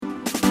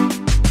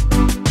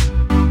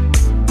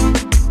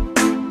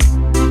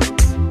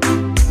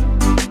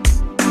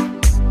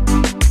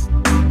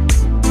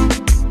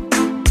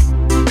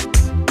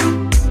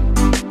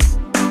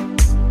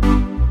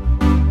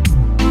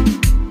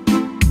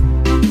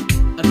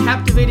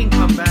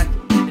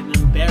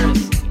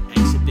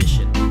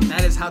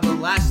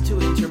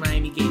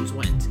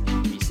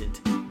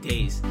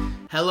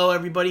Hello,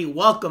 everybody.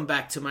 Welcome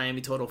back to Miami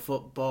Total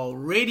Football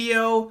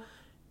Radio,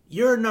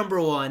 your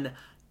number one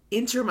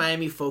Inter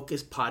Miami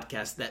focused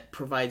podcast that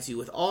provides you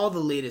with all the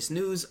latest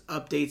news,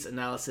 updates,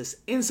 analysis,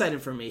 inside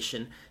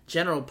information,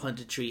 general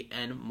punditry,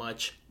 and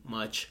much,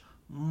 much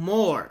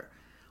more.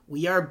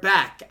 We are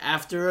back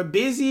after a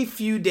busy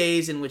few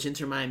days in which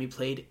Inter Miami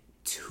played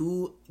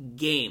 2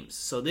 games.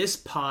 So this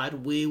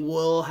pod, we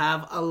will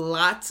have a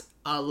lot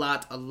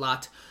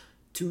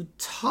to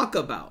talk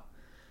about.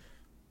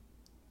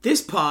 This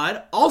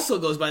pod also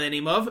goes by the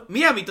name of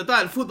Miami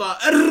Total Football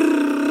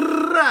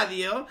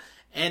Radio,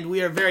 and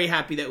we are very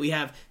happy that we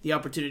have the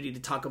opportunity to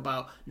talk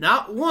about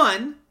not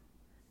 1,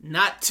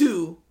 not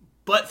 2,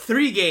 but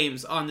 3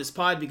 games on this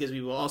pod, because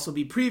we will also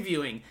be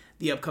previewing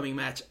the upcoming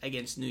match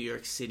against New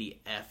York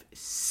City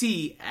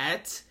FC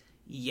at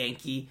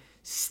Yankee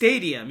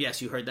Stadium.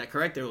 Yes, you heard that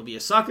correct. There will be a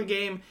soccer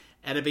game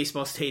at a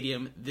baseball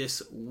stadium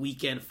this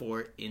weekend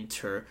for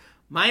Inter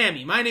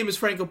Miami. My name is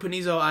Franco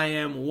Panizo. I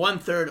am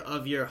 1/3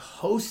 of your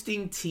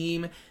hosting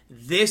team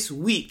this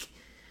week.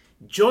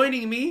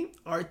 Joining me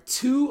are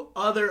 2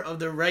 other of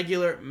the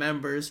regular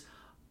members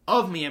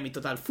of Miami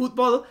Total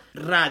Football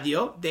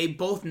Radio. They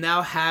both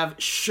now have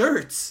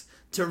shirts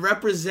to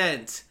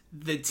represent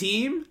the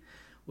team.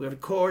 We're,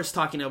 of course,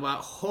 talking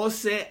about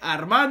Jose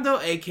Armando,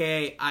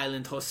 a.k.a.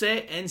 Island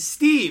Jose, and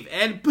Steve,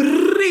 El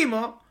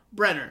Primo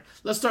Brenner.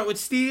 Let's start with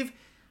Steve.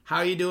 How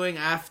are you doing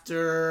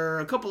after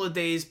a couple of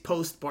days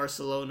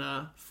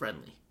post-Barcelona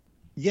friendly?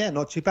 Yeah,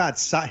 not too bad.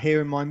 Sat here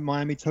in my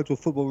Miami Total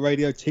Football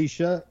Radio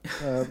T-shirt.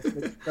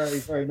 It's very,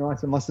 very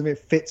nice. I must admit,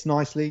 it fits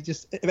nicely.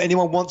 Just if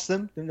anyone wants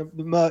them,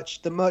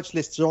 the merch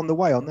lists are on the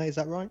way, aren't they? Is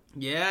that right?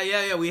 Yeah.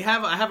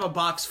 I have a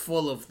box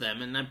full of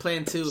them, and I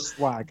plan to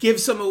give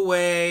some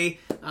away.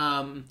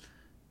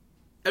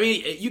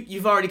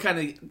 You've already kind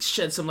of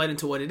shed some light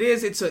into what it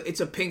is.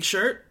 It's a pink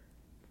shirt.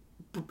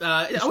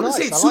 I wouldn't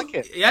say it's... I like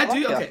it. Yeah, do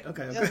you?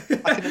 Okay. Yeah.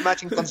 I can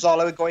imagine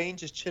Gonzalo Higuain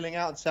just chilling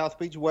out in South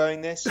Beach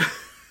wearing this.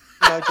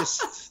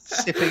 Just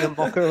sipping a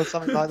mocha or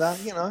something like that.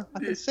 I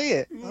can see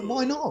it.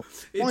 Why not?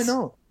 Why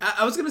not?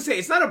 I was going to say,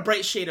 it's not a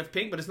bright shade of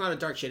pink, but it's not a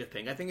dark shade of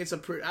pink. I think it's I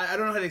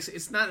don't know how to explain.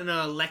 It's not an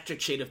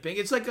electric shade of pink.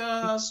 It's like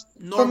a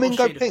normal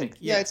shade of pink.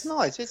 Yeah, it's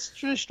nice. It's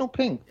traditional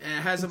pink. And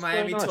it has a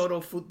Miami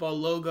Total Football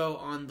logo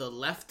on the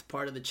left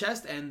part of the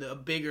chest and a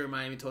bigger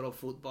Miami Total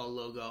Football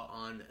logo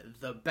on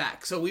the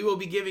back. So we will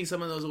be giving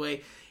some of those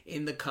away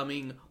in the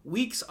coming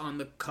weeks on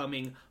the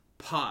coming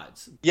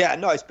pods. Yeah,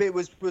 no, it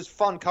was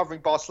fun covering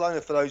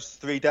Barcelona for those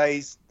 3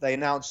 days. They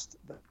announced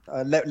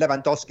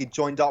Lewandowski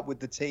joined up with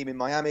the team in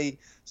Miami,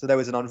 so there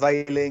was an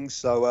unveiling.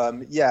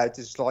 So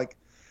just like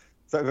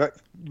you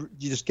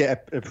just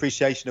get an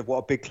appreciation of what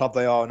a big club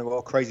they are and what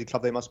a crazy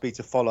club they must be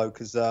to follow.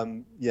 Because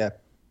 1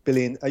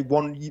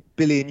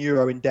 billion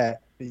euro in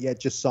debt, but he had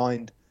just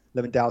signed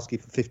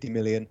Lewandowski for 50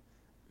 million.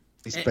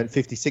 He spent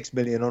 56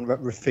 million on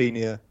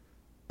Rafinha.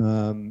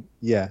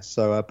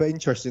 But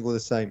interesting all the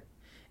same.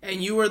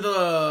 And you were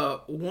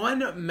the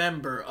one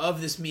member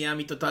of this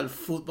Miami Total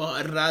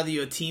Football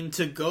Radio team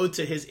to go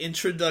to his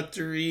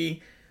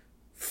introductory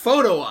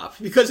photo op,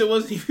 because it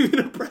wasn't even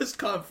a press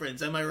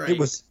conference. Am I right? It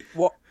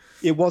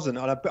wasn't.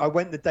 I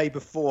went the day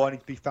before and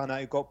we found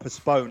out it got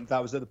postponed.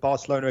 That was at the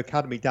Barcelona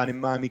Academy down in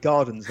Miami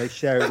Gardens. They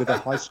share it with a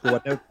high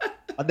school.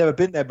 I'd never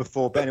been there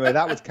before, but anyway,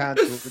 that was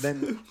cancelled. And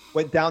then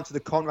went down to the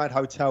Conrad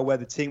Hotel where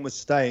the team was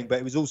staying, but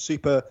it was all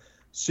super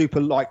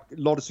like a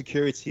lot of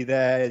security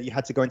there. You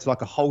had to go into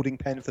like a holding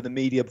pen for the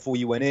media before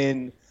you went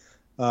in,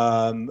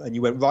 and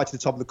you went right to the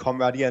top of the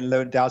Conrad. And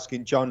Lewandowski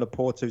and Joan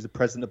Laporta, who's the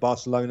president of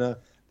Barcelona,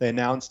 they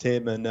announced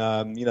him, and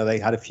they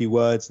had a few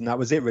words, and that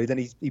was it really. Then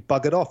he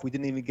buggered off. We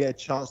didn't even get a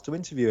chance to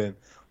interview him.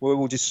 We were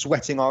all just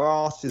sweating our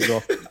asses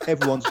off.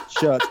 Everyone's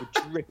shirts were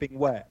dripping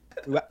wet.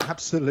 We were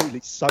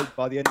absolutely soaked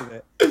by the end of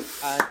it.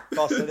 And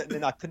Barcelona,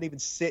 then I couldn't even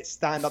sit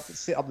up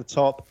the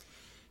top.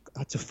 I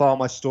had to file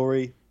my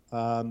story.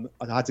 I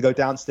had to go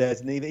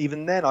downstairs, and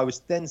even then, I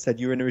was then said,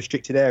 "You're in a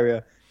restricted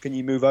area. Can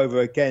you move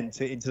over again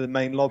into the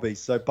main lobby?"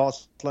 So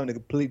Barcelona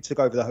completely took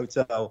over the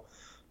hotel,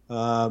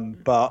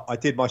 but I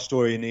did my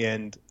story in the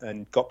end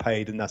and got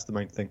paid, and that's the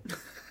main thing.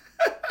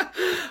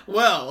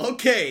 Well,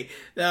 okay.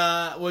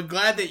 We're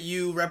glad that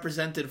you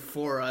represented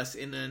for us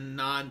in a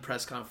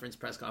non-press conference.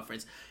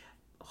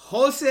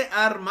 Jose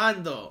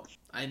Armando,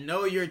 I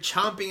know you're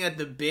chomping at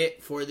the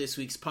bit for this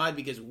week's pod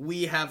because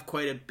we have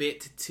quite a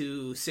bit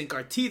to sink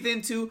our teeth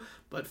into.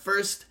 But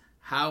first,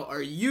 how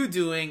are you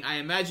doing? I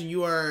imagine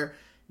you are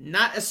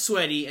not as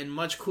sweaty and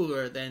much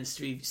cooler than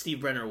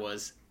Steve Brenner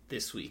was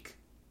this week.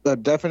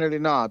 Definitely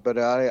not, but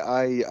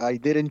I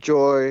did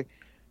enjoy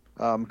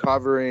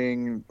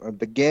covering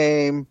the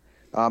game.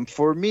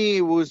 For me,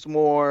 it was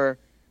more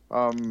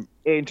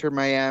Inter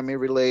Miami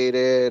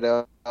related.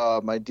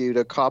 I did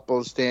a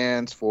couple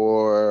stands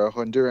for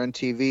Honduran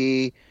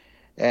TV,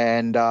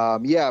 and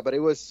but it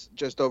was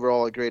just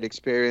overall a great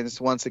experience.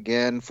 Once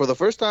again, for the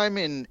first time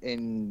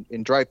in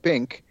Dry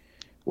Pink,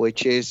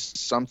 which is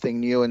something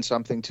new and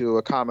something to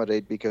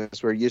accommodate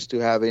because we're used to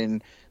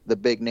having the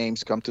big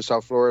names come to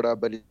South Florida,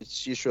 but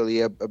it's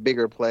usually a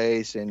bigger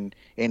place in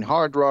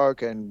Hard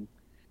Rock, and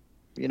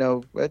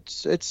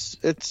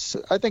it's.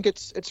 I think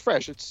it's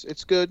fresh.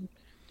 It's good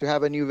to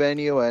have a new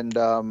venue, and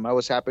I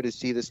was happy to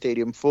see the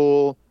stadium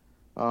full.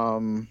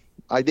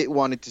 I did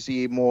wanted to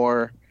see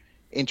more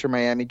Inter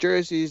Miami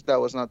jerseys. That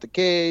was not the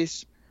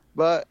case,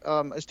 but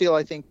still,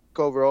 I think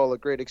overall a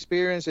great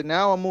experience. And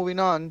now I'm moving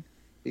on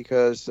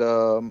because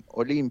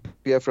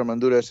Olimpia from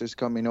Honduras is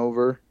coming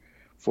over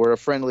for a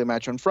friendly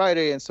match on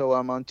Friday, and so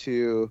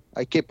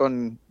I keep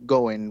on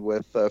going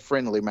with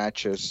friendly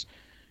matches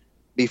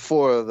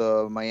before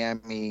the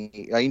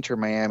Inter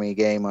Miami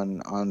game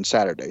on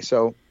Saturday.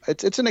 So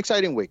it's an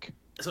exciting week.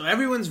 So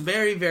everyone's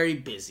very, very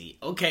busy.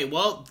 Okay,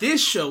 well,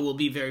 this show will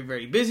be very,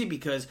 very busy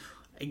because,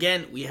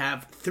 again, we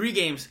have 3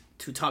 games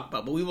to talk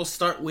about. But we will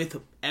start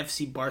with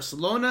FC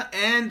Barcelona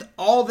and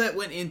all that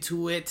went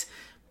into it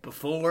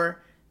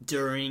before,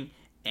 during,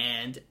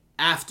 and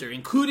after,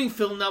 including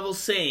Phil Neville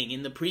saying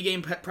in the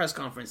pregame press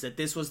conference that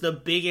this was the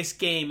biggest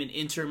game in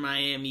Inter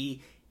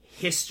Miami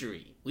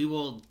history. We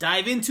will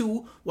dive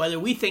into whether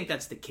we think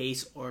that's the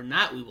case or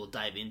not. We will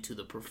dive into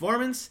the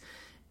performance.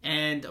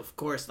 And, of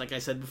course, like I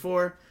said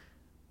before,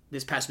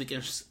 this past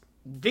weekend's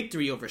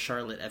victory over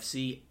Charlotte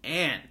FC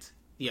and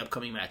the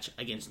upcoming match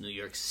against New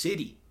York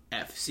City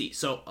FC.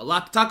 So, a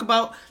lot to talk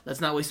about.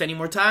 Let's not waste any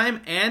more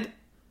time, and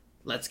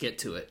let's get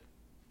to it.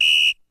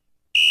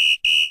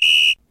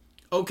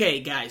 Okay,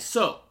 guys,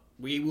 so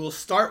we will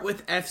start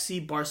with FC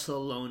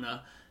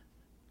Barcelona,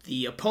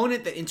 the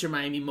opponent that Inter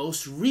Miami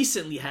most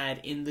recently had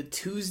in the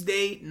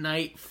Tuesday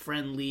night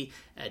friendly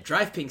at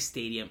DRV PNK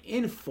Stadium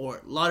in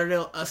Fort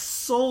Lauderdale. A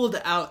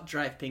sold-out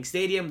DRV PNK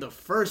Stadium, the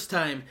first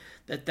time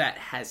that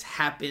has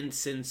happened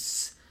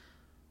since,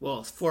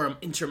 well, for an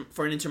Inter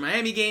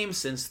Miami game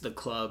since the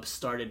club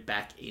started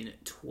back in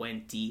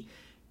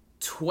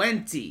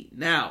 2020.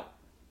 Now,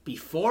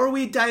 before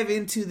we dive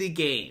into the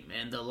game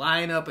and the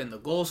lineup and the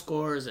goal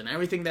scorers and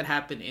everything that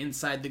happened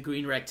inside the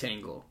green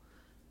rectangle,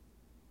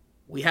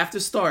 we have to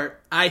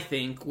start, I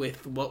think,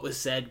 with what was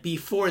said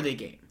before the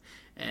game.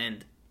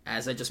 And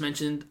as I just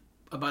mentioned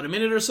about a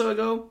minute or so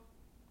ago,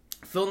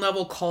 Phil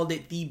Neville called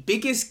it the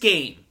biggest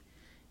game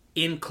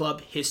in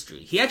club history.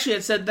 He actually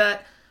had said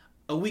that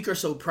a week or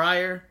so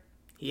prior.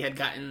 He had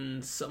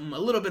gotten a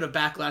little bit of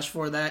backlash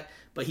for that,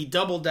 but he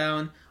doubled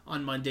down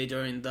on Monday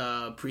during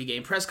the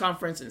pregame press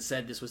conference and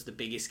said this was the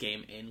biggest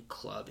game in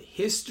club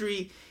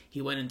history.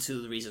 He went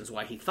into the reasons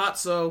why he thought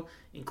so,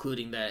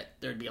 including that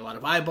there'd be a lot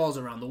of eyeballs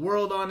around the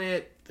world on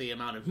it, the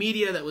amount of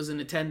media that was in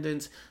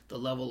attendance, the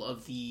level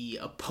of the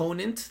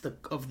opponent,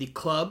 of the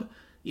club,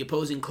 the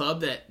opposing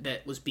club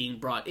that was being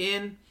brought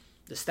in,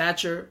 the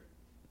stature,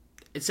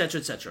 etc.,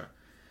 etc.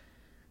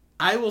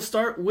 I will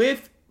start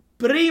with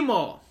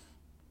Primo.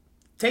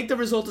 Take the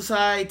result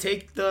aside,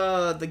 take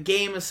the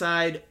game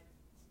aside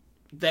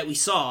that we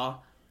saw,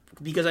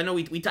 because I know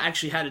we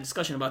actually had a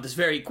discussion about this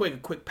a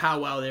quick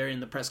powwow there in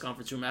the press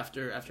conference room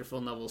after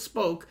Phil Neville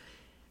spoke.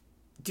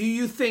 Do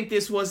you think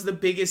this was the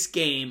biggest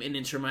game in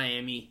Inter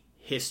Miami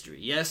history?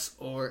 Yes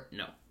or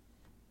no?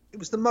 It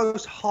was the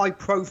most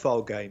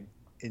high-profile game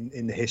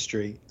in the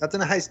history. I don't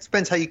know how, it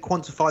depends how you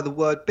quantify the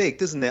word big,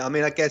 doesn't it? I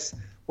mean, I guess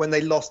when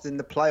they lost in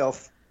the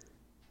playoff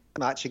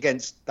match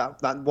against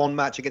that one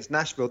match against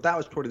Nashville, that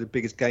was probably the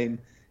biggest game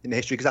in the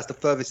history because that's the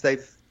furthest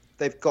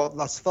they've got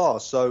thus far.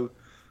 So,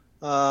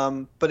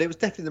 but it was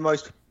definitely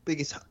the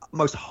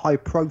most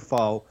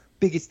high-profile,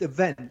 biggest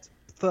event,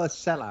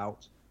 first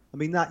sellout. I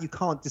mean, that you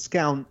can't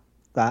discount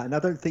that, and I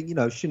don't think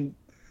shouldn't.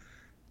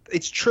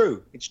 It's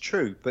true,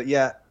 but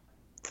yeah,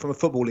 from a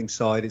footballing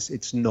side,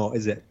 it's not,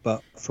 is it?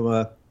 But from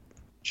a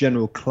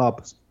general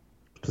club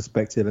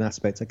perspective and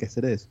aspect, I guess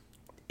it is.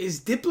 Is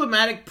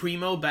Diplomatic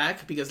Primo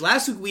back? Because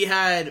last week we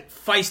had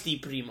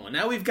Feisty Primo.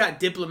 Now we've got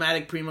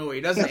Diplomatic Primo where he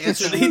doesn't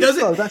answer. But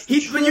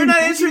you're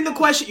not answering the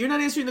question. You're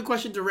not answering the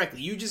question directly.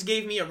 You just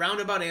gave me a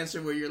roundabout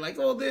answer where you're like,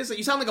 "Oh, this."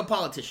 You sound like a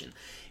politician.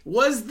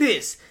 Was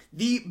this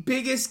the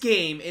biggest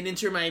game in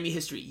Inter Miami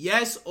history?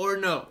 Yes or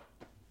no?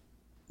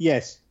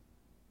 Yes.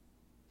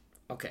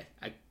 Okay,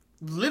 I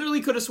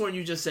literally could have sworn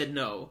you just said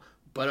no.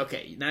 But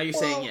okay, now you're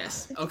saying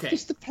yes. Okay. It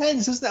just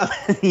depends, doesn't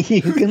it?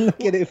 You can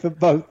look at it for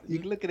both. You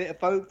can look at it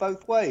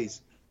both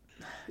ways.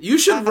 You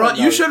should run.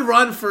 You should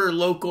run for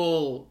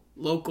local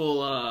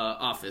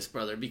office,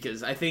 brother,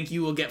 because I think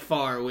you will get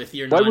far with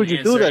your non-answer answers. Why would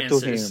you do that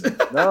to him?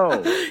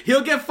 No.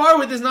 He'll get far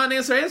with his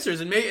non-answer answers,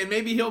 and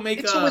maybe he'll make.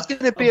 It's always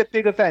going to be a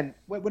big event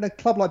when a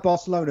club like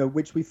Barcelona,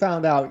 which we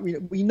found out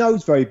we know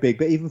is very big,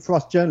 but even for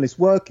us journalists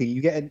working,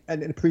 you get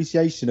an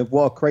appreciation of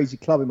what a crazy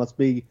club it must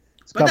be.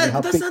 But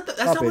that's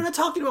not we're not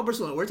talking about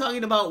Barcelona. We're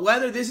talking about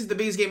whether this is the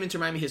biggest game in Inter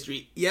Miami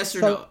history. Yes or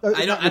no?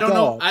 I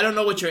don't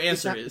know what your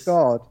answer is.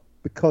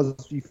 Because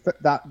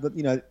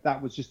that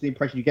was just the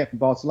impression you get from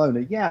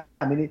Barcelona. Yeah,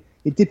 I mean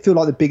it did feel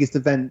like the biggest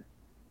event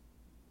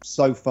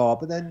so far,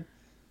 but then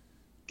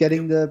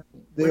getting the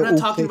we're not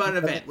talking about an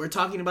event. We're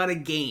talking about a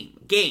game.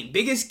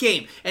 Biggest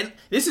game. And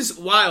this is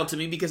wild to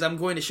me because I'm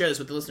going to share this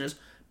with the listeners.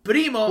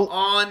 Primo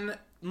on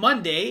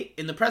Monday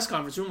in the press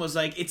conference room was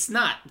like, it's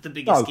not the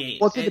biggest game.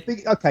 Was it the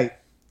big? Okay,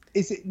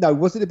 is it? No,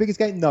 was it the biggest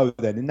game? No,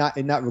 then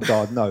in that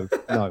regard, no.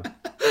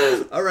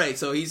 All right,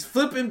 so he's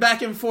flipping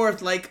back and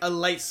forth like a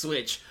light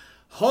switch.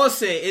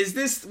 Jose,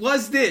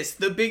 was this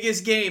the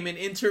biggest game in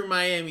Inter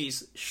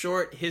Miami's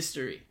short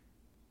history?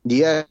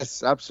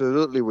 Yes,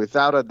 absolutely,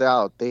 without a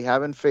doubt. They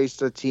haven't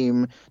faced a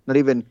team not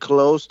even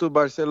close to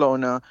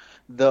Barcelona.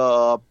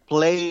 The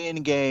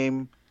play-in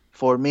game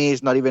for me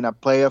is not even a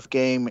playoff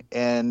game,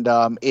 and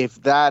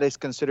if that is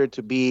considered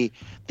to be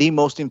the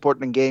most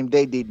important game,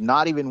 they did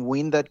not even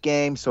win that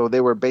game, so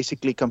they were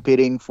basically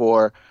competing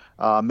for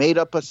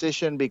made-up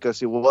position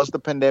because it was the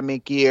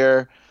pandemic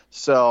year.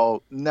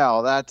 So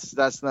no,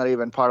 that's not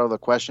even part of the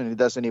question. It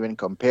doesn't even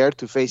compare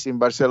to facing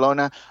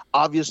Barcelona.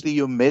 Obviously,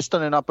 you missed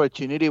on an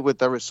opportunity with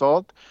the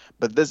result,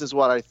 but this is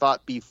what I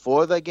thought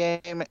before the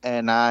game,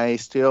 and I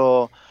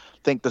still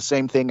think the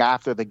same thing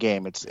after the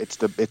game. It's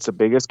the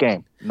biggest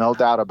game, no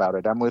doubt about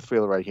it. I'm with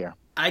Phil right here.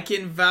 I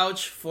can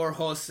vouch for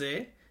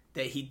Jose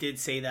that he did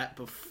say that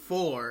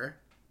before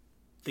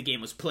the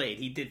game was played.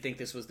 He did think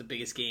this was the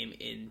biggest game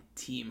in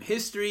team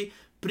history.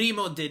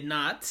 Primo did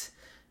not.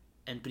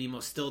 And Primo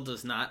still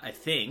does not, I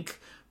think.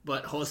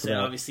 But Jose,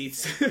 obviously,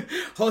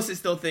 Jose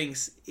still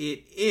thinks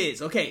it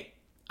is. Okay,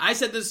 I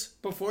said this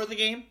before the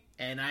game,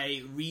 and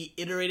I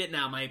reiterate it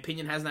now. My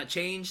opinion has not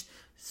changed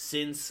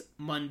since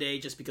Monday,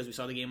 just because we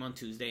saw the game on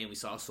Tuesday, and we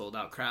saw a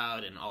sold-out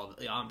crowd and all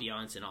the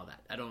ambiance and all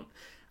that.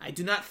 I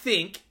do not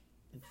think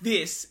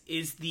this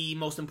is the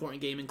most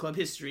important game in club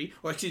history,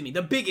 or excuse me,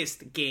 the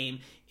biggest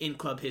game in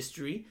club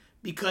history,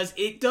 because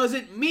it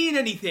doesn't mean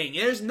anything.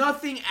 There's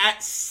nothing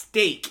at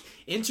stake.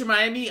 Inter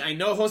Miami, I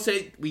know,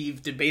 Jose,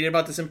 we've debated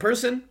about this in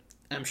person.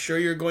 I'm sure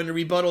you're going to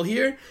rebuttal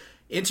here.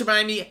 Inter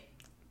Miami,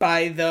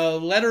 by the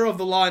letter of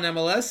the law in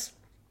MLS,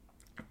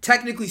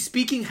 technically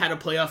speaking, had a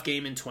playoff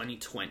game in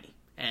 2020.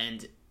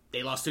 And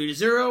they lost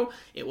 3-0.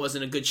 It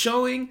wasn't a good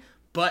showing.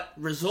 But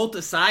result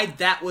aside,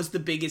 that was the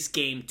biggest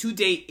game to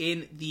date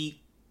in the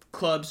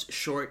club's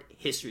short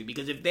history.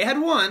 Because if they had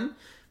won,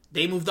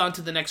 they moved on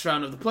to the next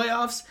round of the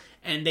playoffs,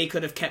 and they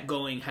could have kept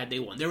going had they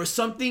won. There was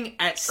something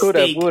at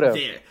stake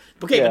there.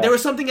 Okay, yeah. But there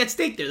was something at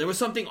stake there. There was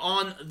something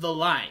on the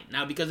line.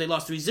 Now, because they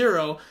lost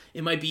 3-0,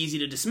 it might be easy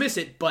to dismiss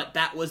it, but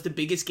that was the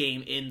biggest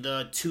game in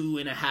the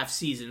 2.5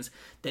 seasons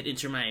that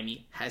Inter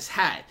Miami has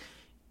had.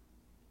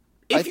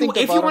 If you want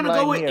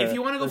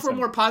to go for a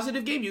more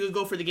positive game, you could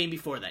go for the game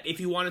before that. If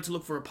you wanted to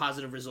look for a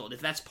positive result,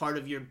 if that's part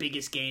of your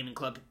biggest game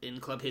in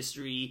club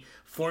history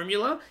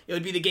formula, it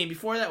would be the game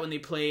before that when they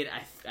played,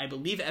 I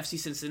believe, FC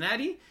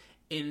Cincinnati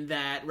in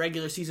that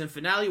regular season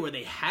finale where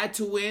they had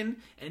to win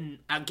and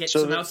get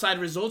some outside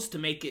results to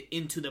make it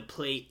into the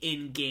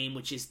play-in game,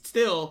 which is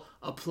still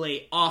a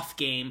play-off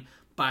game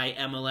by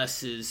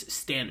MLS's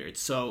standards.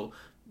 So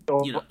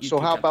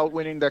how about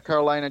winning the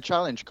Carolina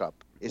Challenge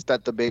Cup? Is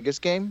that the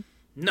biggest game?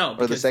 No,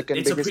 or the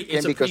second biggest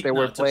game because they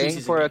were playing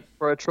for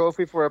a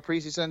trophy, for a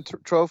preseason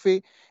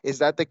trophy. Is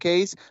that the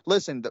case?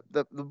 Listen,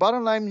 the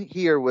bottom line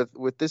here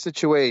with this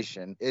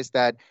situation is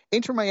that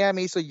Inter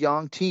Miami is a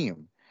young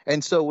team.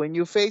 And so when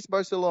you face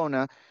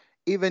Barcelona,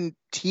 even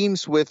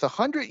teams with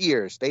 100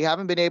 years, they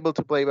haven't been able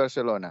to play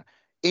Barcelona.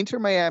 Inter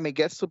Miami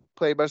gets to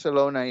play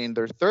Barcelona in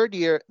their third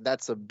year.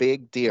 That's a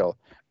big deal.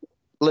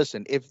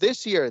 Listen, if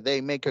this year they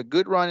make a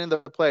good run in the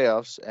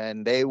playoffs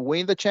and they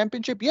win the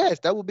championship, yes,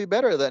 that will be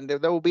better.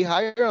 That will be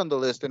higher on the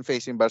list than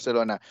facing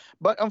Barcelona.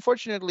 But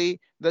unfortunately,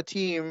 the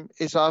team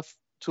is off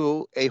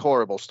to a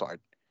horrible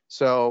start.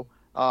 So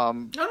I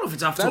don't know if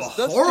it's off to a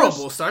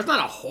horrible start. It's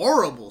not a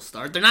horrible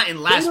start. They're not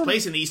in last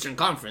place in the Eastern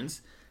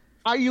Conference.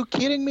 Are you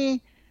kidding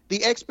me?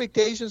 The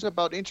expectations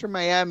about Inter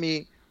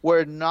Miami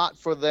were not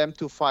for them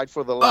to fight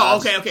for the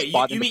last. Oh, okay.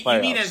 You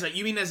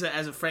mean as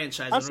a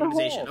franchise, as an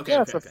organization? Okay,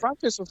 yes, a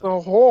franchise as a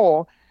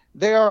whole,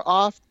 they are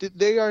off.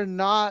 They are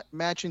not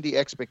matching the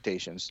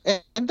expectations,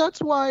 and that's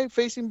why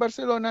facing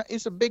Barcelona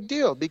is a big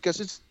deal because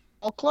it's a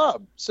small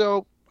club.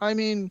 So I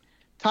mean,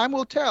 time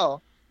will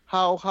tell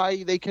how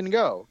high they can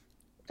go,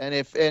 and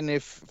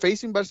if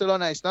facing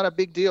Barcelona is not a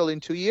big deal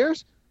in 2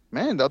 years,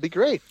 man, that'll be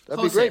great.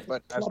 That'll be great.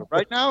 But as of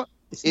right now.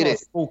 It's not a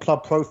small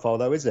club profile,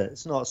 though, is it?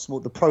 It's not small.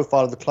 The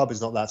profile of the club is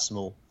not that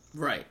small.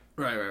 Right.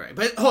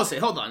 But Jose,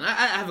 hold on. I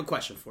have a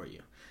question for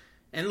you.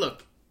 And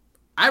look,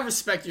 I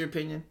respect your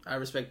opinion. I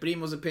respect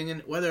Primo's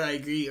opinion, whether I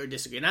agree or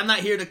disagree. And I'm not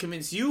here to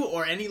convince you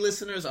or any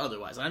listeners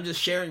otherwise. I'm just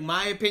sharing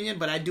my opinion,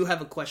 but I do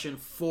have a question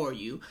for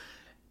you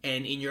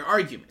and in your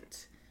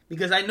argument.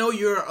 Because I know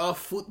you're a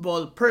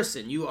football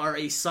person. You are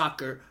a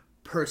soccer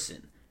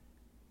person.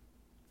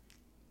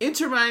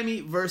 Inter Miami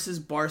versus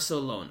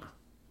Barcelona.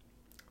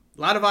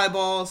 A lot of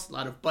eyeballs, a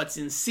lot of butts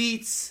in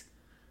seats,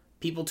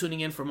 people tuning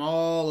in from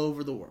all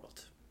over the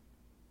world.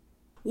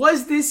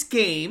 Was this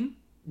game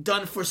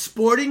done for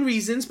sporting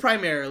reasons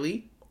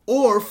primarily,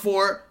 or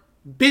for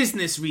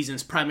business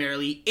reasons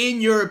primarily,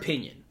 in your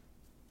opinion?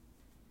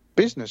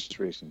 Business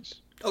reasons.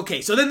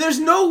 Okay, so then there's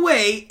no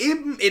way,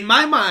 in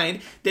my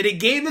mind, that a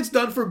game that's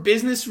done for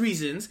business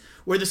reasons,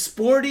 where the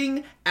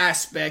sporting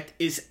aspect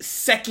is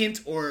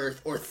second or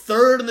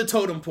third in the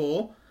totem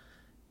pole,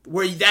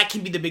 where that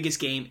can be the biggest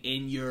game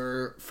in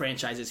your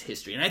franchise's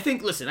history. And I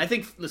think, listen,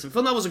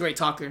 Phil Neville's a great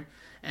talker,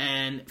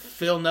 and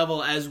Phil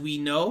Neville, as we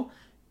know,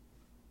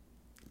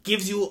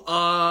 gives you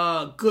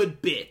a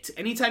good bit.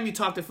 Anytime you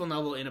talk to Phil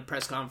Neville in a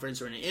press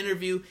conference or in an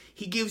interview,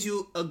 he gives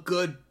you a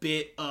good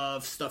bit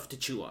of stuff to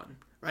chew on,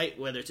 right?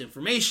 Whether it's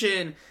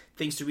information,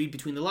 things to read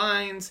between the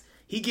lines,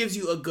 he gives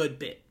you a good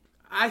bit.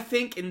 I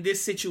think in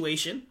this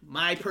situation,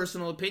 my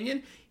personal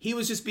opinion, he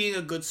was just being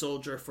a good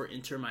soldier for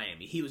Inter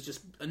Miami. He was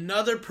just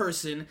another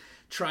person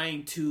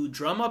trying to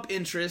drum up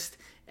interest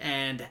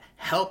and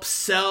help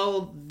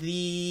sell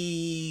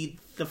the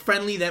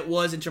friendly that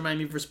was Inter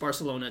Miami versus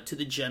Barcelona to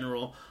the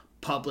general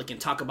public and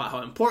talk about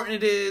how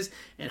important it is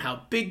and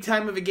how big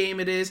time of a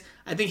game it is.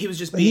 I think he was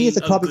just being he is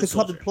a club, good he's a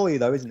club soldier. employee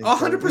though, isn't he?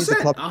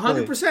 100%.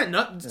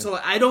 100%. So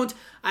I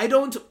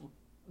don't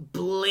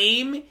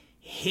blame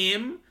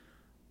him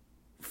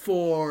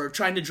for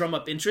trying to drum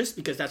up interest,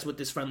 because that's what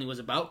this friendly was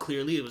about.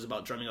 Clearly, it was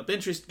about drumming up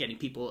interest, getting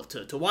people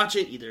to watch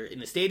it, either in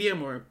the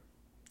stadium or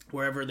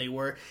wherever they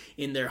were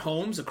in their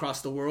homes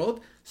across the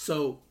world.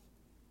 So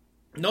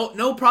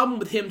no problem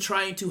with him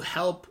trying to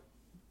help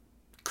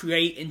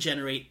create and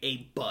generate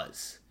a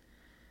buzz.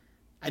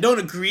 I don't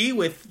agree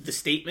with the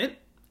statement,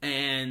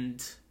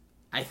 and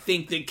I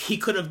think that he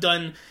could have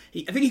done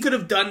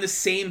the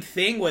same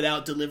thing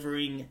without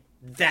delivering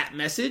that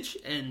message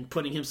and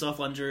putting himself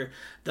under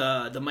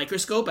the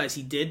microscope as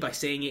he did by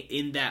saying it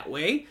in that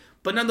way.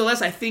 But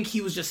nonetheless, I think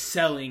he was just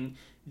selling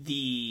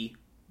the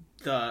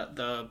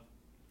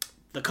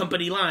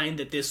company line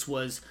that this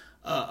was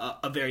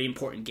a very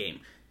important game.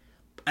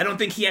 I don't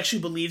think he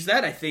actually believes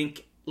that. I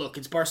think, look,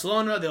 it's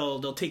Barcelona.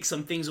 They'll take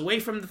some things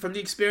away from the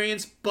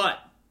experience, but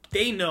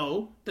they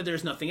know that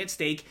there's nothing at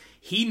stake.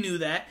 He knew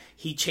that.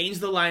 He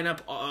changed the lineup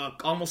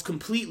almost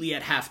completely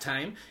at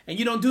halftime. And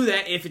you don't do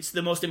that if it's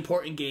the most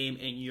important game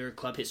in your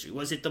club history.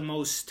 Was it the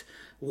most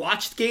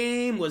watched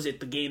game? Was it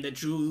the game that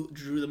drew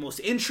the most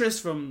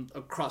interest from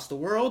across the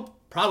world?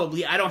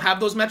 Probably. I don't have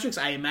those metrics.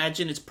 I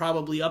imagine it's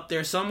probably up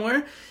there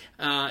somewhere,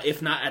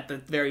 if not at the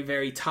very,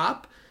 very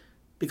top,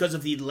 because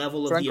of the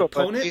level of the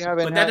opponent.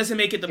 But that doesn't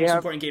make it the most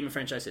important game in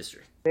franchise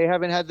history. They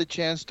haven't had the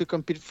chance to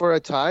compete for a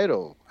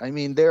title. I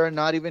mean, they're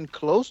not even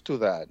close to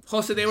that.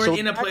 Jose, they were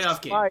in a playoff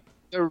game.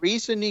 The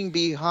reasoning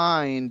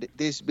behind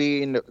this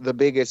being the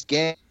biggest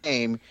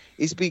game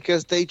is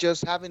because they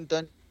just haven't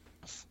done.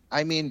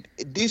 I mean,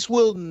 this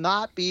will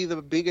not be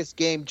the biggest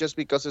game just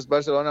because it's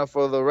Barcelona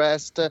for the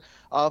rest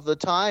of the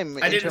time.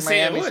 I didn't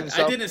say it would.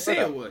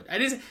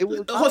 It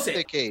will not be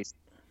the case.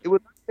 It will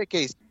not be the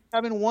case.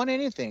 Haven't won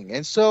anything,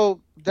 and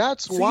so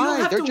that's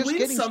why they're just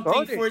getting started. You don't have to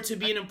win something for it to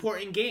be an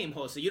important game,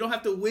 Jose. You don't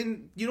have to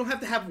win. You don't have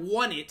to have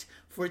won it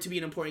for it to be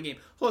an important game,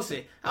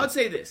 Jose. I would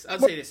say this.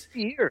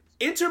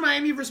 Inter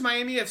Miami versus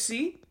Miami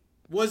FC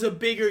was a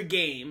bigger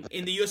game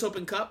in the U.S.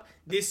 Open Cup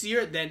this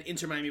year than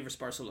Inter Miami versus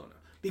Barcelona,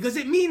 because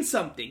it means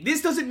something.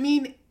 This doesn't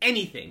mean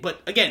anything.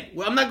 But again,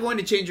 I'm not going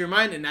to change your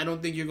mind, and I don't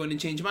think you're going to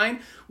change mine.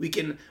 We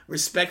can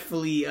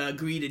respectfully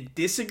agree to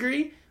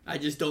disagree. I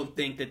just don't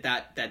think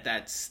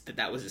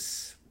that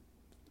was.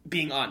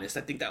 Being honest,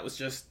 I think that was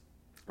just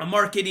a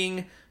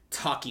marketing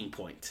talking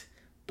point.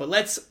 But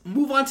let's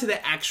move on to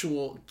the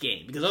actual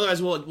game, because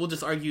otherwise we'll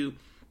just argue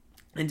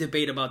and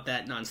debate about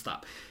that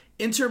nonstop.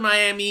 Inter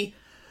Miami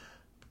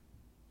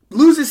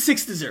loses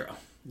 6-0.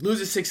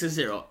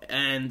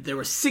 And there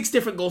were 6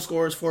 different goal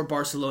scorers for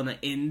Barcelona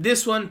in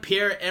this one.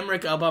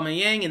 Pierre-Emerick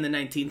Aubameyang in the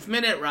 19th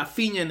minute,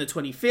 Rafinha in the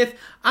 25th,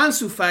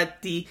 Ansu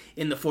Fati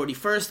in the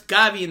 41st,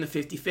 Gavi in the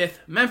 55th,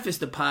 Memphis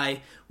Depay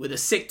with a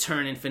sick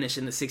turn and finish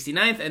in the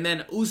 69th, and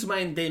then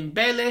Ousmane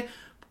Dembele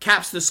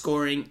caps the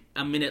scoring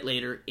a minute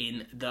later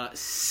in the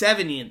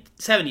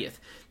 70th.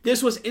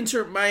 This was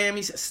Inter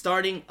Miami's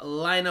starting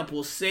lineup.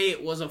 We'll say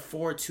it was a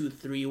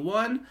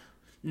 4-2-3-1.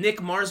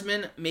 Nick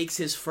Marsman makes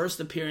his first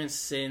appearance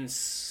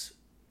since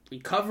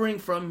recovering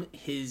from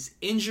his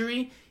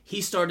injury.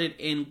 He started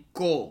in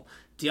goal.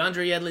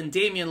 DeAndre Yedlin,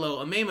 Damian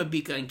Lowe, Ame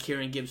Mabika, and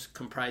Kieran Gibbs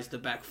comprised the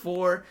back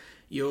four.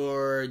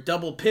 Your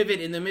double pivot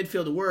in the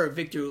midfield were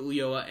Victor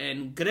Ulloa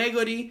and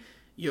Gregory.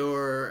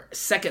 Your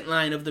second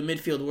line of the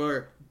midfield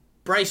were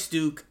Bryce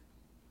Duke,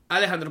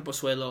 Alejandro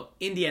Pozuelo,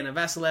 Indiana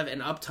Vassilev,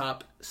 and up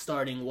top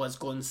starting was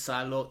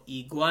Gonzalo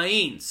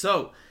Higuain.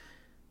 So,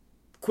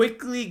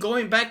 quickly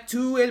going back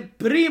to El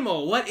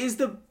Primo, what is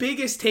the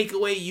biggest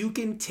takeaway you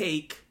can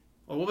take,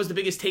 or what was the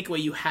biggest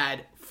takeaway you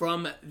had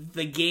from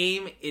the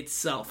game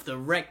itself? The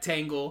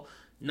rectangle,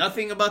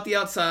 nothing about the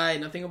outside,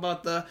 nothing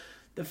about the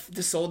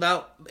sold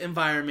out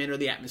environment or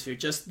the atmosphere,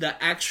 just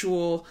the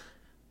actual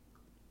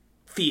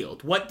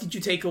field. What did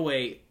you take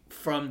away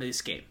from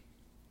this game?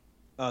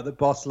 The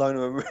Barcelona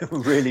were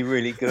really,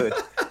 really good.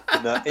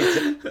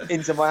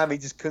 Inter Miami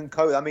just couldn't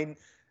cope. I mean,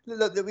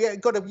 look, you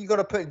got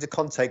to put into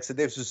context that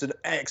this was an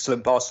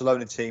excellent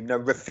Barcelona team.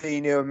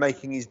 Rafinha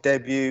making his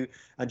debut,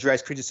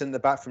 Andreas Christensen in the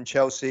back from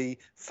Chelsea,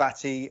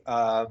 Fati.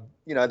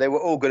 They were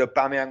all good.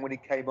 Aubameyang when he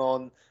came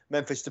on,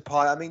 Memphis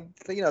Depay. I mean,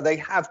 they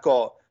have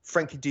got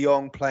Frankie De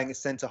Jong playing at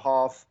centre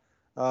half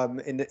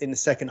in the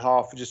second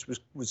half. Just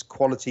was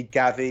quality.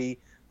 Gavi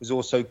was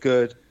also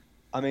good.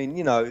 I mean,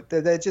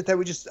 they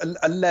were just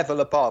a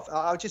level above.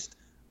 Just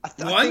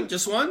one.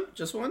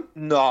 Just one?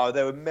 No,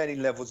 there were many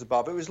levels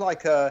above. It was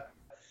like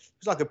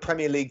was like a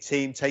Premier League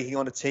team taking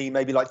on a team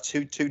maybe like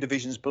two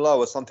divisions below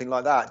or something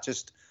like that.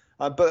 Just,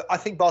 but I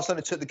think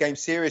Barcelona took the game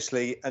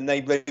seriously and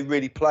they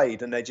really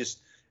played, and they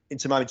just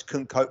Inter Miami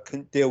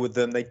couldn't deal with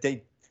them.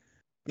 They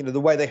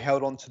the way they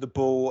held on to the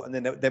ball and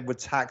then they would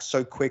attack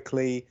so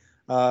quickly.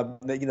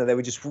 They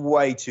were just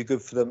way too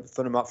good for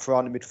them up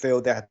front in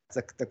midfield. They had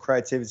the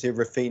creativity of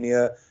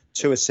Rafinha,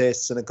 2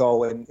 assists and a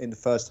goal in the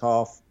first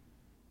half.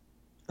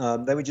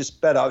 They were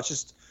just better.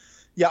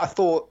 I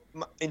thought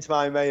Inter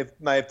Miami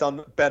may have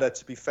done better,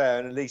 to be fair,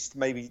 and at least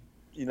maybe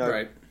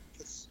right.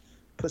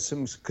 put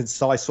some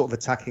concise sort of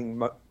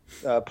attacking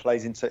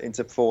plays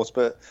into force,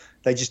 but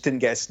they just didn't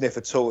get a sniff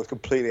at all. It was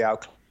completely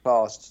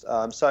outclassed.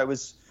 So it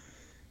was.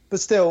 But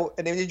still,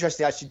 and it was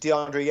interesting, actually,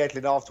 DeAndre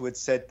Yedlin afterwards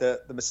said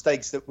that the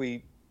mistakes that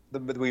we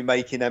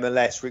make in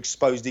MLS were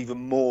exposed even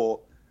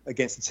more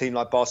against a team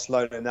like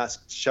Barcelona, and that's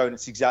shown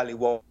us exactly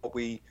what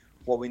we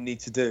need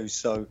to do.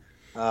 So,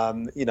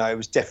 it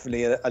was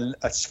definitely a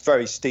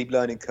very steep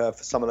learning curve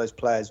for some of those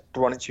players.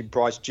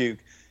 Bryce Duke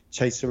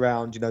chase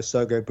around,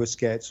 Sergio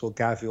Busquets or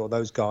Gavi or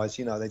those guys.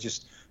 They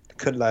just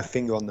couldn't lay a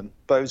finger on them.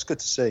 But it was good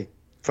to see.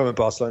 From a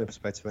Barcelona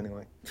perspective,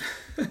 anyway.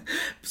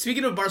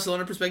 Speaking of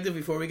Barcelona perspective,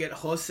 before we get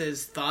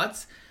Jose's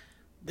thoughts,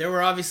 there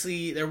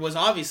was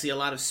obviously a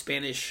lot of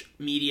Spanish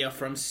media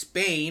from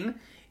Spain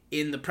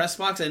in the press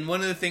box, and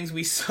one of the things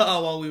we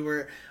saw while we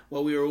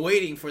were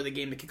waiting for the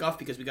game to kick off,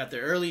 because we got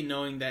there early,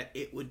 knowing that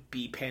it would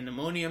be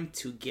pandemonium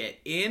to get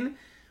in,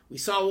 we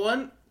saw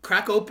one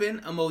crack open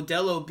a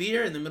Modelo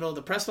beer in the middle of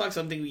the press box,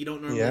 something we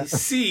don't normally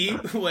see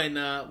when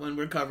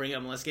we're covering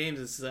MLS games.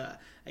 It's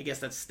I guess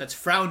that's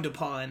frowned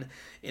upon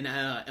in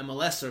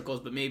MLS circles,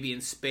 but maybe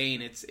in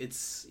Spain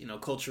it's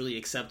culturally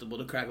acceptable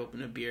to crack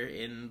open a beer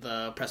in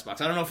the press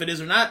box. I don't know if it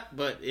is or not,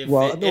 but if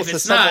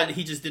it's not,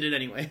 he just did it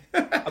anyway.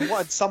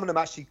 And some of them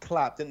actually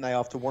clapped, didn't they,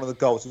 after one of the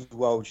goals as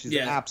well, which is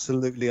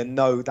absolutely a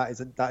no. That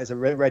is a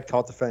red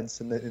card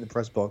defense in the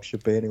press box,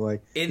 should be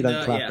anyway. You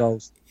don't clap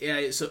goals.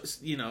 Yeah,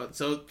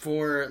 so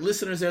for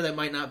listeners there that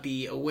might not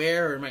be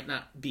aware or might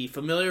not be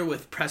familiar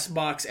with press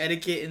box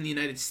etiquette in the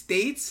United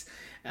States.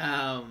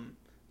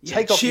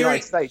 Take off the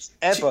United States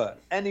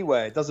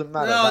anywhere. It doesn't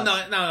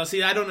matter. No.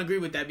 See, I don't agree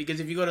with that,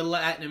 because if you go to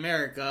Latin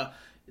America,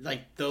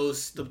 like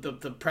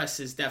the press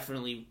is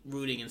definitely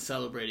rooting and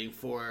celebrating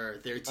for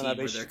their team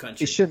or their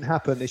country. It shouldn't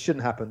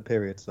happen.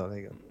 Period. So there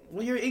you go.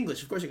 Well, you're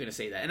English, of course you're going to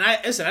say that, and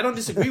I don't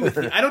disagree with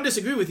you. I don't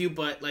disagree with you,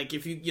 but like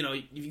if you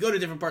go to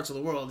different parts of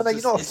the world,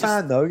 you're not a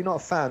fan though. You're not a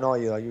fan, are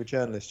you? Are you a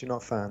journalist? You're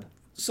not a fan.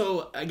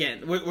 So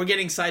again, we're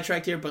getting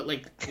sidetracked here, but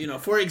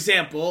for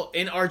example,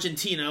 in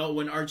Argentina,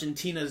 when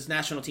Argentina's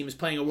national team is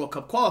playing a World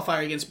Cup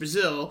qualifier against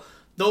Brazil,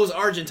 those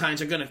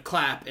Argentines are going to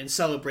clap and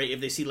celebrate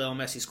if they see Lionel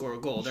Messi score a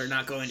goal. They're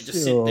not going to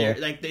just sit there.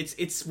 Like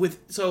it's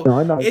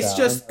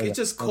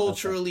just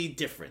culturally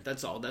different.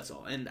 That's all.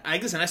 And I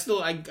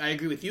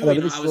agree with you.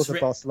 This was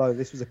Barcelona.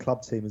 This was a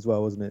club team as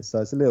well, wasn't it?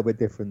 So it's a little bit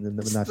different than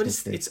the national team.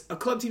 But it's a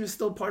club team is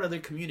still part of their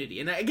community.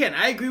 And again,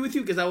 I agree with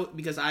you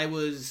because I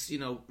was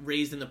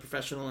raised in the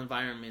professional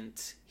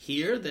environment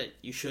here that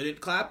you shouldn't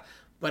clap.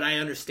 But I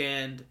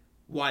understand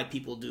why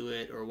people do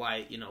it, or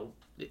why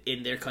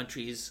in their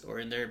countries or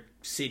in their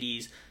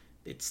cities,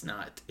 it's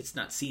not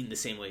seen the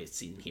same way it's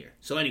seen here.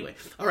 So anyway,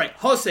 all right,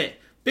 Jose,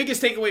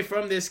 biggest takeaway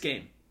from this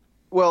game?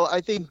 Well, I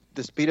think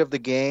the speed of the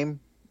game.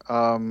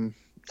 That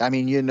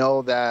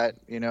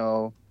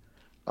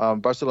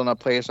Barcelona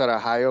plays at a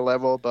higher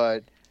level,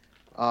 but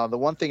the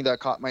one thing that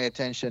caught my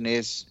attention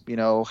is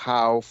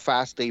how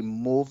fast they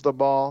move the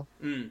ball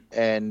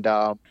and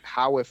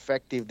how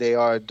effective they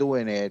are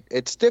doing it.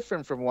 It's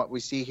different from what we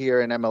see here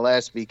in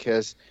MLS,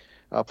 because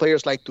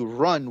players like to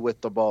run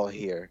with the ball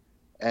here,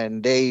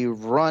 and they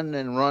run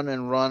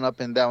up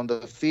and down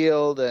the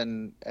field,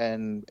 and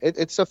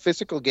it's a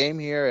physical game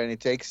here, and it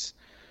takes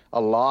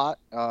a lot.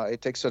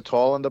 It takes a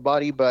toll on the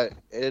body, but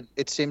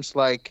it seems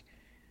like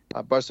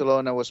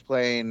Barcelona was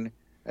playing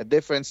a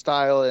different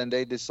style, and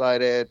they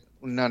decided,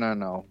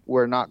 no,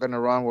 we're not going to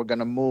run. We're going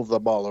to move the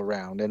ball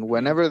around, and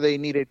whenever they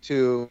needed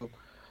to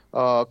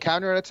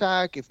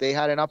counterattack, if they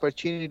had an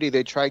opportunity,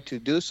 they tried to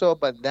do so,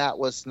 but that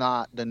was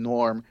not the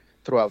norm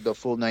throughout the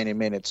full 90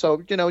 minutes.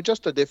 So,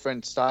 just a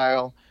different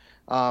style.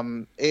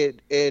 And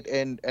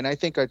I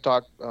think I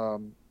talked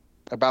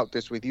about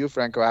this with you,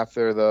 Franco,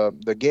 after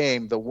the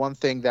game. The one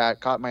thing that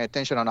caught my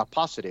attention on a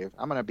positive,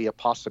 I'm going to be a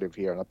positive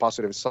here, on a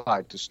positive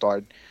side to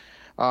start,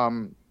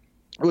 it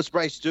was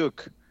Bryce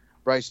Duke.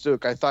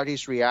 I thought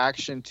his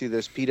reaction to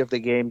the speed of the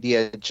game, the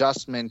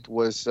adjustment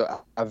was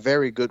a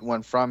very good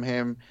one from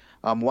him.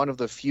 One of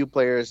the few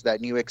players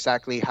that knew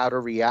exactly how to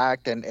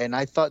react. And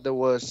I thought there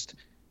was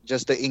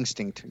just the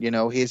instinct,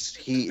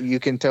 you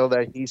can tell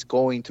that he's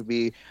going to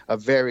be a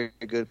very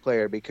good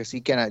player, because he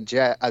can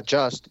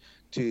adjust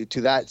to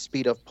that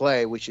speed of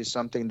play, which is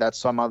something that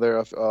some other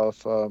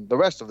of the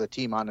rest of the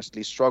team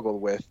honestly struggle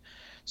with.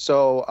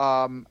 So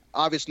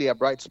obviously a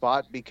bright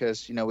spot,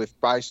 because with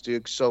Bryce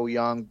Duke so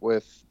young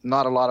with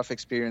not a lot of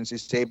experience,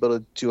 he's able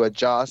to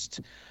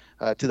adjust.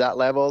 to that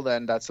level,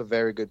 then that's a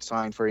very good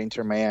sign for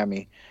Inter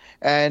Miami.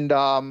 And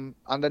on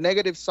the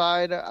negative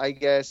side, I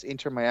guess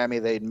Inter Miami,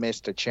 they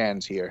missed a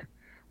chance here,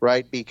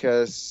 right?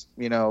 Because,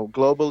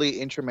 globally,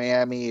 Inter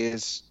Miami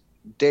is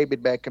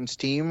David Beckham's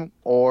team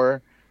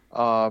or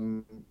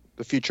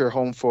the future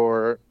home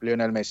for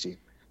Lionel Messi.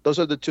 Those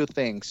are the two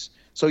things.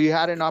 So you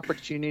had an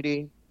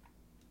opportunity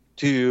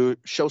to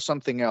show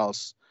something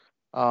else.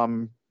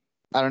 I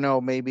don't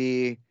know,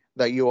 maybe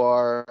that you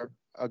are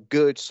a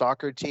good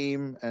soccer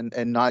team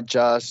and not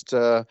just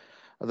the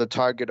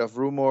target of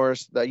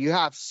rumors, that you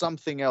have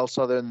something else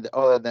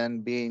other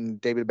than being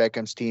David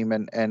Beckham's team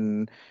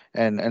and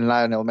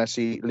Lionel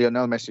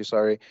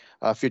Messi,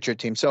 future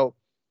team. So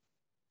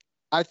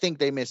I think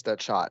they missed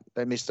that shot.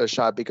 They missed that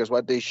shot because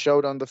what they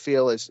showed on the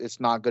field is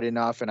not good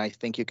enough, and I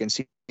think you can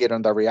see it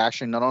on the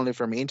reaction, not only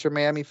from Inter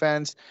Miami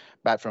fans,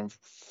 but from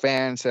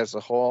fans as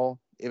a whole,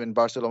 even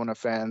Barcelona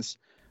fans.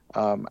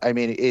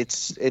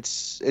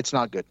 It's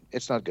not good.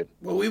 It's not good.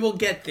 Well, we will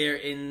get there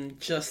in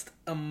just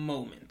a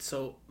moment.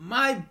 So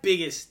my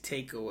biggest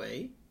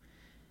takeaway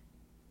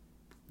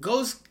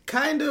goes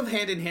kind of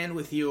hand in hand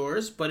with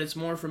yours, but it's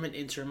more from an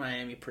Inter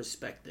Miami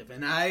perspective.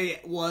 And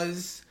I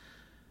was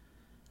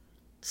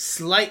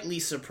slightly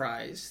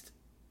surprised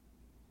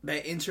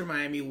that Inter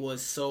Miami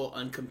was so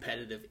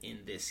uncompetitive in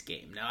this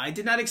game. Now, I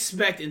did not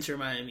expect Inter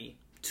Miami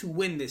to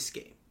win this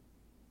game,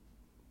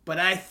 but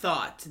I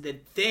thought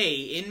that they,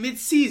 in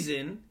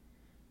mid-season,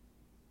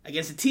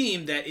 against a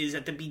team that is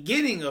at the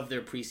beginning of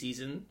their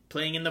preseason,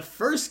 playing in the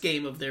first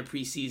game of their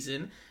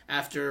preseason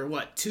after,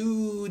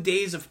 2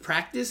 days of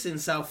practice in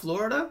South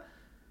Florida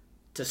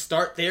to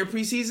start their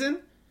preseason,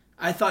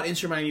 I thought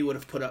Inter Miami would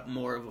have put up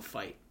more of a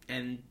fight,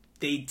 and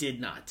they did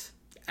not.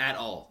 At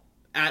all.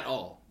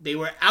 They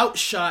were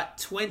outshot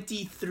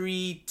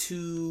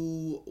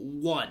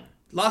 23-1.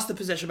 Lost the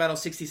possession battle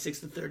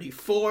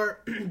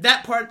 66-34.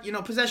 That part,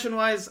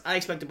 possession-wise, I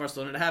expected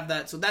Barcelona to have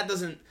that, so that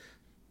doesn't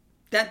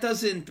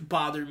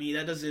bother me.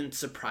 That doesn't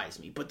surprise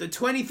me. But the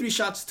 23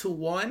 shots to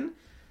 1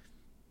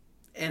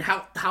 and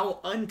how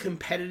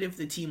uncompetitive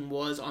the team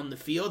was on the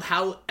field,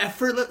 how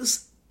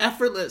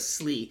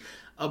effortlessly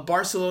a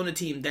Barcelona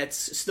team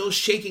that's still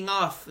shaking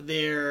off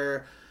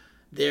their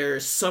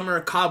summer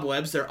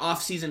cobwebs, their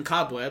off-season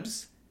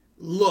cobwebs,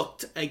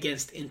 looked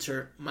against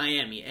Inter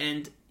Miami.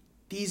 And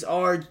these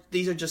are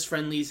just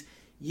friendlies,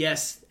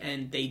 yes,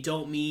 and they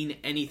don't mean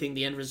anything.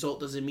 The end result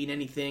doesn't mean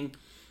anything.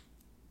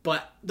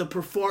 But the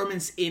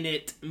performance in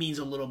it means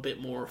a little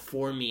bit more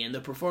for me. And the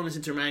performance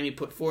Inter Miami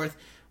put forth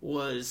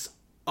was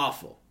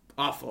awful.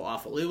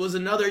 Awful. It was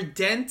another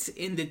dent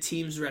in the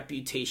team's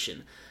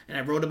reputation. And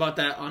I wrote about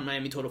that on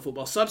Miami Total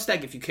Football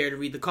Substack. If you care to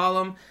read the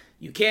column,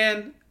 you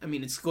can.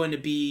 It's going to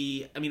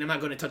be... I'm not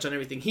going to touch on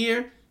everything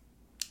here.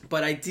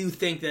 But I do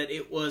think that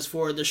it was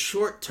for the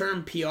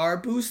short-term PR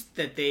boost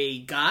that they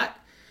got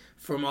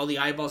from all the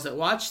eyeballs that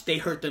watched. They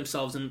hurt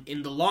themselves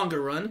in the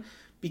longer run.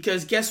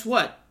 Because guess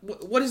what?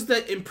 What is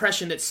the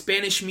impression that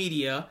Spanish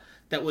media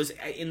that was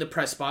in the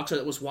press box or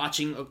that was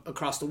watching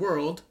across the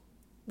world,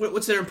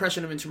 what's their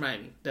impression of Inter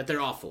Miami? That they're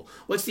awful.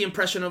 What's the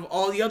impression of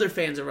all the other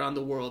fans around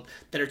the world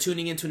that are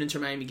tuning into an Inter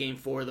Miami game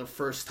for the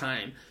first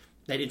time?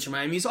 That Inter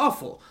Miami is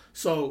awful.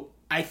 So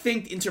I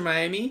think Inter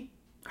Miami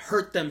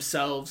hurt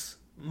themselves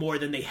more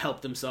than they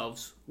helped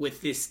themselves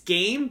with this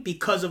game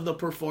because of the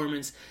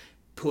performance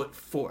put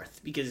forth.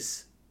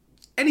 Because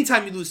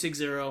anytime you lose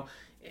 6-0,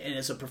 and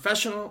as a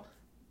professional,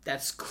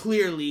 that's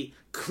clearly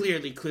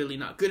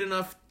not good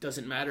enough.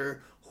 Doesn't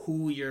matter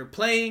who you're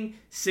playing.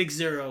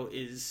 6-0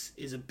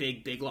 is a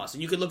big loss.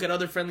 And you could look at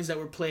other friendlies that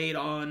were played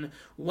on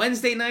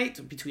Wednesday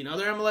night between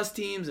other MLS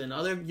teams and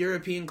other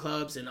European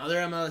clubs, and other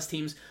MLS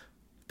teams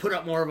put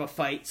up more of a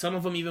fight. Some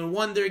of them even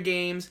won their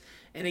games.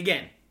 And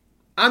again,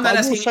 I'm not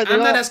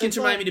asking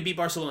Inter Miami to beat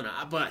Barcelona,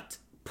 but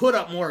put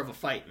up more of a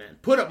fight, man.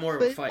 Put up more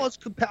of a fight.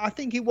 I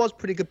think it was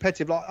pretty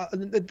competitive.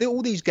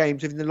 All these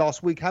games in the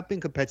last week have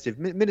been competitive.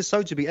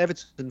 Minnesota beat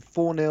Everton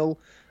 4-0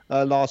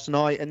 last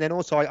night, and then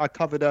also I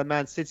covered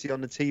Man City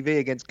on the TV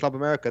against Club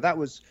America. That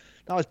was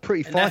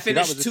pretty feisty. That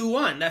finished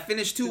 2-1. That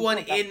finished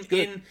 2-1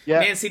 in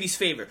Man City's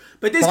favor.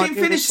 But this game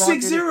finished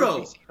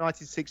 6-0.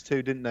 United 6-2,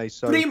 didn't they?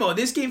 So Primo,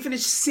 this game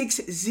finished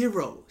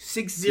 6-0.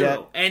 6-0.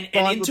 Yeah. And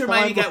Inter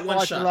Miami got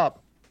one shot.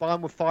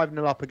 Bayern were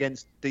 5-0 up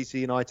against DC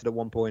United at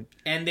one point.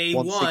 And they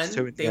won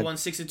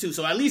 6-2.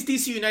 So at least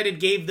DC United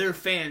gave their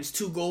fans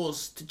 2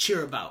 goals to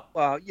cheer about.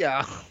 Well,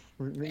 yeah.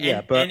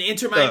 And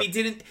Inter Miami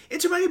didn't.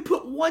 Inter Miami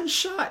took one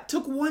shot,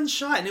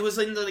 and it was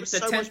in the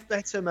 10th. Much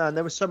better, man.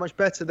 They were so much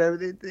better.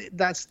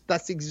 That's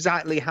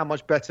exactly how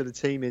much better the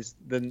team is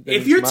than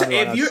if you're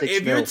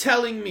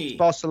telling me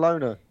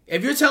Barcelona.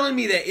 If you're telling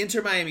me that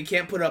Inter Miami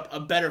can't put up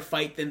a better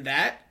fight than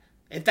that,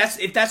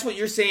 if that's what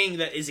you're saying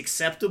that is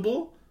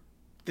acceptable,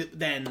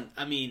 then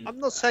I'm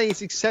not saying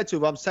it's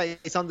acceptable. I'm saying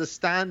it's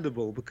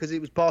understandable because it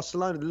was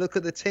Barcelona. Look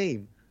at the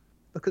team.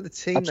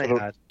 Absolutely. They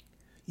had.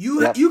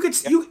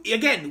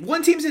 Again,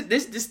 one team's in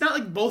this. It's not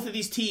like both of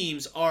these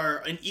teams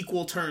are in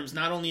equal terms.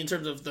 Not only in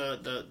terms of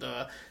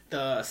the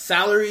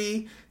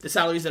salaries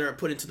that are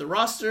put into the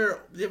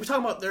roster. We're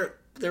talking about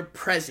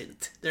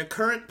present, their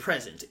current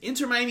present.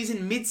 Inter Miami's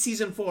in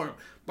mid-season form.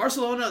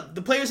 Barcelona,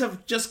 the players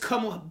have just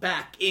come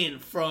back in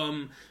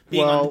from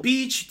being on the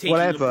beach, taking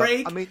a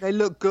break. I mean, they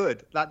look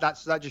good. That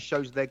just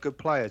shows they're good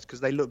players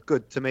because they look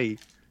good to me.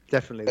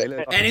 Definitely, they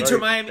look. And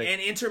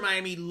Inter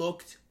Miami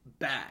looked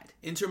bad.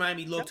 Inter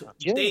Miami looked.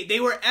 Yeah. They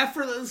were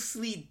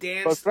effortlessly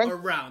danced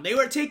around.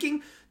 Los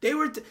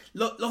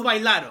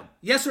bailaron.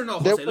 Yes or no,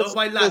 Jose? Los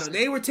bailaron.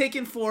 They were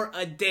taken for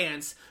a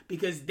dance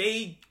because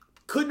they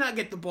could not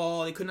get the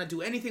ball. They could not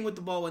do anything with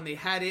the ball when they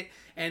had it.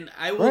 And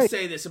I will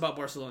say this about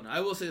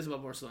Barcelona.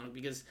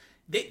 Because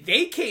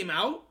they came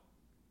out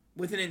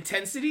with an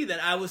intensity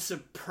that I was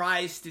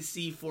surprised to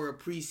see for a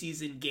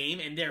preseason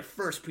game and their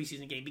first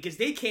preseason game. Because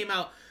they came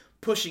out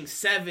pushing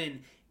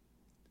 7,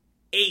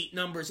 8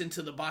 numbers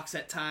into the box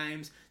at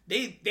times.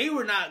 They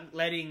were not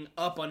letting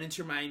up on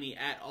Inter Miami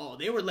at all.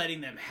 They were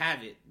letting them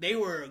have it.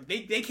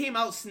 They came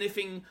out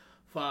sniffing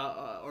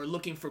or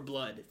looking for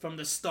blood from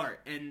the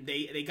start, and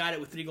they got it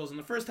with 3 goals in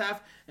the first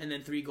half and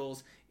then 3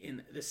 goals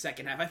in the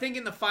second half. I think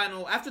in the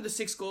final, after the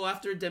 6th goal,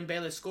 after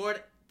Dembele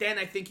scored, then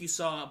I think you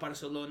saw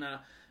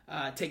Barcelona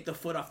take the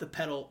foot off the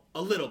pedal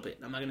a little bit.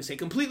 I'm not going to say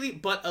completely,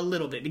 but a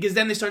little bit. Because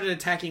then they started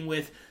attacking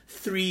with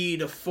 3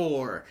 to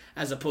 4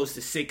 as opposed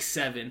to 6,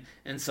 7,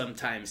 and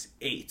sometimes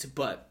 8.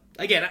 But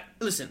again,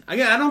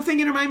 I don't think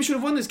Inter Miami should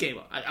have won this game.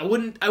 I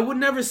would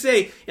never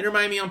say Inter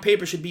Miami on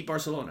paper should beat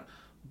Barcelona.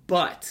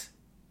 But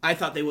I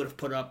thought they would have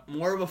put up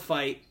more of a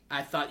fight.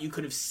 I thought you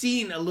could have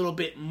seen a little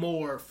bit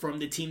more from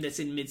the team that's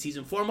in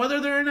mid-season form, whether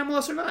they're in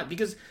MLS or not.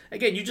 Because,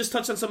 again, you just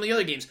touched on some of the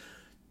other games.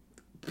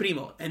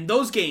 Primo, and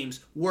those games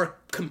were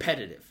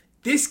competitive.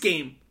 This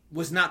game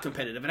was not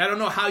competitive, and I don't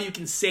know how you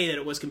can say that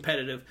it was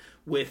competitive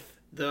with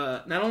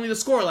not only the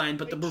scoreline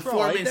but the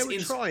performance. They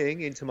were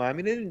trying Inter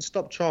Miami. They didn't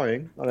stop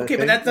trying. Okay,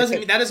 but that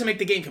doesn't make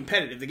the game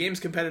competitive. The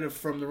game's competitive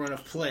from the run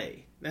of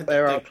play.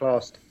 They're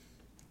outclassed.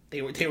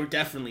 They were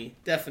definitely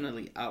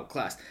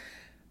outclassed.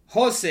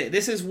 Jose,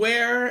 this is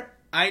where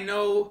I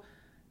know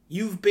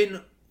you've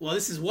been. Well,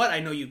 this is what I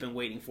know you've been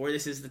waiting for.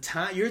 This is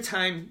your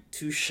time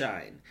to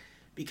shine.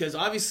 Because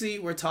obviously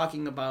we're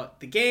talking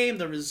about the game,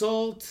 the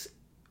result,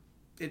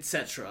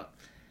 etc.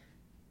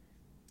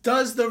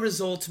 Does the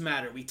result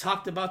matter? We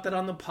talked about that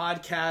on the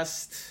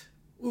podcast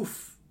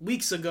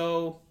weeks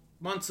ago,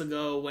 months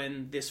ago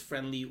when this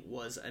friendly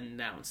was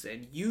announced.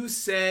 And you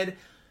said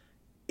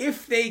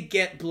if they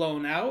get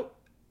blown out,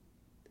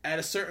 at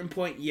a certain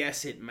point,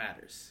 yes, it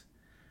matters.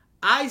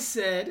 I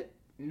said,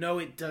 no,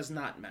 it does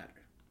not matter.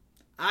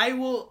 I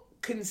will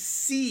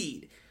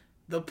concede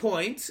the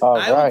point.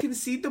 I will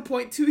concede the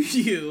point to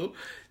you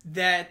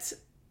that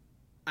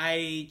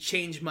I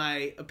changed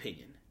my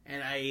opinion.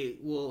 And I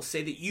will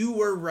say that you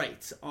were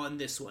right on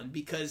this one.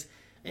 Because,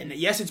 and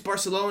yes, it's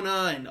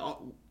Barcelona and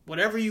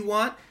whatever you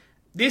want.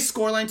 This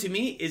scoreline to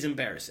me is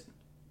embarrassing.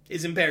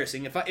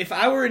 If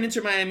I were an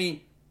Inter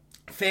Miami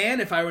fan,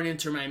 if I were an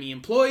Inter Miami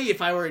employee,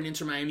 if I were an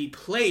Inter Miami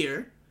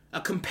player, a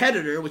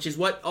competitor, which is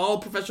what all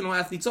professional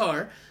athletes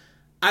are,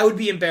 I would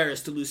be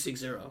embarrassed to lose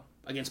 6-0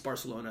 against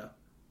Barcelona.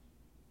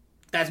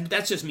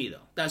 That's just me,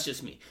 though. That's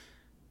just me.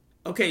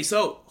 Okay,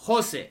 so,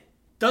 Jose,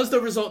 does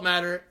the result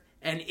matter?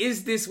 And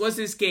was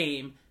this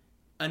game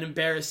an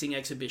embarrassing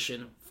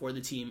exhibition for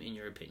the team, in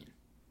your opinion?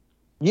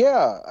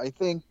 Yeah, I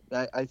think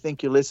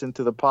you listened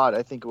to the pod.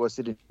 I think was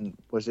it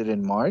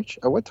in March?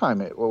 Or what time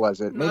was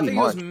it? No, Maybe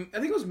March. I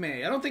think it was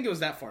May. I don't think it was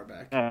that far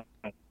back.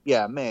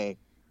 Yeah, May.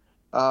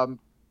 I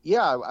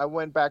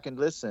went back and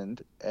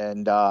listened,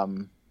 and yeah,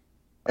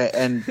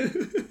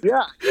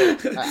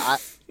 my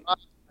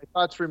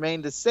thoughts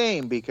remain the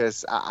same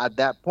because at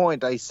that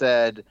point I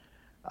said,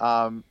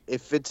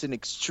 if it's an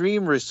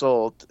extreme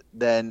result,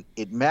 then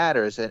it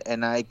matters,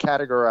 and I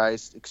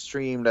categorized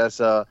extreme as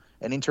an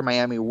Inter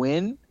Miami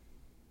win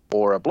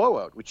or a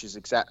blowout, which is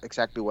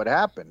exactly what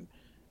happened,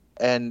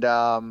 and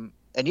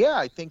yeah,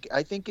 I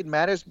think it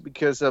matters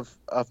because of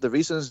the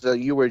reasons that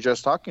you were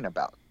just talking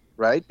about,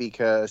 right?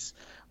 Because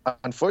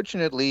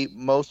unfortunately,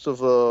 most of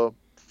the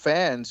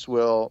fans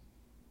will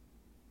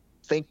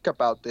think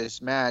about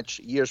this match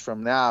years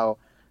from now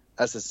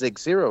as a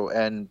 6-0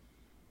 and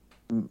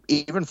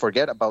even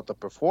forget about the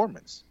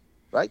performance,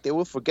 right? They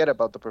will forget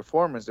about the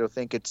performance. They'll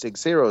think it's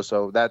 6-0,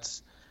 so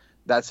that's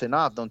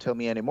enough. Don't tell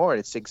me anymore.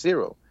 It's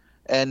 6-0.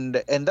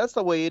 And that's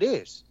the way it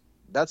is.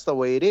 That's the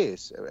way it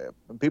is.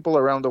 People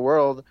around the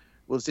world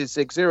will see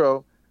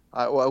 6-0.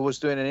 I was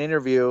doing an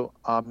interview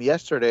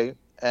yesterday,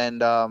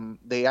 and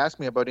they asked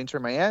me about Inter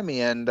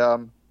Miami, and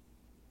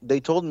they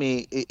told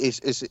me,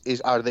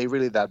 are they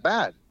really that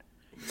bad?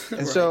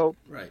 And so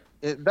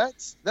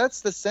that's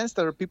the sense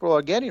that people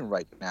are getting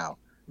right now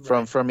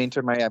from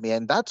Inter Miami,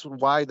 and that's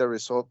why the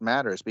result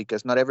matters,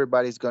 because not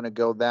everybody's going to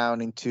go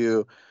down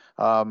into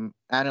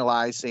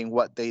analyzing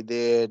what they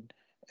did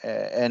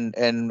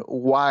and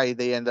why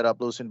they ended up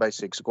losing by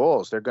 6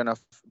 goals. They're going to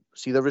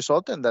see the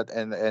result, and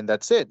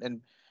that's it.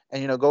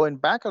 And going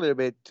back a little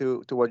bit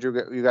to what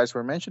you guys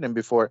were mentioning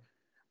before,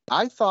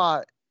 I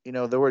thought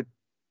there were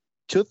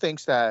 2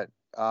 things that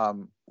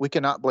we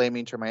cannot blame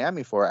Inter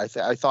Miami for.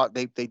 I thought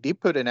they did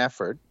put an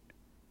effort.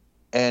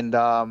 And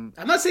I'm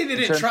not saying they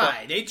didn't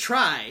try. of, They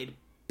tried,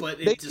 but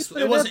they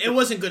it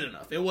wasn't good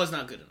enough. It was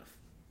not good enough.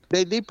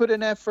 They did put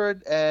an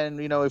effort, and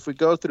if we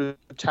go through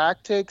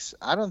tactics,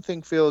 I don't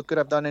think Phil could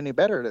have done any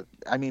better.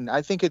 I mean,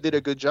 I think he did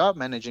a good job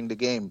managing the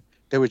game.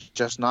 They were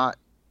just not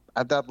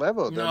at that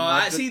level. No,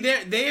 I see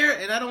there,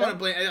 and I don't want to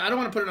blame. I don't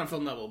want to put it on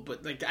Phil Neville,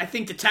 but like I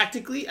think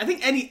tactically, I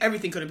think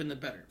everything could have been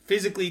better.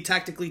 Physically,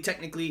 tactically,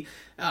 technically,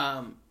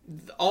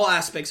 all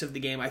aspects of the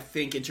game. I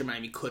think Inter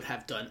Miami could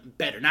have done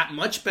better. Not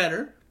much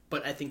better,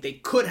 but I think they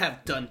could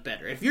have done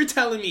better. If you're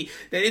telling me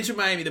that Inter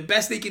Miami, the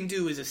best they can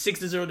do is a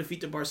 6-0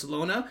 defeat to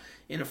Barcelona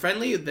in a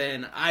friendly,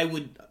 then I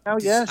would. Oh,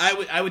 yes.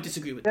 I would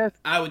disagree with that.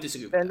 I would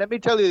disagree with that. And let me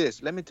tell you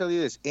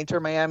this. Inter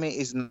Miami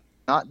is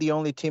not the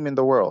only team in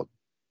the world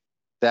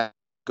that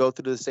go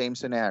through the same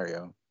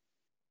scenario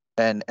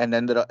and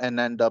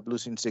end up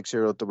losing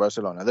 6-0 to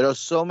Barcelona. There are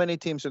so many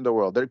teams in the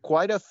world. There are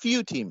quite a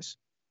few teams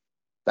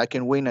that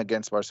can win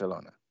against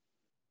Barcelona.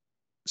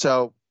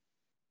 So,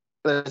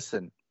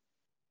 listen.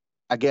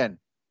 Again,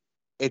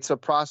 it's a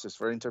process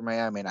for Inter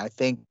Miami, and I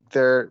think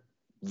they're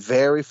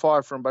very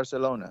far from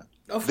Barcelona.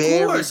 Of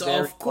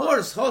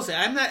course, Jose.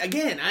 I'm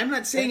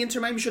not saying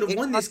Inter Miami should have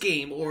won this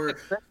game or.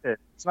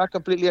 It's not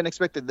completely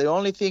unexpected. The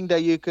only thing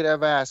that you could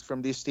have asked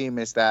from this team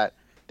is that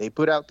they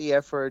put out the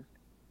effort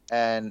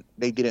and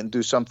they didn't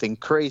do something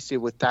crazy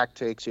with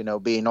tactics.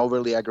 Being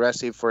overly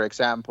aggressive, for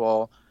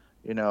example.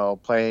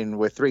 Playing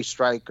with 3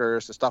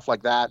 strikers, stuff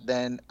like that.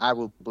 Then I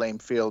will blame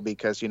Phil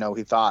because he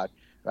thought.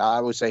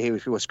 I would say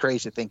he was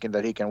crazy thinking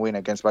that he can win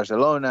against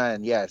Barcelona,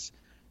 and yes,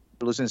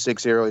 losing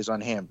 6-0 is on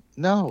him.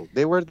 No,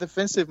 they were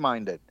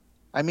defensive-minded.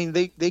 I mean,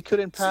 they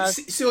couldn't pass.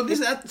 So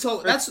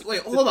that's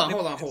wait, hold on,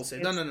 Jose.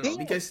 No,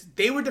 because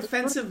they were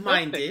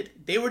defensive-minded.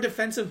 They were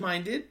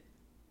defensive-minded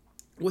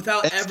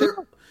without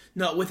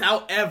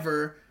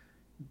ever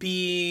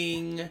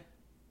being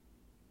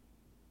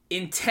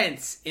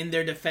intense in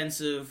their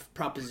defensive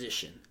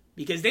proposition,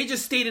 because they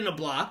just stayed in a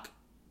block.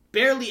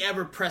 Barely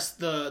ever pressed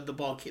the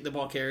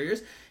ball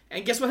carriers,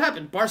 and guess what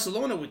happened?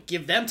 Barcelona would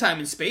give them time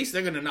and space.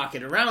 They're going to knock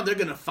it around. They're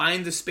going to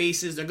find the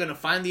spaces. They're going to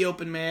find the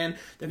open man.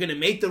 They're going to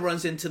make the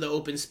runs into the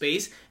open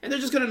space, and they're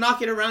just going to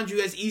knock it around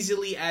you as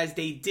easily as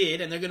they did,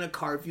 and they're going to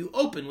carve you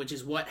open, which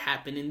is what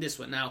happened in this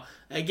one. Now,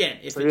 again,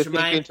 if Inter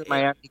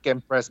Miami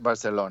can press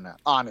Barcelona,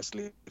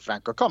 honestly,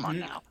 Franco, come on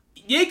now.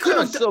 They could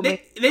have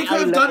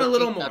done a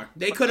little more.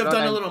 They could have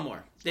done a little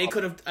more. They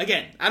could have,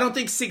 again, I don't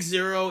think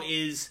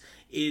 6-0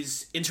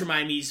 is Inter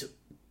Miami's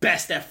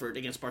best effort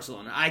against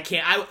Barcelona. I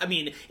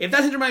mean, if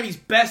that's Inter Miami's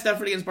best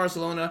effort against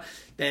Barcelona,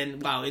 then,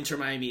 wow, Inter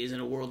Miami is in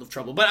a world of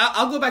trouble. But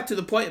I'll go back to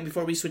the point, and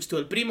before we switch to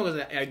El Primo,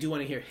 because I do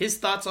want to hear his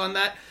thoughts on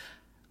that,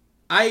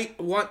 I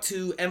want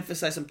to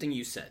emphasize something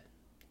you said.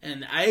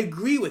 And I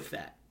agree with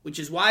that, which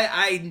is why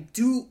I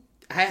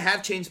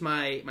have changed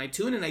my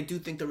tune, and I do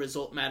think the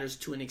result matters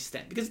to an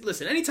extent. Because,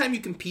 listen, anytime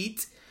you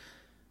compete,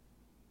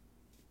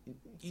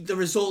 the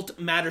result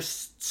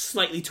matters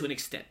slightly to an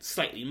extent.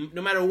 Slightly.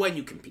 No matter when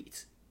you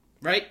compete.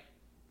 Right?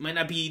 Might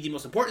not be the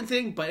most important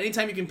thing, but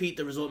anytime you compete,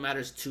 the result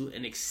matters to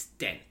an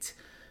extent.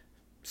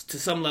 To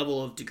some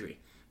level of degree.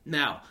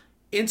 Now,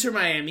 Inter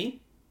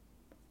Miami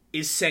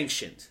is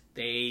sanctioned.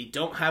 They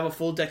don't have a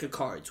full deck of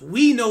cards.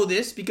 We know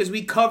this because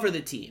we cover the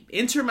team.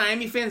 Inter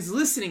Miami fans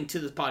listening to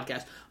this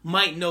podcast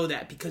might know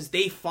that because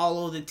they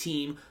follow the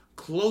team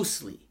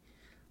closely.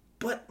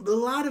 But a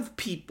lot of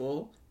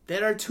people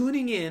that are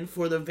tuning in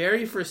for the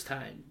very first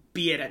time,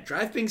 be it at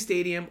Drive Pink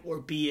Stadium or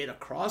be it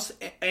across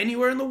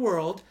anywhere in the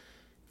world,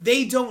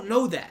 they don't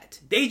know that.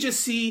 They just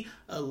see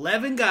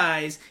 11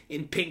 guys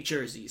in pink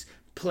jerseys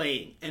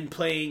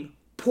playing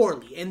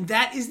poorly. And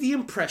that is the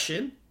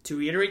impression, to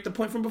reiterate the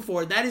point from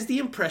before, that is the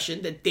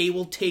impression that they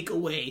will take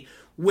away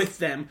with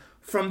them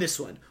from this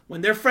one.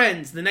 When their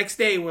friends the next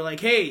day were like,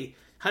 hey,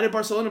 how did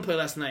Barcelona play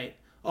last night?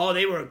 Oh,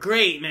 they were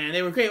great, man.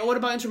 They were great. Oh, what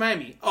about Inter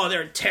Miami? Oh,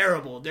 they're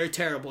terrible. They're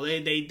terrible.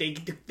 They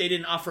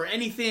didn't offer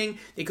anything.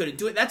 They couldn't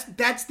do it.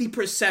 That's the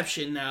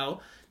perception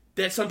now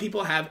that some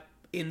people have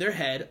in their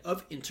head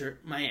of Inter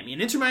Miami.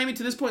 And Inter Miami,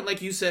 to this point,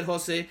 like you said,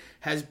 Jose,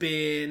 has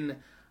been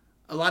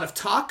a lot of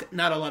talk,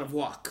 not a lot of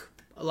walk.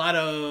 A lot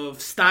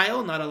of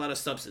style, not a lot of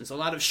substance. A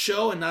lot of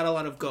show and not a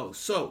lot of go.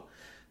 So,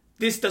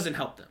 this doesn't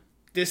help them.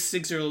 This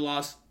 6-0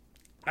 loss,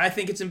 I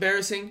think it's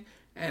embarrassing.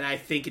 And I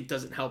think it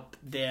doesn't help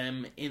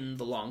them in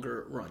the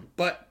longer run.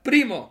 But,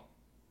 Primo,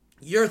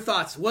 your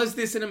thoughts. Was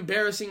this an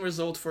embarrassing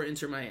result for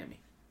Inter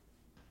Miami?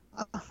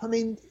 I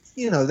mean,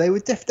 they were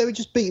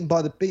just beaten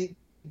by the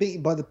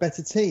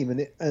better team,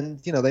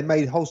 and they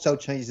made wholesale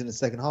changes in the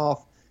second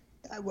half.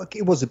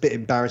 It was a bit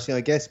embarrassing,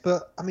 I guess,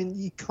 but I mean,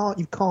 you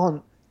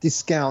can't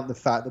discount the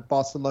fact that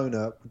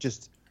Barcelona were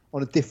just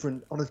on a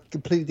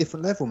completely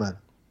different level, man.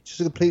 Just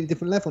a completely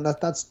different level.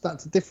 That's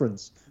a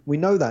difference. We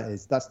know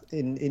that's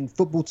in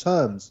football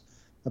terms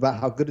about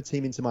how good a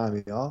team Inter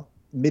Miami are.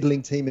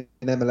 Middling team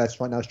in MLS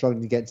right now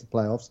struggling to get into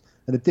playoffs,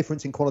 and the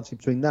difference in quality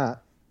between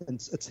that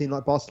and a team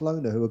like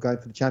Barcelona who are going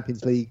for the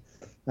Champions League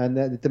and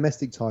the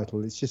domestic title.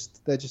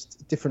 They're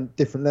just different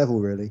level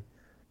really.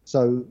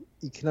 So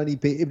it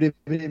would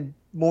have been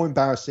more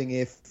embarrassing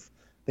if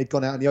they'd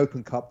gone out in the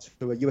Open Cup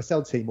to a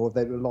USL team, or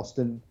they were lost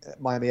in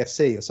Miami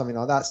FC or something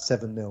like that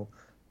 7-0.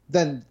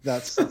 Then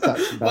that's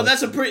well,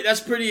 that's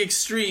pretty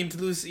extreme to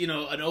lose,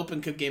 an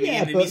Open Cup game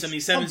and but something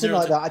 7-0. Something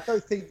like that. I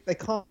don't think they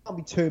can't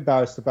be too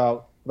embarrassed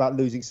about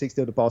losing 6-0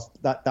 to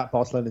that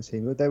Barcelona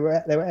team. They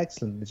were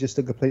excellent. It's just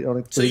a complete on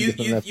a So you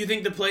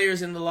think the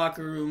players in the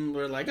locker room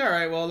were like, all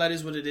right, well, that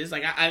is what it is.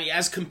 Like, I mean,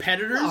 as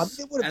competitors,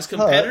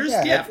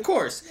 yeah, of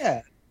course,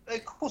 yeah.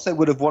 Of course, they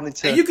would have wanted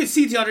to. And you could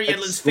see DeAndre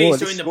Yedlin's face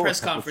during the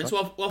press conference.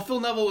 While Phil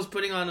Neville was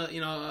putting on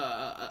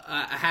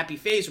a happy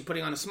face or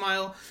putting on a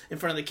smile in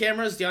front of the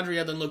cameras,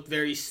 DeAndre Yedlin looked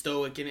very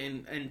stoic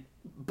and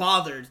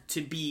bothered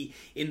to be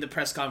in the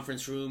press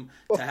conference room.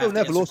 Well, Phil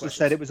Neville also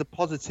said it was a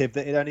positive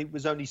that it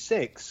was only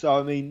 6. So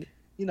I mean,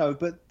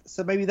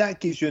 so maybe that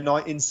gives you a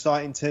nice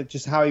insight into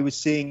just how he was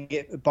seeing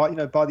it by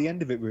the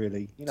end of it,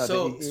 really. I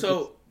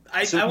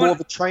want more of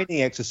a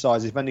training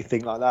exercise, if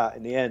anything like that,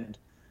 in the end.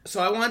 So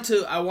I want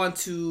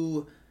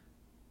to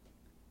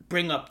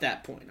bring up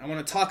that point. I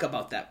want to talk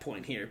about that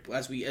point here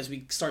as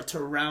we start to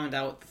round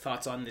out the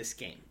thoughts on this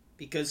game.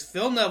 Because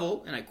Phil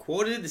Neville, and I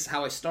quoted, this is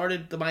how I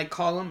started my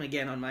column,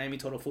 again, on Miami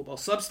Total Football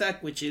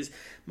Substack, which is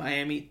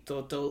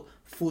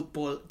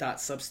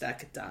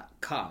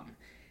miamitotalfootball.substack.com.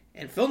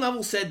 And Phil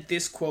Neville said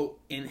this quote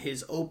in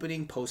his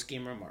opening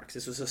post-game remarks.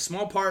 This was a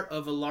small part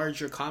of a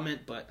larger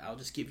comment, but I'll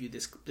just give you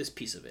this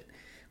piece of it.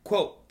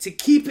 Quote, "To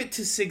keep it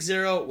to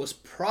 6-0 was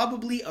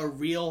probably a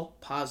real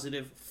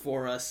positive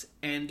for us,"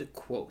 end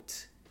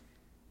quote.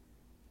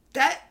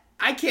 That,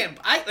 I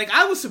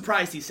was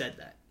surprised he said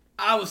that.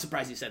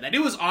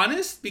 It was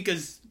honest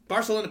because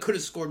Barcelona could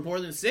have scored more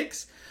than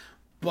 6,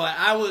 but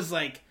I was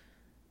like,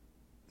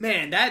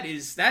 man, that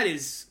is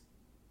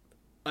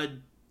a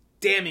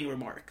damning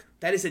remark.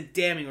 That is a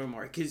damning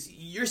remark because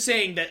you're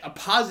saying that a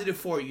positive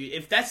for you,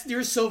 if that's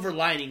your silver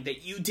lining,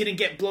 that you didn't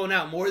get blown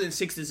out more than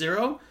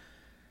 6-0,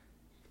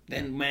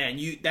 then man,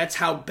 that's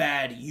how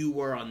bad you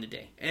were on the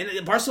day.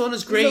 And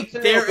Barcelona's great.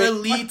 They're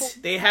elite.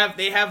 They have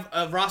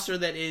a roster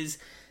that is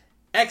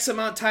X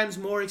amount times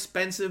more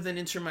expensive than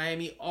Inter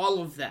Miami, all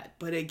of that.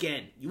 But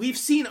again, we've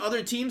seen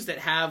other teams that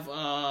have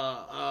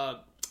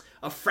a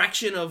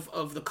fraction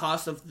of the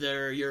cost of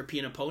their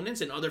European opponents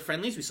in other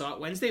friendlies. We saw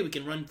it Wednesday. We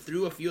can run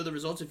through a few of the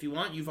results if you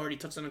want. You've already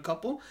touched on a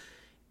couple.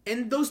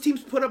 And those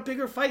teams put up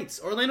bigger fights.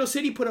 Orlando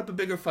City put up a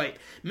bigger fight.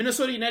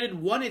 Minnesota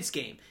United won its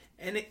game.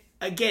 And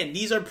again,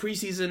 these are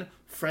preseason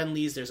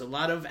friendlies. There's a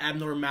lot of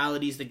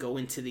abnormalities that go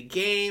into the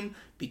game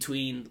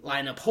between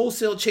lineup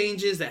wholesale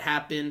changes that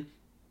happen.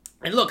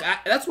 And look,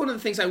 that's one of the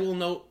things I will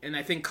note, and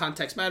I think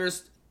context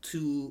matters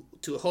to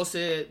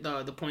Jose,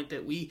 the point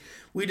that we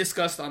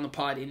discussed on the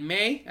pod in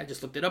May. I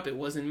just looked it up. It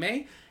was in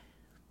May.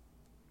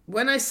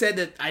 When I said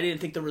that I didn't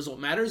think the result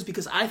matters,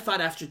 because I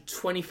thought after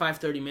 25,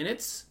 30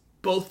 minutes,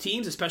 both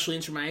teams, especially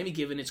Inter Miami,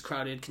 given its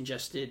crowded,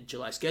 congested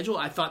July schedule,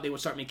 I thought they would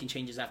start making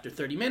changes after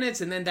 30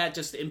 minutes, and then that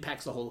just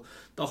impacts the whole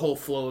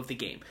flow of the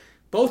game.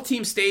 Both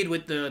teams stayed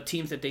with the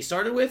teams that they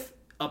started with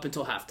up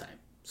until halftime.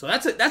 So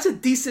that's a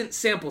decent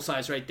sample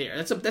size right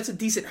there. That's a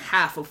decent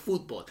half of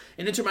football.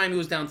 And Inter Miami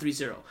was down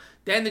 3-0.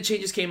 Then the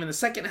changes came in the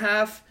second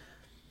half,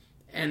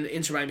 and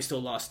Inter Miami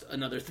still lost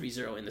another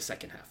 3-0 in the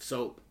second half.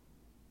 So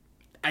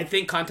I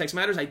think context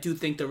matters. I do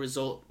think the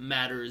result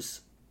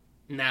matters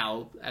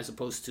now as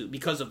opposed to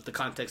because of the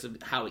context of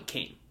how it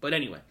came. But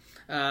anyway,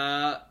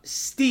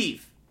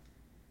 Steve,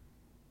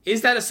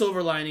 is that a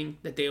silver lining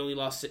that they only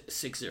lost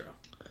 6-0?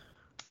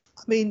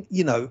 I mean,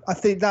 I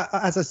think that,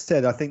 as I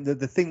said, I think that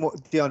the thing what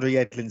DeAndre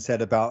Yedlin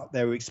said about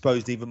they were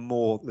exposed even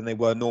more than they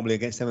were normally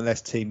against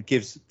MLS team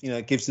gives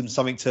them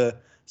something to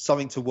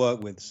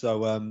work with.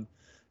 So,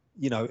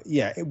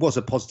 it was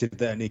a positive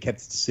there, and he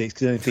kept it to 6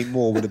 because anything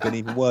more would have been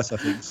even worse, I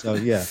think. So,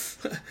 yeah.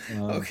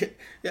 Okay.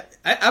 Yeah,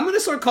 I'm going to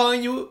start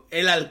calling you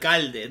El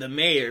Alcalde, the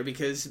mayor,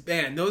 because,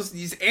 man,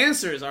 these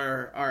answers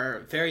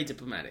are very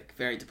diplomatic.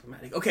 Very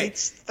diplomatic. Okay.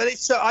 I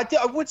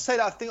would say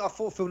that I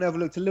thought Phil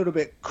Neville looked a little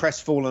bit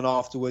crestfallen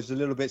afterwards, a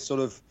little bit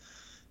sort of,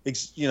 I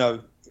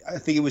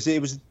think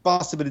it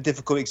must have been a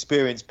difficult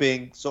experience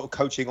being sort of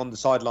coaching on the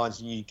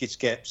sidelines and you just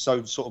get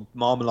so sort of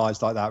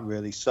marmalized like that,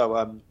 really. So,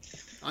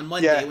 on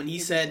Monday when he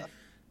said,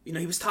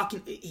 he was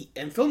talking,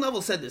 and Phil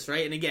Neville said this,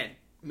 right? And again,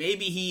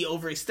 maybe he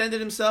overextended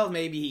himself,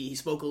 maybe he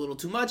spoke a little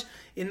too much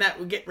in that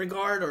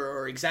regard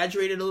or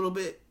exaggerated a little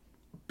bit,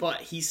 but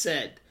he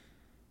said,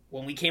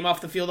 when we came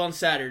off the field on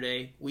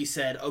Saturday, we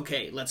said,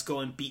 okay, let's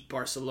go and beat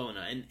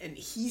Barcelona. And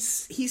he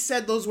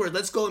said those words,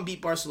 let's go and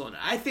beat Barcelona.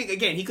 I think,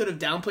 again, he could have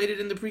downplayed it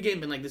in the pregame,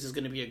 been like, this is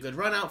going to be a good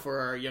run out for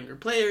our younger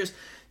players,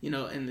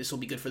 and this will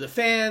be good for the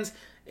fans,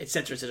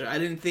 etc., etc. I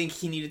didn't think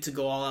he needed to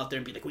go all out there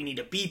and be like, we need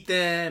to beat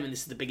them, and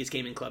this is the biggest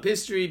game in club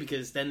history,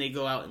 because then they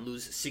go out and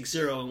lose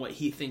 6-0, and what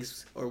he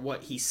thinks, or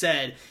what he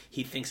said,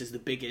 he thinks is the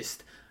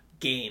biggest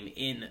game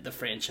in the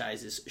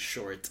franchise's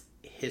short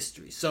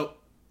history. So,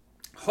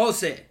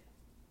 Jose,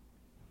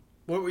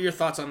 what were your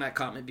thoughts on that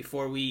comment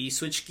before we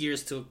switch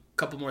gears to a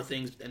couple more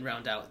things and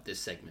round out this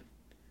segment?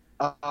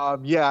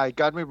 It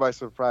got me by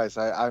surprise,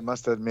 I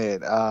must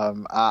admit.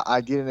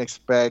 I didn't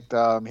expect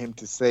him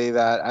to say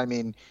that. I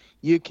mean,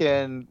 you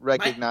can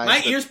recognize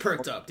my ears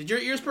perked up. Did your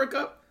ears perk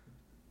up?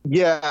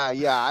 Yeah.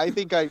 I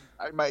think I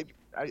might.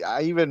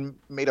 I even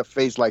made a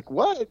face like,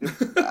 what?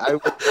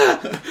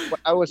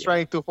 I was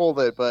trying to hold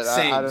it, but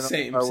I don't know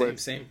if I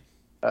was Same.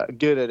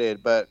 good at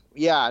it. But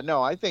yeah,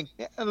 no, I think.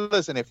 And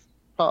listen, if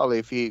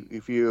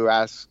you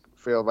ask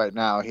Phil right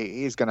now,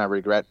 he's gonna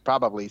regret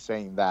probably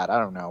saying that. I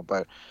don't know,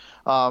 but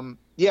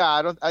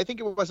yeah, I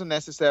think it wasn't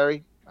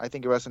necessary. I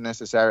think it wasn't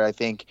necessary. I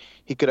think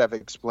he could have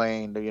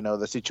explained,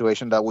 the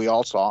situation that we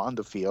all saw on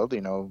the field.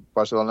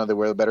 Barcelona, they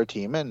were a better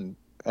team, and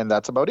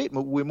that's about it.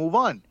 We move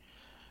on.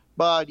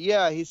 But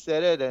yeah, he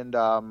said it, and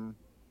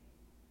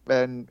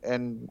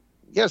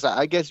yes,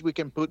 I guess we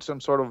can put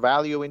some sort of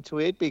value into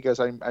it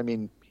because I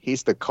mean,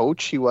 he's the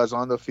coach. He was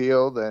on the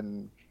field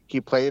and he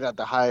played at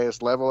the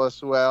highest level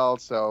as well.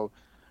 So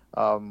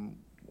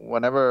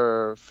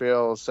whenever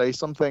Phil says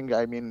something,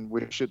 I mean,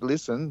 we should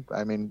listen.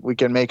 I mean, we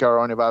can make our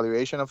own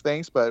evaluation of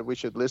things, but we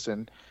should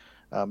listen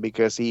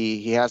because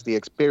he has the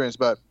experience.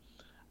 But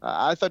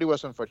I thought it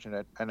was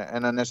unfortunate and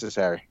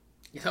unnecessary.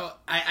 So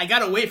I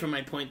got away from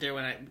my point there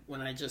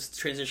when I just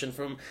transitioned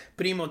from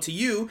Primo to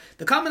you.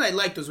 The comment I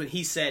liked was when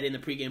he said in the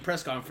pregame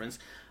press conference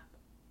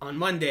on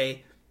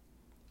Monday,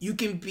 you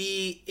can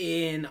be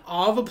in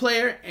awe of a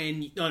player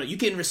you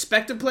can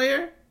respect a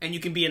player and you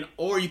can be in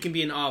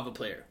awe of a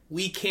player.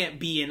 We can't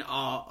be in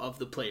awe of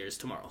the players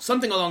tomorrow.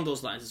 Something along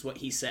those lines is what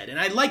he said. And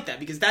I like that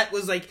because that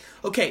was like,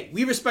 okay,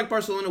 we respect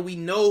Barcelona. We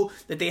know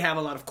that they have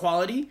a lot of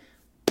quality.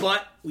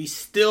 But we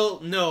still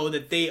know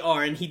that they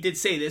are, and he did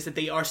say this, that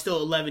they are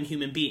still 11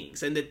 human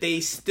beings, and that they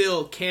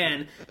still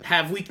can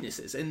have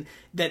weaknesses. And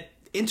that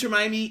Inter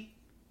Miami,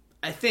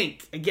 I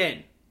think,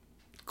 again,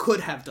 could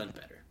have done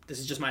better. This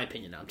is just my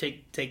opinion now.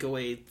 Take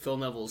away Phil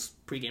Neville's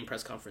pregame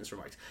press conference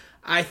remarks.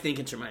 I think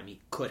Inter Miami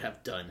could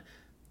have done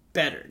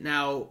better.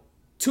 Now,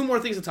 two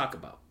more things to talk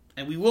about.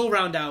 And we will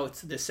round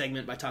out this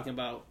segment by talking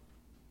about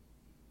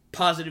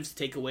positives to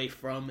take away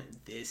from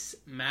this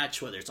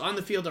match, whether it's on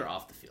the field or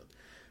off the field.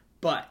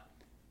 But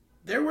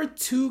there were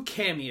two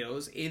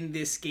cameos in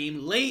this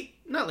game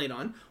not late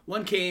on.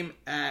 One came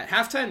at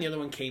halftime, the other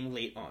one came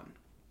late on.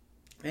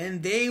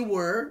 And they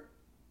were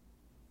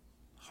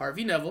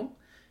Harvey Neville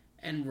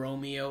and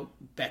Romeo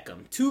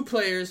Beckham. Two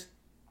players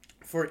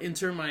for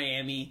Inter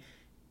Miami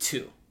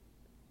 2.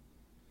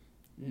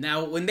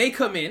 Now, when they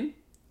come in,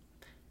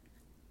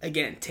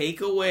 again,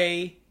 take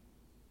away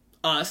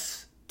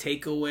us,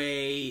 take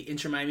away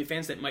Inter Miami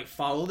fans that might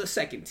follow the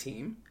second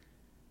team.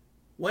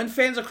 When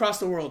fans across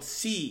the world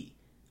see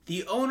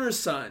the owner's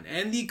son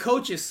and the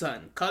coach's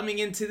son coming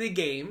into the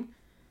game,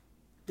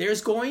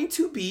 there's going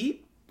to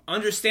be,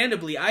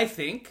 understandably, I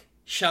think,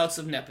 shouts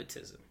of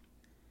nepotism.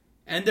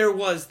 And there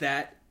was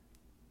that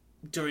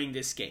during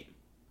this game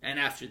and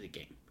after the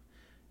game.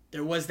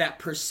 There was that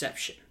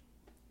perception.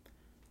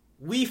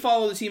 We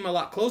follow the team a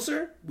lot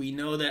closer. We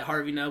know that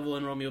Harvey Neville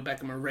and Romeo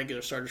Beckham are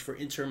regular starters for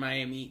Inter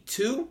Miami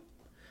 2.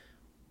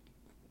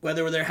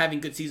 Whether they're having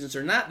good seasons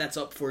or not, that's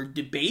up for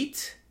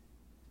debate.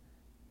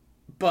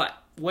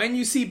 But when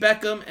you see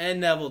Beckham and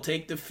Neville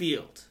take the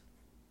field,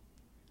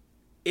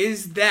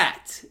 is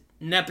that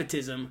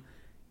nepotism,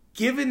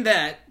 given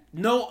that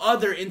no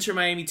other Inter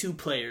Miami 2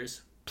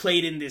 players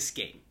played in this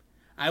game?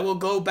 I will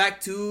go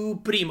back to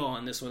Primo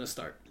on this one to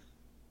start.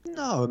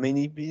 No, I mean,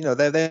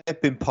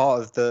 they've been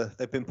part of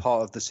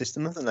the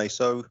system, haven't they?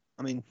 So,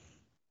 I mean,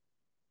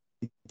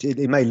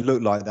 it may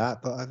look like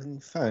that, but I mean,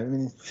 fair. I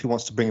mean, if he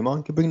wants to bring them on,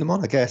 he can bring them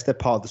on. I guess they're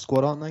part of the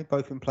squad, aren't they?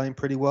 Both been playing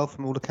pretty well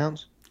from all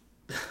accounts.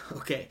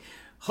 Okay.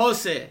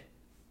 Jose,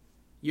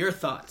 your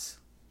thoughts?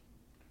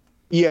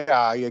 Yeah,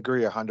 I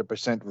agree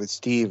 100% with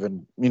Steve.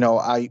 And,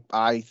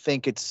 I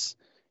think it's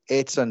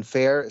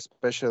unfair,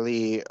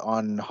 especially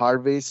on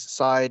Harvey's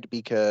side,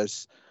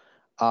 because,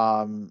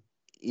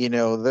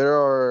 there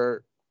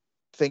are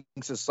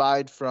things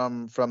aside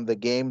from the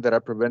game that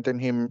are preventing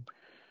him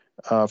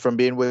from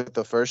being with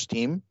the first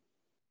team.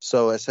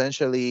 So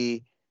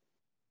essentially,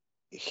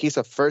 he's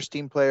a first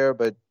team player,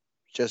 but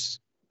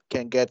just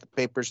can't get the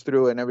papers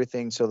through and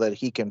everything so that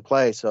he can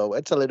play. So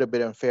it's a little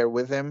bit unfair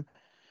with him.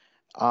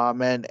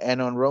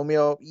 And on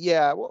Romeo,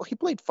 yeah, well, he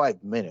played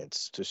 5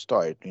 minutes to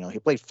start. He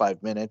played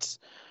 5 minutes.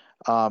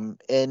 And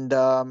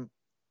the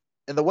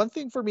one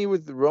thing for me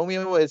with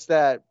Romeo is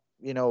that,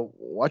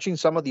 watching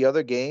some of the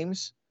other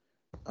games,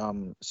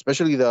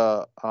 especially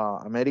the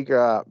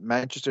America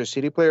Manchester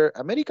City player,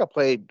 America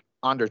played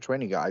under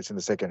 20 guys in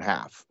the second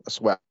half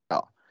as well.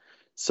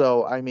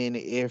 So, I mean,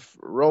 if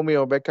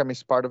Romeo Beckham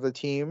is part of the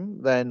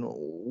team, then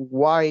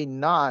why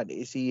not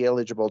is he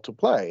eligible to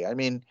play? I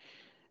mean,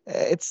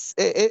 I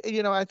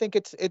think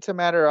it's a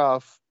matter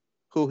of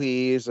who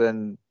he is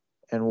and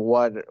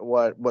what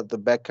the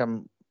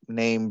Beckham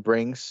name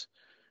brings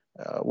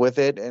with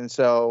it. And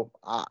so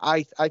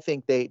I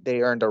think they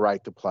earned a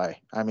right to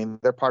play. I mean,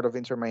 they're part of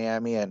Inter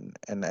Miami and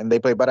they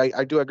play. But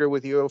I do agree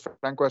with you,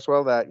 Franco, as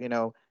well, that,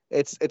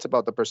 it's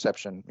about the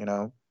perception,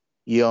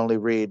 You only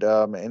read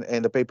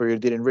in the paper. You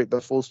didn't read the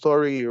full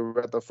story. You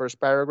read the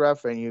first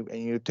paragraph, and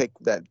you take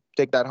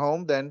that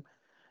home. Then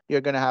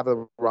you're gonna have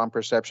a wrong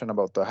perception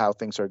about how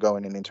things are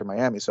going in Inter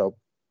Miami. So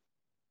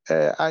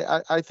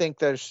I think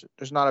there's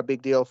not a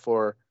big deal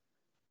for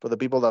the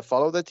people that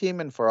follow the team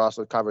and for us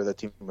that cover the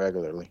team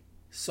regularly.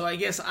 So I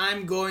guess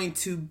I'm going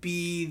to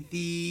be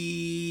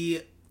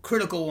the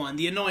critical one,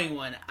 the annoying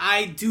one.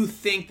 I do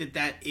think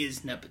that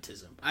is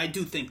nepotism. I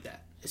do think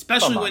that,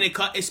 especially when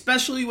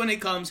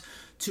it comes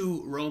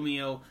to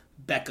Romeo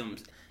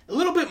Beckham. A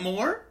little bit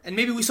more, and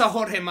maybe we saw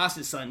Jorge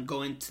Mas's son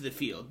go into the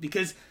field,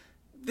 because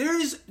there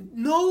is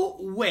no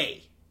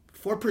way,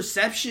 for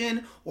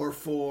perception or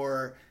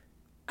for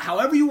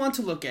however you want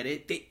to look at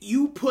it, that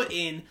you put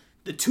in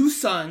the two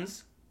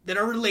sons that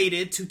are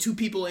related to two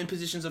people in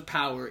positions of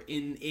power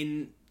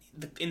in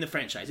the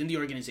franchise, in the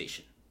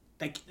organization.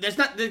 Like,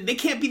 they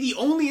can't be the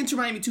only Inter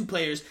Miami 2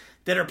 players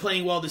that are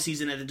playing well this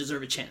season and that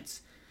deserve a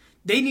chance.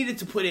 They needed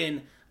to put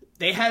in.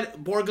 They had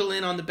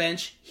Borgelin on the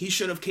bench. He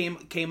should have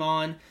came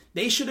on.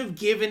 They should have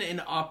given an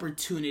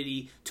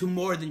opportunity to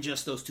more than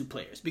just those two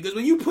players. Because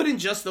when you put in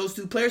just those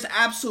two players,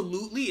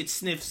 absolutely it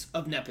sniffs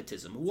of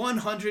nepotism.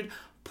 100%.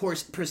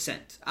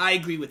 I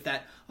agree with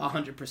that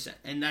 100%.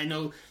 And I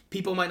know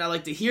people might not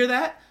like to hear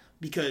that,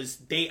 because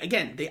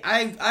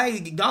I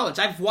acknowledge,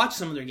 I've watched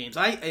some of their games.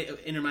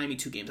 Inter Miami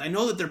 2 games. I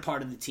know that they're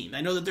part of the team.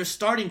 I know that they're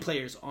starting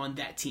players on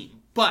that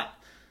team. But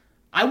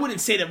I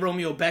wouldn't say that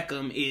Romeo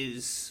Beckham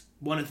is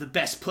one of the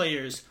best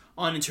players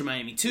on Inter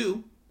Miami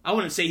 2. I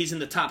wouldn't say he's in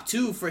the top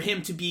 2 for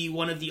him to be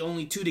one of the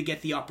only 2 to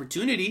get the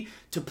opportunity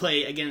to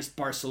play against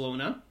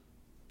Barcelona.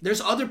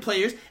 There's other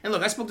players, and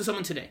look, I spoke to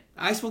someone today.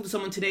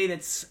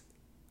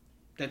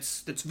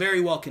 That's very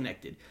well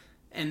connected,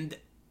 and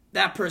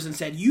that person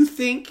said, "You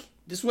think,"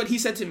 this is what he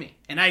said to me,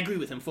 and I agree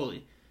with him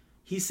fully.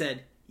 He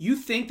said, "You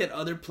think that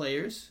other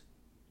players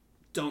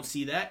don't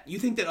see that? You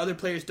think that other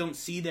players don't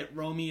see that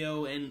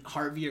Romeo and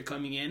Harvey are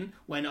coming in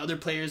when other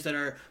players that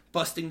are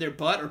busting their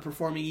butt or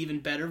performing even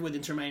better with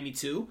Inter Miami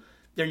 2,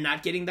 they're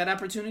not getting that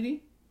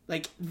opportunity?"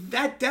 Like,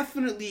 that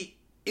definitely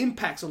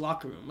impacts a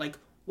locker room. Like,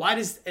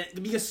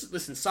 because,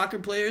 listen, soccer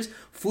players,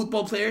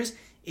 football players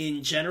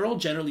in general,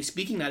 generally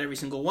speaking, not every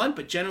single one,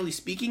 but generally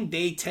speaking,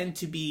 they tend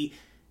to be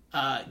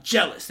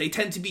jealous. They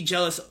tend to be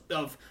jealous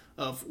of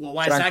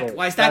why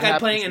is that guy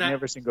playing? And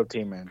every single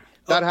team, man.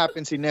 That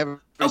happens in every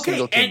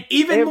single team. And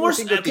even more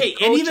so,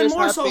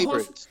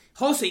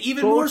 Jose,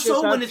 even more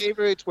so when it's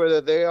favorites, whether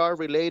they are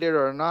related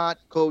or not.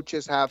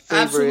 Coaches have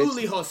favorites.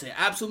 Absolutely, Jose,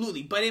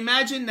 absolutely. But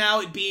imagine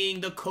now it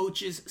being the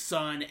coach's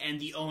son and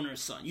the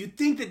owner's son. You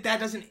think that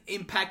doesn't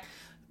impact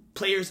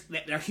players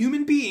that are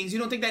human beings? You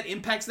don't think that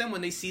impacts them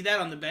when they see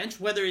that on the bench,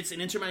 whether it's an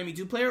Inter Miami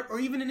 2 player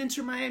or even an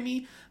Inter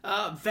Miami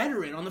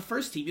veteran on the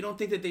first team? You don't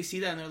think that they see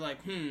that and they're like,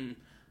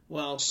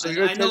 well, so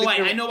I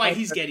know why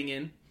he's getting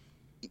in.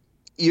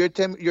 You're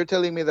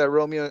telling me that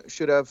Romeo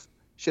should have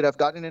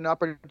gotten an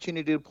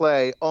opportunity to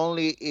play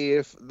only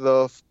if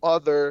the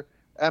other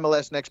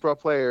MLS Next Pro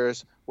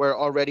players were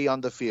already on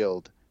the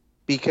field,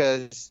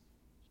 because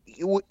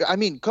I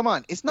mean, come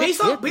on, it's not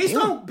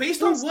based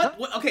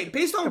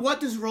on what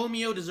does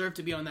Romeo deserve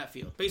to be on that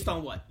field? Based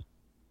on what?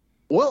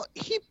 Well,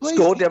 he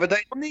scored the other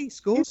day. He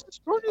scored.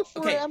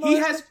 Okay, he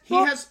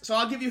has. So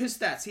I'll give you his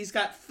stats. He's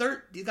got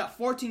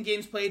 14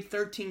 games played,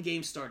 13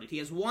 games started. He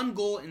has 1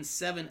 goal and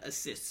 7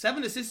 assists.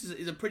 7 assists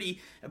is a pretty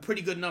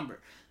good number.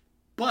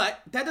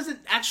 But that doesn't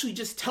actually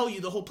just tell you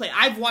the whole play.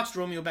 I've watched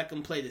Romeo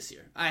Beckham play this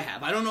year. I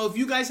have. I don't know if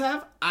you guys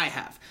have. I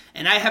have.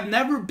 And I've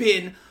never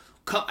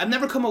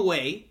come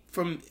away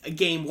from a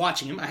game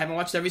watching him. I haven't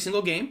watched every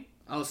single game.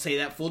 I'll say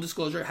that, full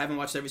disclosure. I haven't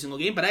watched every single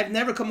game. But I've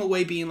never come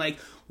away being like,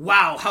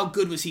 wow, how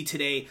good was he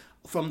today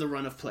from the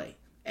run of play.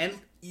 And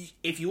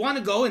if you want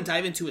to go and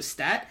dive into a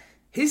stat,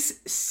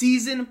 his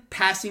season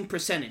passing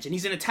percentage, and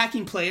he's an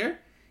attacking player,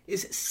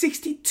 is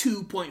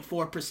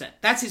 62.4%.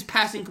 That's his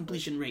passing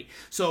completion rate.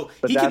 So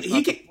he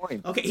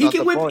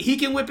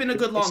can whip in a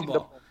good long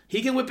ball.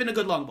 He can whip in a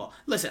good long ball.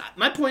 Listen,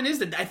 my point is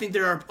that I think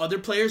there are other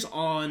players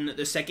on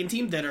the second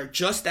team that are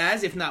just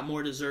as, if not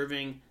more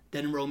deserving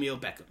than Romeo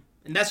Beckham.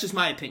 And that's just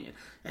my opinion.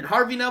 And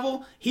Harvey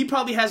Neville, he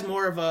probably has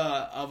more of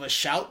a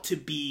shout to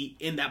be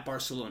in that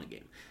Barcelona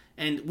game.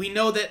 And we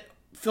know that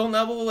Phil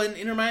Neville and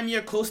Inter Miami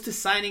are close to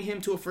signing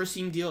him to a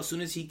first-team deal as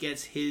soon as he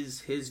gets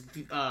his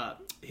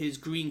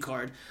green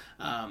card,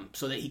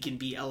 so that he can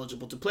be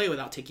eligible to play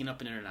without taking up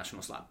an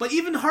international slot. But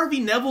even Harvey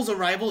Neville's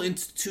arrival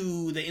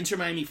into the Inter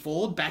Miami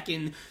fold back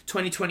in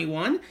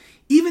 2021,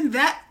 even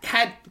that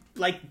had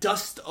like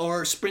dust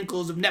or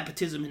sprinkles of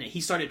nepotism in it. He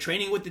started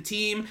training with the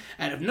team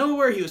out of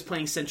nowhere. He was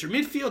playing center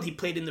midfield. He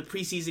played in the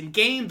preseason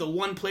game. The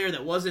one player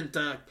that wasn't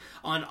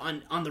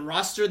on the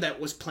roster that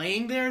was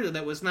playing there,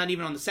 that was not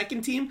even on the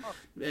second team,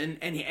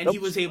 and he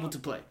was able to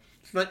play.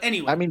 But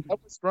anyway, I mean, that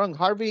was wrong.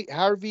 Harvey.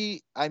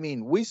 I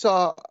mean, we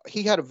saw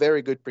he had a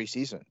very good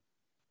preseason.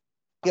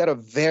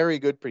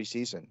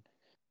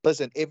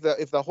 Listen,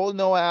 if the whole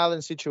Noah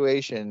Allen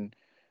situation,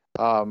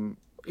 you're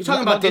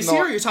talking about this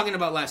year, or you're talking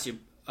about last year,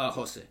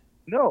 Jose?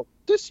 No,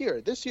 this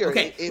year.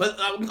 Okay, but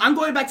I'm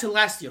going back to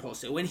last year,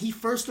 Jose, when he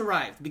first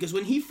arrived. Because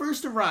when he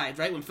first arrived,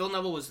 right, when Phil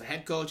Neville was the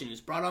head coach and he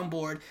was brought on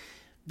board,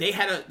 they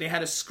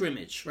had a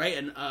scrimmage, right?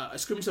 And a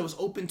scrimmage that was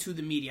open to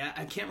the media.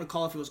 I can't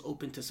recall if it was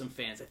open to some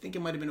fans. I think it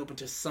might have been open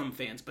to some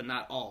fans, but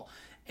not all.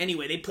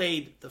 Anyway, they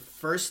played the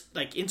first,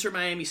 Inter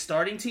Miami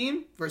starting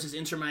team versus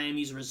Inter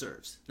Miami's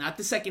reserves. Not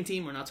the second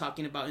team. We're not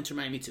talking about Inter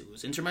Miami 2. It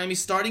was Inter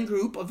Miami's starting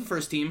group of the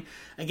first team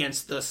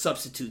against the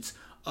substitutes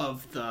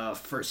of the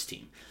first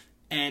team.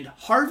 And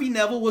Harvey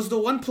Neville was the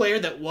one player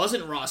that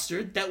wasn't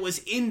rostered that was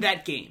in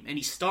that game. And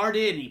he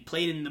started and he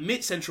played in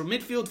the central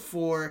midfield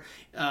for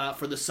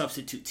the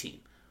substitute team.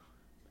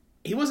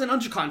 He wasn't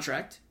under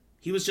contract.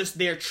 He was just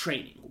there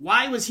training.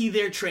 Why was he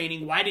there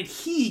training? Why did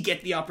he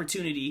get the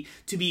opportunity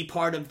to be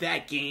part of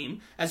that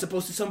game as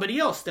opposed to somebody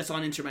else that's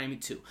on Inter Miami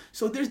 2?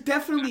 So this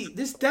definitely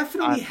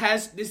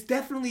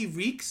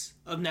reeks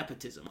of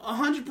nepotism.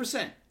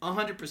 100%.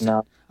 100%.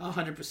 No.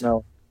 100%.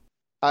 No.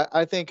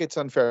 I think it's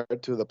unfair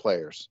to the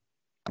players.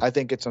 I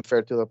think,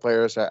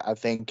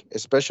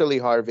 especially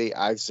Harvey,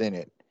 I've seen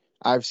it.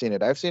 I've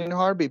seen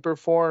Harvey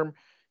perform,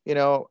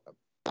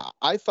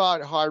 I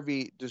thought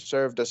Harvey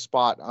deserved a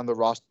spot on the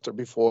roster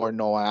before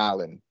Noah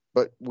Allen,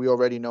 but we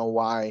already know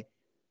why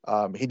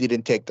he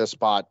didn't take the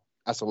spot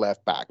as a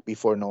left back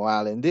before Noah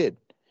Allen did.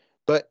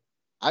 But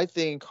I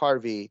think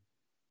Harvey,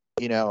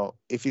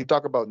 if you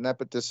talk about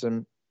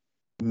nepotism,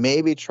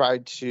 maybe try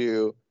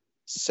to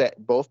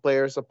set both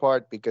players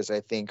apart, because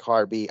I think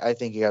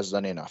he has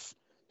done enough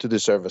to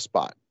deserve a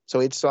spot. So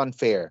it's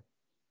unfair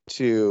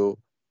to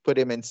put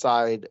him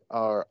inside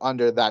or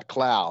under that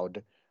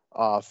cloud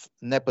of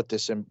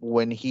nepotism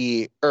when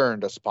he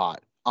earned a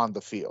spot on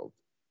the field.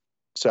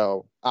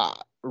 So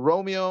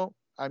Romeo,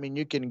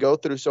 you can go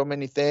through so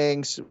many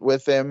things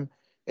with him.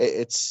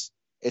 It's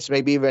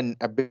maybe even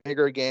a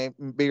bigger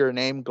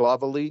name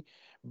globally,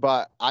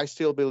 but I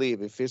still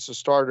believe if he's a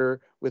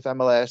starter with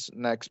MLS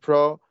Next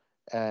Pro,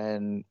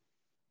 and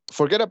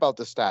forget about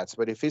the stats,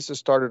 but if he's a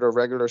starter or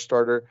regular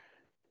starter,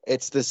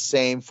 it's the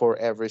same for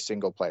every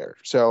single player.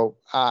 So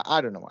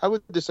I don't know. I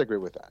would disagree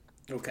with that.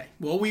 Okay.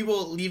 Well, we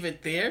will leave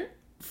it there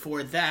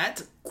for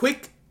that.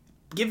 Quick,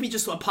 give me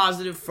just a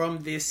positive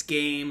from this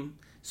game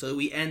so that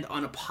we end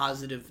on a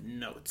positive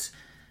note.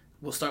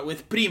 We'll start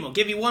with Primo.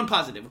 Give me one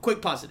positive, a quick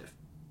positive.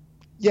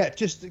 Yeah,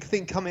 just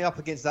think coming up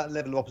against that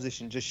level of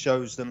opposition just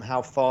shows them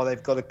how far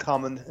they've got to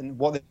come and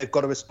what they've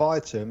got to aspire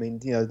to.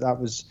 That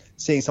was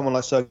seeing someone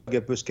like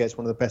Sergio Busquets,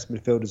 one of the best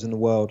midfielders in the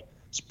world,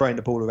 spraying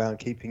the ball around,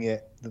 keeping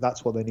it.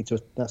 That's what they need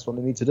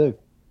to do.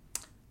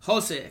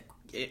 Jose,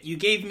 you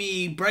gave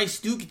me Bryce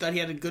Duke. You thought he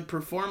had a good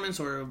performance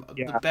or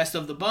the best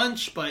of the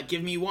bunch, but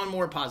give me one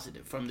more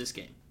positive from this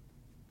game.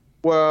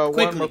 Well,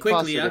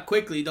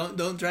 quickly.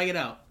 Don't drag it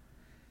out.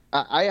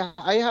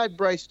 I had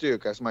Bryce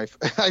Duke as my.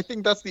 I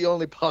think that's the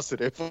only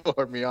positive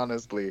for me,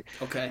 honestly.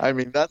 Okay.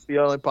 That's the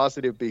only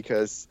positive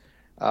because,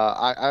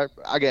 I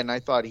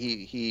thought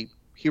he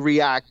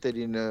reacted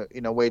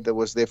in a way that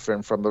was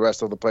different from the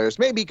rest of the players.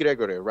 Maybe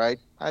Gregory, right?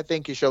 I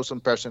think he showed some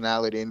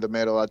personality in the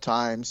middle at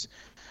times.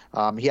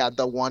 He had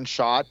the one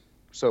shot,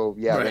 so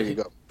yeah, right. There you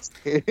go.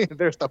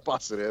 There's the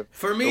positive.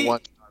 For me, the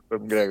one shot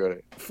from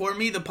Gregory. For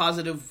me, the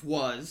positive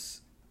was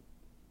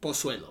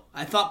Pozuelo.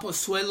 I thought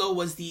Pozuelo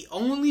was the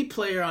only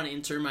player on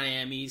Inter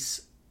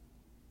Miami's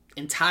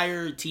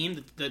entire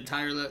team, the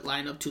entire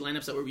lineup, two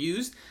lineups that were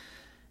used,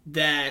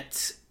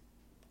 that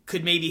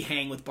could maybe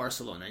hang with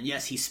Barcelona. And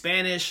yes, he's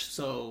Spanish,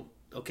 so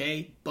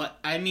okay. But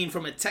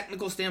from a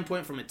technical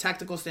standpoint, from a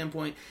tactical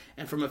standpoint,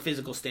 and from a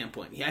physical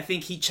standpoint, I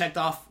think he checked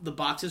off the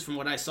boxes from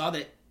what I saw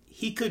that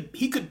he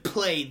could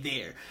play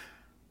there.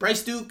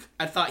 Bryce Duke,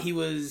 I thought he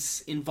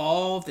was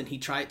involved and he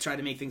tried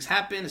to make things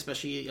happen,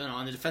 especially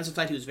on the defensive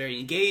side. He was very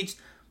engaged,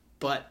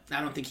 but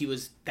I don't think he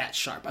was that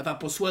sharp. I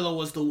thought Pozuelo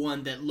was the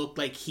one that looked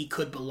like he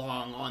could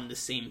belong on the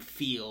same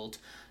field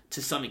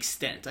to some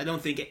extent. I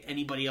don't think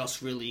anybody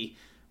else really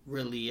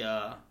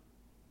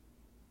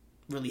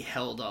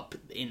held up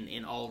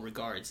in all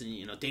regards.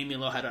 And Damian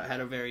Lowe had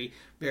a very,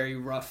 very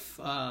rough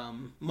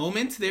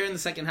moment there in the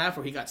second half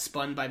where he got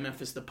spun by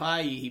Memphis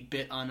Depay. He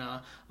bit on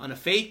a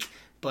fake,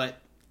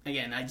 but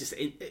again,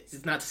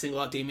 it's not to single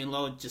out Damian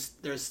Lowe.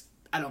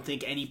 I don't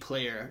think any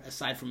player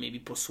aside from maybe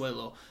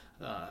Pozuelo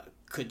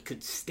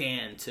could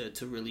stand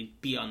to really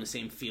be on the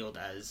same field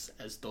as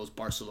those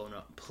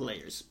Barcelona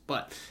players.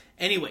 But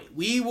anyway,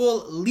 we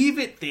will leave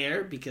it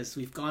there because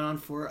we've gone on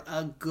for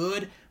a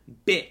good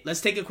bit. Let's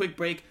take a quick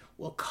break.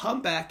 We'll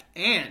come back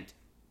and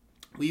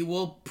we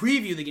will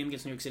preview the game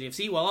against New York City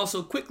FC while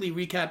also quickly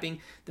recapping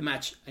the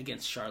match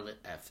against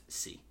Charlotte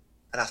FC.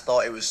 And I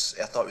thought it was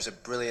a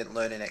brilliant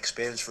learning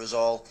experience for us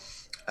all.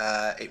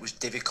 It was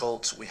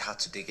difficult. We had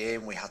to dig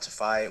in. We had to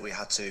fight. We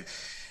had to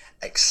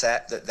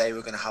accept that they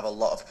were going to have a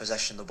lot of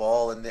possession of the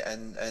ball,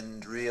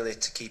 and really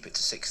to keep it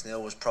to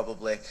 6-0 was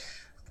probably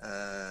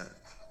a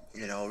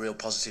real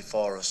positive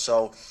for us.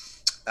 So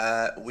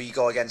we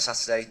go again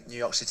Saturday. New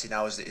York City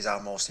now is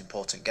our most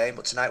important game,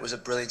 but tonight was a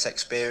brilliant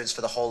experience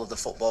for the whole of the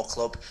football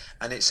club,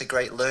 and it's a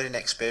great learning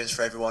experience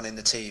for everyone in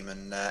the team,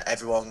 and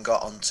everyone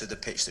got onto the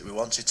pitch that we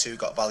wanted to,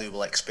 got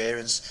valuable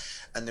experience,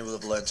 and they will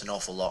have learnt an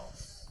awful lot.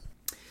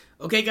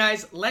 Okay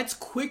guys, let's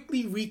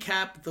quickly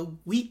recap the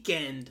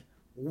weekend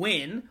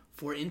win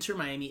for Inter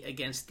Miami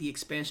against the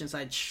expansion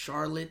side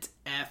Charlotte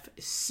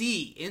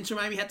FC. Inter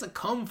Miami had to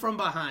come from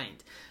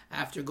behind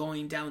after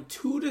going down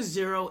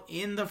 2-0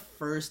 in the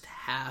first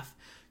half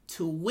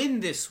to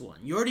win this one.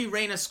 Jordi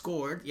Reyna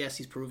scored. Yes,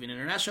 he's Peruvian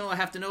international, I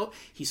have to note.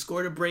 He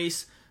scored a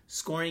brace,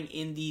 scoring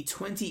in the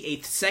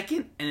 28th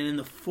second and in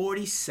the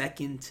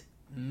 42nd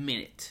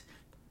minute.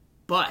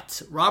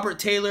 But Robert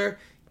Taylor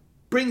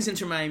brings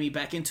Inter Miami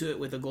back into it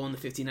with a goal in the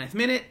 59th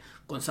minute.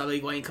 Gonzalo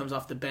Higuain comes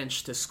off the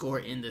bench to score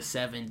in the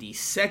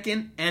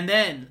 72nd. And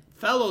then,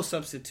 fellow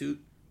substitute,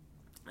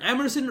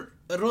 Emerson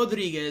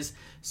Rodriguez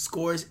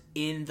scores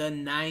in the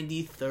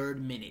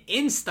 93rd minute.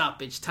 In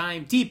stoppage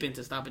time, deep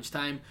into stoppage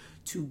time,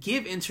 to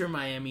give Inter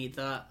Miami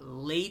the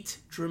late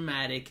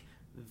dramatic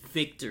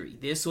victory.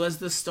 This was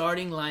the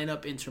starting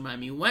lineup Inter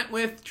Miami went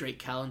with.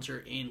 Drake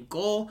Callinger in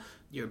goal.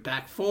 Your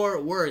back four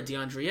were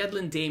DeAndre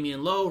Edlin,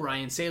 Damian Lowe,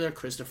 Ryan Saylor,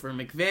 Christopher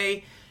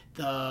McVeigh.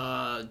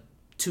 The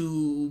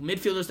two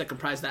midfielders that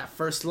comprised that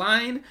first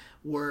line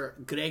were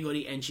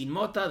Gregory and Jean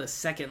Mota. The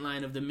second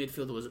line of the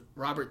midfield was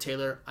Robert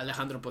Taylor,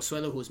 Alejandro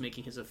Pozuelo, who was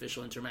making his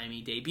official Inter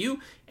Miami debut,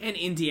 and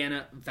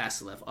Indiana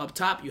Vasilev. Up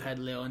top, you had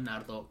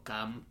Leonardo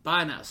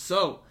Campana.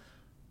 So,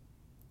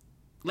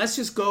 let's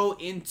just go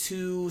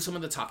into some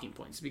of the talking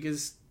points,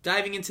 because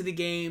diving into the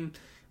game,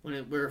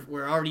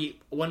 we're already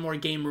one more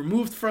game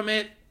removed from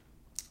it.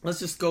 Let's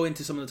just go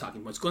into some of the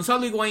talking points.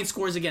 Gonzalo Higuain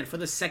scores again for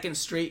the second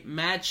straight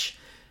match.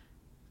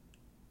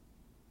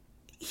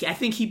 I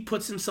think he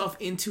puts himself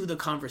into the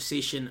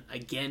conversation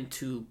again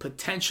to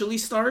potentially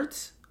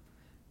start.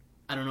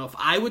 I don't know if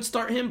I would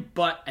start him,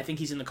 but I think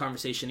he's in the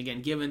conversation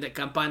again, given that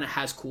Campana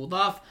has cooled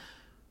off.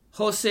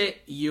 Jose,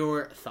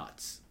 your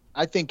thoughts?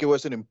 I think it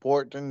was an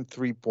important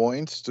 3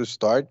 points to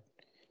start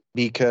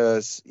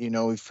because,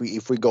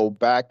 if we go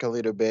back a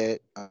little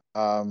bit,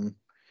 and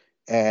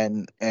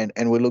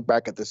we look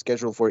back at the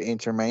schedule for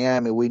Inter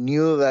Miami, we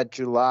knew that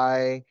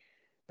July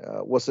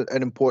was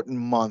an important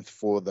month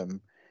for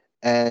them.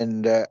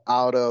 And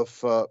out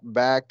of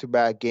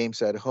back-to-back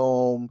games at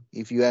home,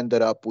 if you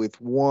ended up with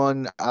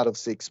 1 out of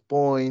 6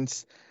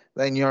 points,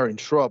 then you're in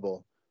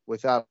trouble,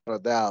 without a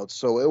doubt.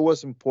 So it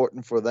was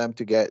important for them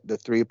to get the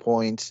 3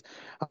 points.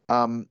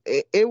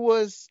 It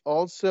was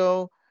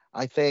also,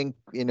 I think,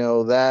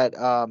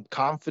 that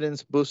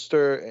confidence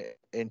booster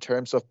in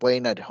terms of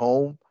playing at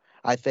home.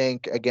 I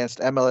think against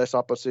MLS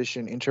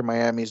opposition, Inter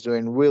Miami is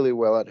doing really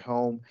well at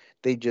home.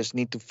 They just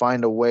need to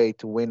find a way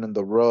to win on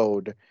the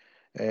road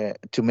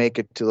to make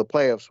it to the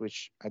playoffs,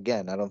 which,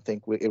 again, I don't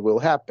think it will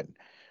happen.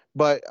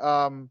 But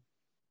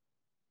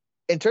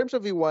in terms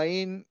of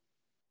Higuain,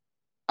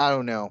 I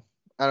don't know.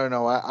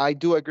 I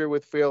do agree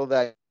with Phil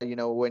that,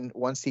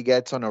 once he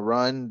gets on a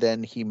run,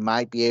 then he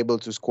might be able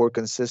to score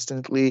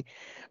consistently.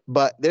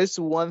 But there's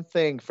one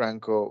thing,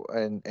 Franco,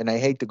 and I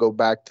hate to go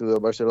back to the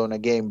Barcelona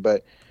game,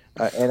 but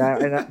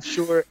I'm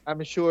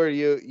sure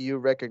you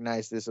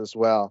recognize this as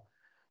well.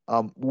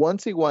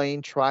 Once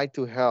Higuain tried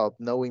to help,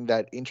 knowing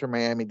that Inter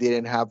Miami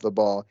didn't have the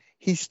ball,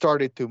 he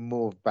started to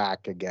move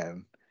back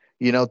again,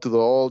 to the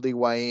old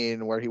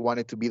Higuain where he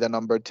wanted to be the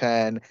number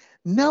 10.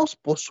 Now it's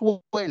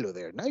Pozuelo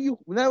there.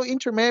 Now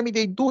Inter Miami,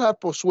 they do have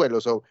Pozuelo,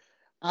 so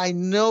I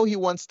know he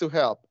wants to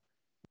help.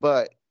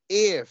 But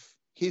if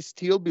he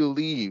still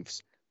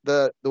believes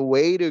the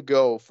way to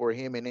go for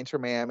him in Inter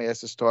Miami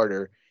as a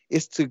starter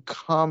is to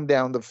come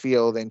down the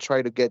field and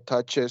try to get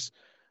touches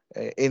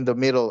in the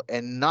middle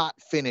and not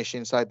finish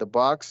inside the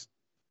box,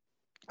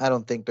 I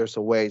don't think there's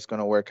a way it's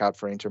going to work out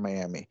for Inter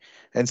Miami.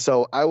 And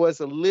so I was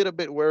a little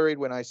bit worried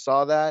when I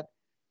saw that,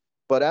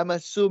 but I'm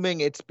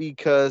assuming it's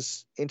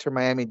because Inter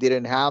Miami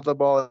didn't have the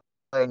ball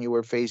and you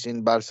were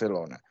facing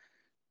Barcelona.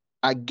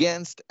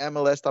 Against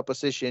MLS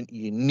opposition,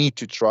 you need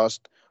to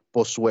trust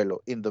Pozuelo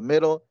in the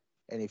middle,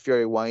 and if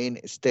you're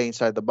Higuain, stay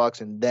inside the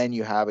box, and then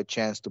you have a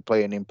chance to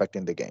play an impact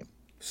in the game.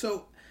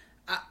 So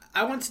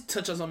I want to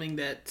touch on something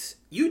that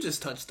you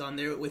just touched on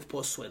there with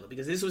Pozuelo,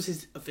 because this was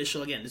his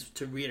official, again,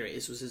 to reiterate,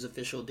 this was his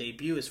official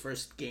debut, his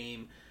first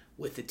game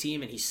with the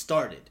team, and he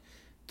started,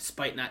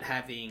 despite not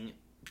having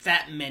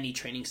that many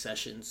training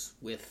sessions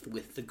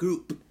with the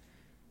group.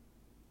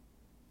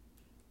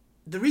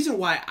 The reason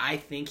why I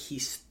think he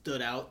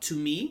stood out to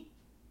me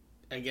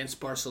against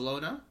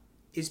Barcelona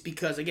is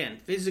because, again,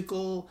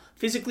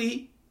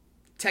 physically,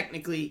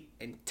 technically,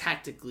 and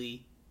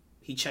tactically,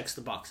 he checks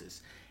the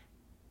boxes.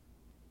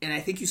 And I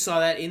think you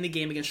saw that in the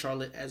game against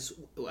Charlotte as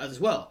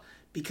well.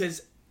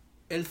 Because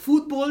el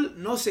fútbol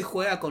no se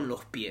juega con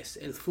los pies.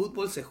 El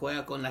fútbol se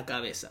juega con la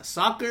cabeza.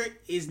 Soccer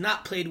is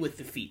not played with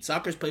the feet.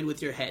 Soccer is played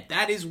with your head.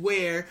 That is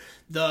where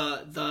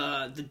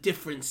the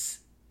difference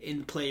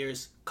in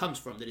players comes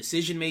from. The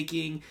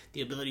decision-making,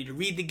 the ability to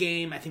read the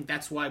game. I think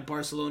that's why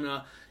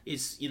Barcelona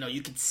is,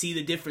 you can see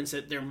the difference,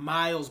 that they're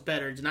miles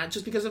better, not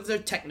just because of their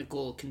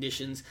technical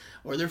conditions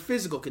or their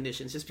physical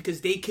conditions, just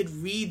because they could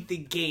read the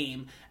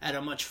game at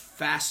a much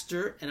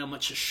faster and a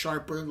much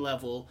sharper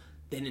level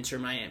than Inter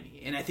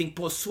Miami. And I think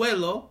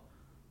Pozuelo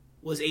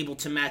was able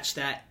to match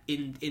that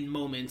in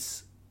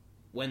moments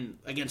when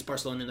against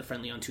Barcelona in the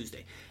friendly on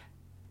Tuesday.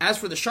 As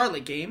for the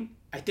Charlotte game,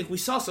 I think we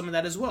saw some of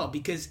that as well,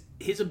 because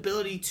his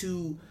ability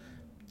to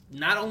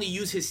not only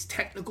use his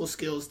technical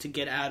skills to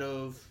get out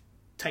of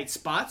tight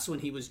spots when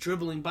he was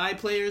dribbling by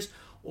players,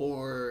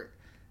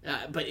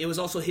 but it was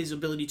also his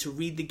ability to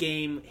read the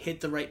game,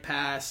 hit the right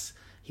pass.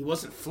 He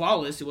wasn't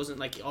flawless. It wasn't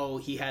like,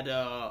 he had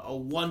a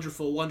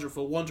wonderful,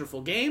 wonderful,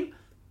 wonderful game.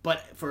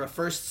 But for a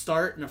first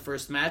start and a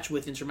first match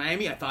with Inter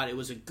Miami, I thought it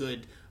was a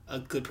good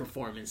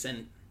performance.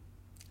 And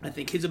I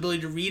think his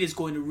ability to read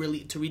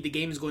the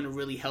game is going to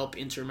really help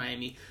Inter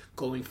Miami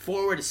going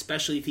forward,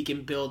 especially if he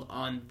can build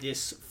on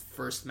this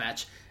first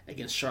match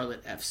against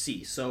Charlotte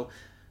FC. So,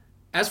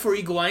 as for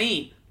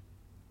Higuain,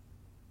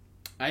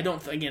 I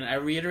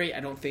reiterate, I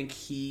don't think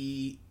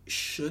he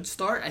should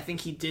start. I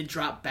think he did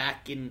drop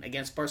back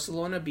against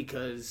Barcelona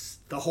because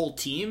the whole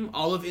team,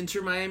 all of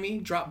Inter Miami,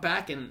 dropped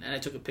back, and I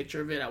took a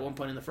picture of it at one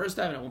point in the first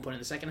half and at one point in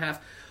the second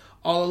half.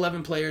 All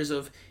 11 players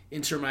of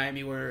Inter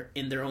Miami were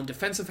in their own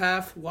defensive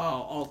half,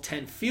 while all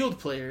 10 field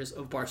players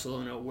of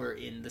Barcelona were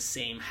in the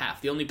same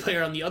half. The only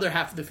player on the other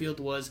half of the field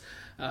was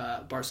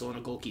Barcelona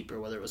goalkeeper,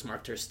 whether it was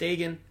Marc Ter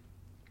Stegen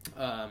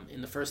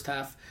in the first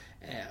half,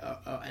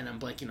 and I'm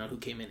blanking on who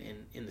came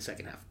in the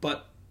second half.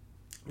 But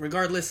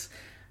regardless,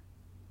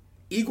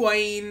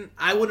 Higuain,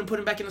 I wouldn't put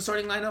him back in the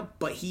starting lineup,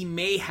 but he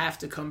may have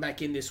to come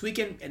back in this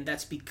weekend, and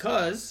that's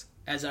because,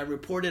 as I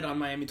reported on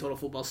Miami Total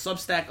Football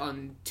Substack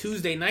on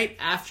Tuesday night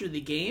after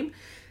the game,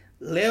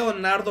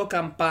 Leonardo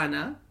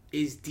Campana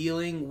is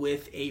dealing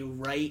with a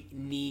right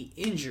knee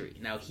injury.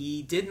 Now,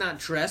 he did not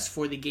dress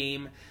for the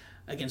game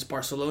against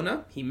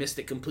Barcelona. He missed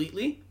it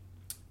completely.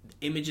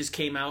 Images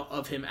came out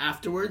of him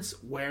afterwards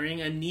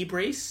wearing a knee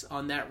brace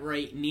on that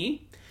right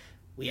knee.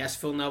 We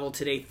asked Phil Neville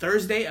today,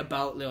 Thursday,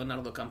 about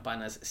Leonardo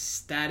Campana's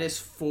status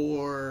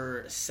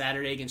for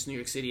Saturday against New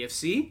York City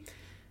FC.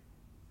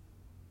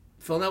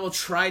 Phil Neville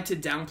tried to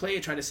downplay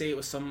it, tried to say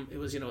it's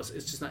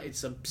just not,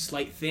 it's a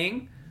slight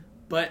thing.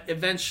 But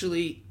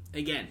eventually,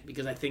 again,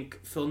 because I think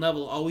Phil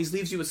Neville always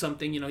leaves you with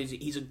something,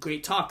 he's a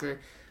great talker.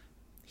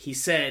 He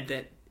said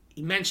that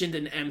he mentioned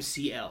an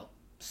MCL.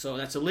 So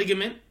that's a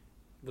ligament,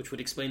 which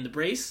would explain the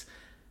brace.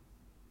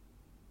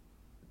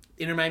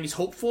 Inter Miami's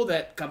hopeful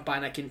that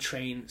Campana can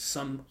train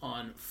some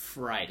on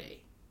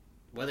Friday.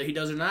 Whether he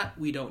does or not,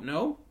 we don't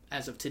know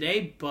as of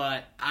today,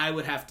 but I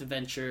would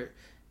venture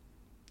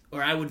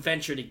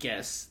to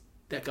guess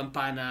that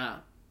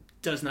Campana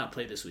does not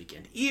play this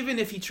weekend. Even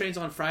if he trains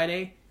on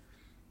Friday,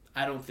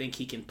 I don't think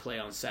he can play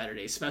on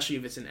Saturday, especially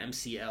if it's an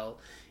MCL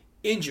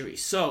injury.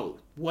 So,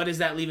 what does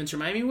that leave Inter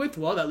Miami with?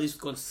 Well, that leaves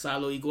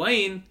Gonzalo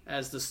Higuain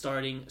as the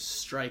starting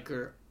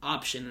striker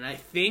option. And I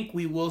think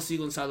we will see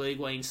Gonzalo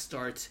Higuain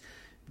start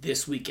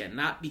this weekend.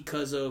 Not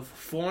because of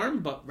form,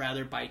 but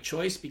rather by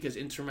choice, because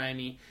Inter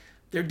Miami,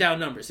 they're down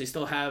numbers. They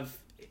still have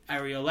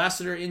Ariel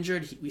Lassiter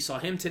injured. We saw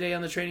him today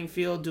on the training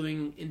field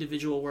doing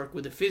individual work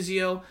with a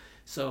physio.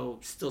 So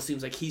still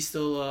seems like he's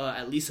still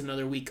at least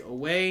another week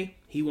away.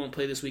 He won't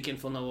play this weekend.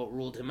 Phil Neville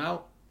ruled him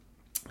out.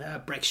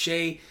 Breck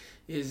Shea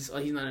he's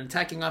not an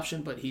attacking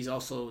option, but he's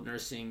also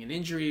nursing an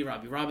injury.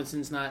 Robbie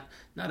Robinson's not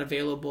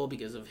available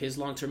because of his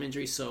long-term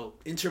injury. So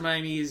Inter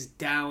Miami is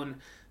down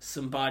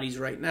some bodies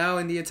right now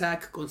in the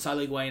attack.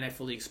 Gonzalo Higuain I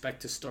fully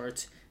expect to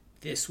start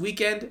this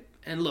weekend.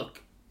 And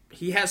look,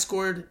 he has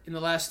scored in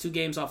the last 2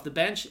 games off the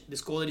bench.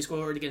 This goal that he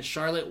scored against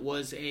Charlotte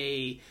was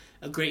a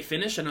great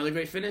finish, another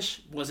great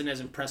finish. Wasn't as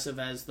impressive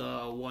as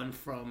the one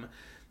from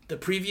the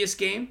previous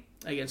game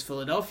against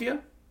Philadelphia,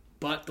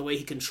 but the way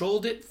he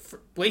controlled it, the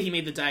way he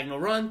made the diagonal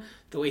run,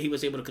 the way he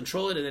was able to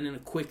control it, and then in a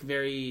quick,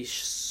 very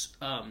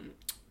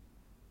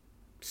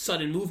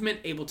sudden movement,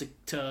 able to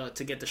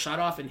get the shot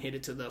off and hit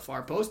it to the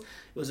far post.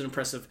 It was an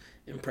impressive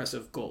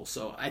goal.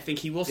 So I think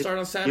he will start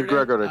on Saturday. Give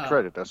Gregor the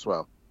credit as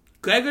well.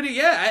 Gregory,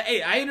 yeah.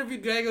 I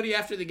interviewed Gregory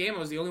after the game. I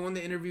was the only one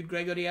that interviewed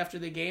Gregory after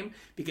the game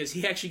because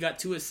he actually got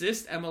 2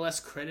 assists.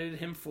 MLS credited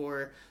him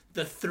for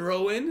the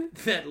throw-in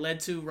that led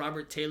to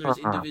Robert Taylor's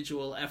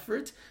individual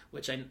effort,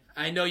 which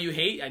I know you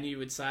hate. I knew you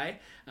would sigh.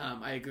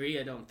 I agree.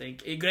 I don't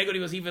think... Gregory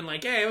was even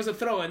like, hey, it was a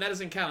throw-in. That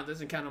doesn't count.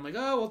 I'm like,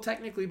 oh, well,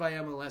 technically by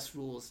MLS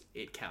rules,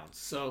 it counts.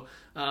 So,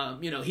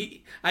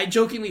 I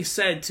jokingly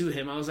said to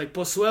him, I was like,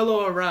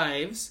 Pozuelo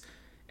arrives,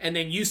 and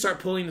then you start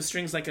pulling the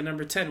strings like a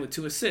number 10 with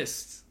 2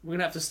 assists. We're going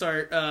to have to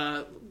start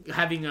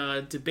having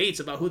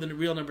debates about who the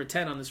real number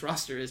 10 on this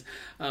roster is.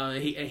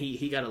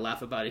 He got a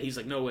laugh about it. He's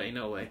like, no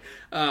way.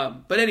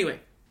 But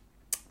anyway,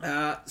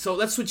 so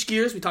let's switch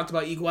gears. We talked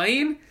about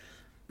Higuain.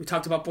 We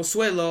talked about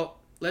Pozuelo.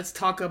 Let's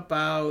talk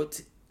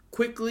about,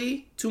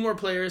 quickly, 2 more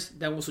players.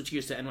 Then we'll switch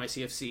gears to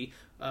NYCFC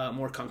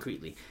more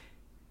concretely.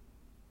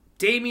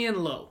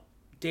 Damian Lowe.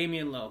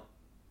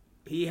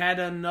 He had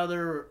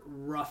another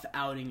rough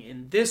outing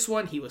in this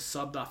one. He was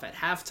subbed off at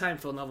halftime.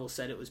 Phil Neville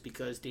said it was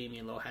because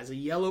Damian Lowe has a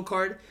yellow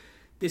card.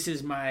 This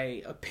is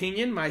my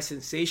opinion, my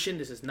sensation.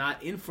 This is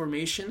not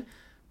information.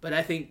 But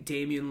I think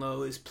Damian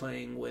Lowe is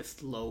playing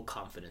with low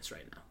confidence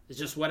right now. It's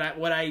just what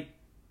I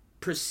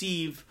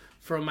perceive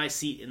from my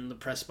seat in the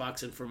press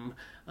box and from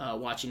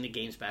watching the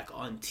games back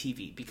on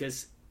TV.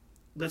 Because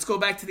let's go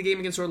back to the game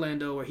against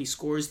Orlando where he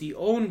scores the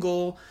own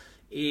goal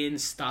in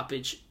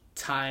stoppage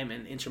time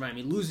and Inter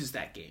Miami loses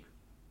that game.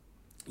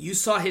 You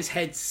saw his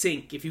head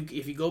sink. If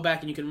you go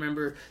back and you can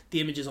remember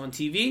the images on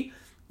TV,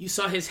 you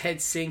saw his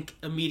head sink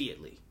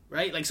immediately,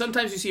 right? Like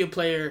sometimes you see a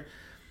player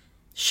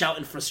shout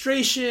in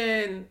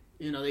frustration,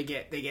 they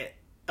get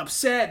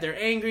upset, they're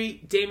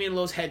angry. Damian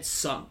Lowe's head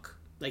sunk.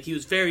 Like he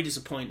was very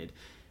disappointed.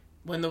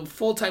 When the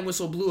full-time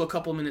whistle blew a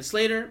couple minutes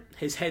later,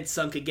 his head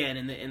sunk again,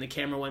 and the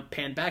camera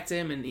panned back to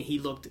him, and he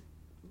looked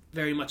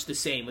very much the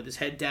same with his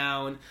head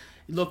down.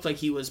 It looked like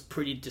he was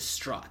pretty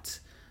distraught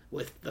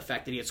with the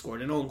fact that he had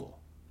scored an own goal,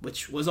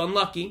 which was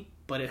unlucky,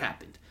 but it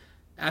happened.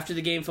 After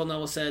the game, Phil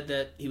Neville said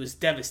that he was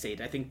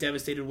devastated. I think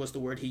devastated was the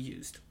word he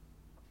used.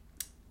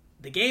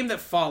 The game that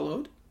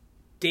followed,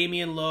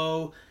 Damian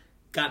Lowe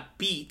got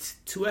beat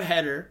to a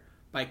header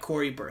by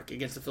Corey Burke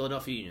against the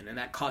Philadelphia Union, and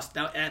that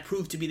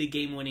proved to be the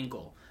game-winning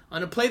goal.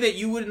 On a play that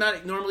you would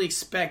not normally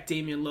expect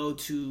Damian Lowe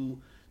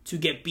to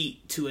get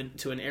beat to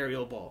an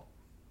aerial ball.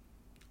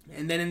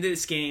 And then in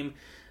this game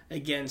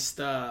against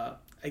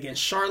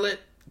Charlotte,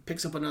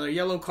 picks up another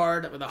yellow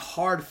card with a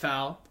hard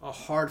foul.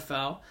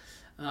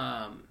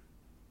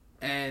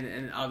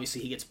 And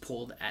obviously he gets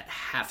pulled at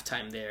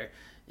halftime there.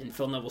 And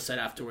Phil Neville said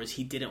afterwards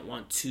he didn't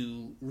want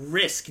to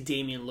risk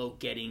Damian Lowe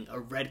getting a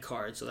red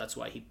card, so that's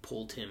why he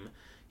pulled him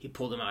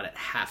out at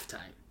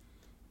halftime.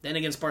 Then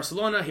against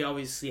Barcelona, he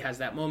obviously has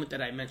that moment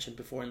that I mentioned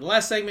before in the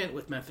last segment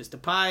with Memphis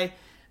Depay.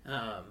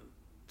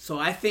 So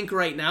I think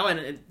right now,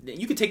 and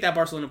you could take that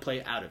Barcelona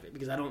play out of it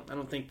because I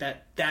don't think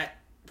that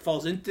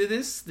falls into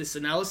this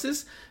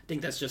analysis. I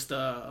think that's just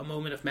a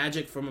moment of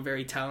magic from a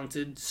very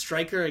talented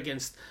striker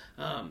against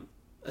a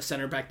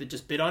center back that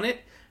just bid on it.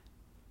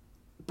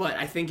 But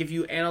I think if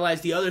you analyze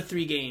the other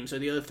 3 games or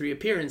the other 3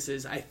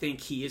 appearances, I think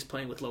he is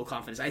playing with low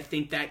confidence. I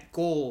think that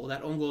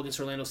own goal against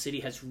Orlando City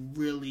has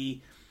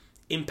really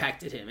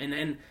impacted him.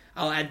 And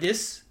I'll add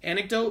this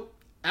anecdote.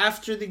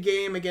 After the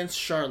game against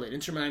Charlotte,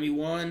 Inter Miami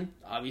won,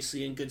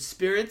 obviously in good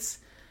spirits.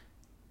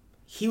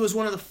 He was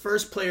one of the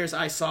first players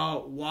I saw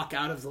walk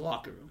out of the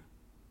locker room.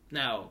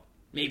 Now,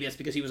 maybe that's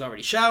because he was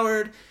already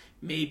showered.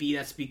 Maybe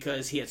that's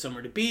because he had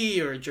somewhere to be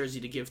or a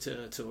jersey to give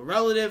to a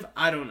relative.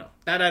 I don't know.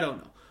 That I don't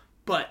know.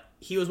 But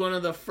he was one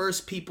of the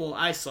first people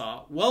I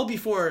saw, well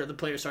before the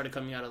players started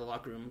coming out of the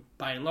locker room,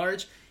 by and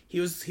large. He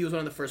was one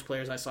of the first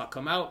players I saw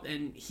come out,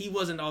 and he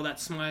wasn't all that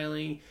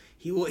smiling.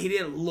 He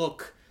didn't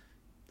look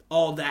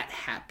all that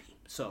happy.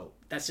 So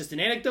that's just an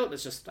anecdote.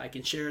 I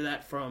can share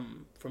that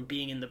from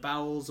being in the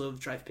bowels of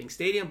DRV PNK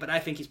Stadium, but I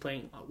think he's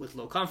playing with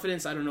low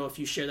confidence. I don't know if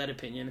you share that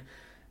opinion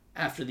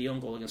after the own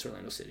goal against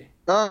Orlando City.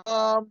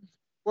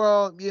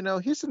 Well,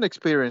 he's an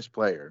experienced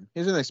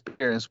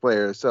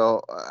player.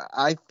 So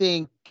I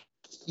think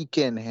he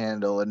can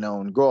handle a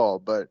known goal,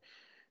 but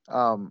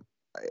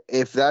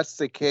if that's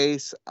the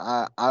case,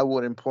 I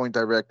wouldn't point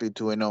directly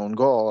to an own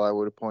goal. I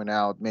would point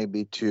out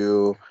maybe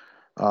to,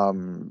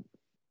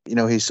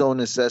 his own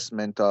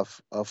assessment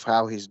of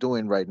how he's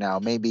doing right now.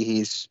 Maybe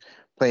he's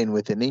playing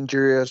with an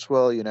injury as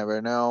well. You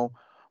never know.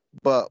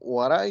 But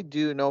what I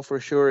do know for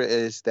sure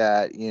is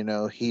that,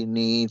 he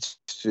needs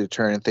to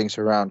turn things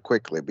around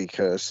quickly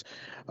because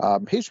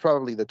he's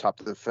probably the top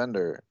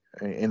defender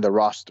in the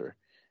roster.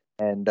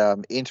 And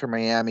Inter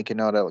Miami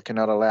cannot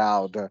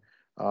allow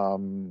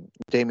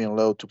Damian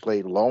Lowe to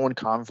play low in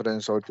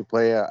confidence or to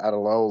play at a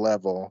low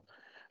level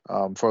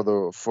for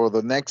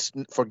the next.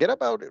 Forget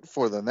about it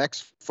for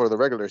the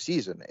regular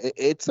season.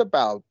 It's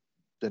about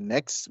the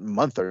next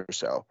month or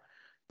so.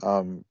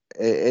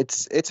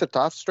 It's a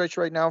tough stretch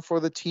right now for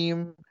the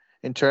team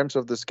in terms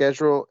of the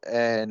schedule,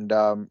 and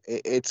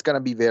it's going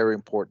to be very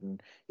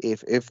important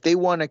if they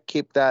want to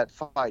keep that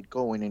fight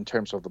going in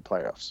terms of the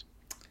playoffs.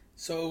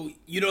 So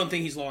you don't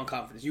think he's low on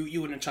confidence?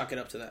 You wouldn't chalk it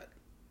up to that?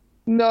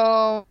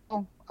 No,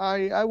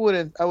 I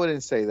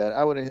wouldn't say that.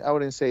 I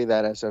wouldn't say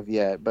that as of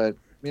yet. But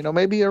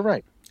maybe you're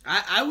right.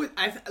 I would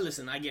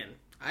listen again.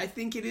 I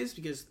think it is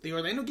because the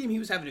Orlando game, he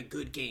was having a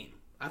good game.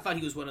 I thought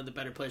he was one of the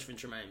better players for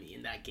Inter Miami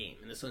in that game,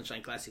 in the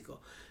Sunshine Classico.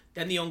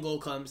 Then the own goal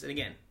comes, and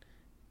again,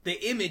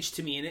 the image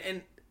to me,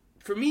 and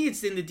for me,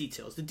 it's in the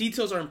details. The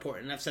details are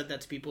important. And I've said that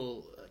to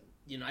people.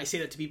 I say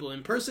that to people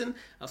in person.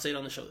 I'll say it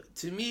on the show.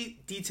 To me,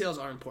 details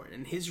are important.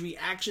 And his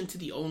reaction to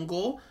the own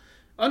goal,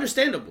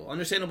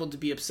 understandable to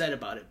be upset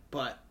about it.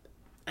 But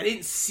I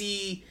didn't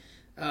see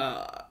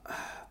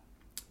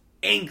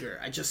anger.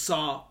 I just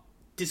saw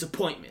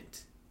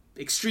disappointment,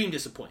 extreme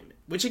disappointment,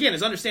 which again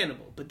is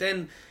understandable. But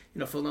then,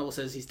 Phil Neville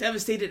says he's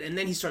devastated, and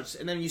then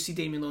you see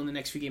Damian Lowe in the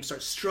next few games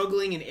start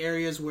struggling in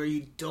areas where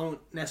you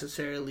don't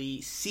necessarily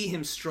see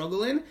him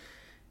struggle in,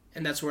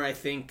 and that's where I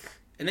think.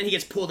 And then he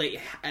gets pulled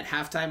at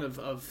halftime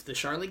of the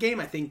Charlotte game.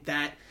 I think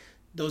that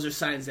those are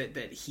signs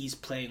that he's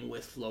playing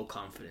with low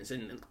confidence.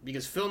 And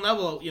because Phil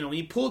Neville, when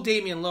he pulled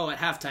Damian Lowe at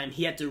halftime,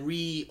 he had to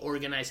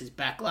reorganize his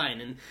back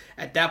line. And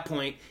at that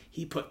point,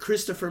 he put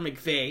Christopher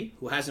McVey,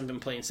 who hasn't been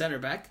playing center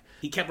back.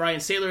 He kept Ryan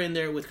Saylor in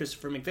there with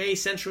Christopher McVey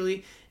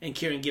centrally, and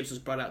Kieran Gibbs was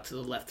brought out to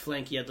the left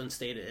flank. Yedlin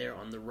stayed there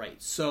on the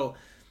right. So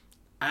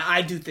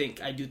I do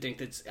think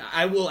that's.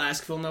 I will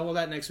ask Phil Neville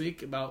that next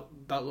week about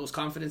Lowe's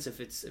confidence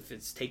if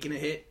it's taking a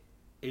hit.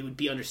 it would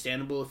be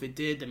understandable if it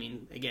did. I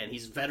mean, again,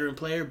 he's a veteran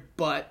player,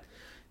 but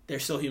they're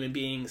still human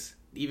beings.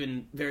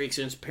 Even very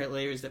experienced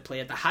players that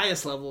play at the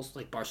highest levels,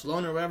 like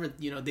Barcelona or whatever,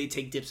 they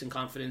take dips in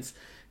confidence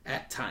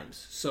at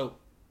times. So,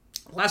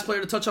 last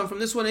player to touch on from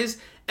this one is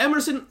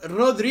Emerson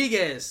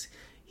Rodriguez.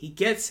 He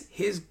gets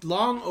his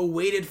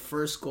long-awaited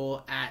first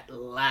goal at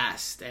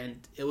last, and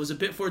it was a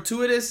bit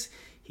fortuitous.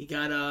 He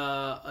got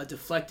a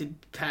deflected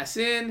pass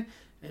in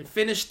and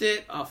finished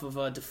it off of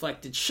a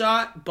deflected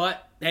shot,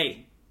 but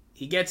hey,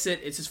 he gets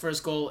it. It's his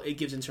first goal. It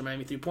gives Inter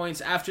Miami 3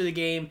 points. After the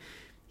game,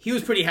 he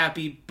was pretty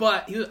happy,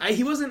 but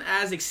he wasn't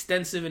as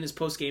extensive in his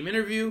post-game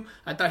interview.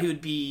 I thought he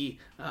would be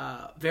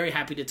very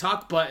happy to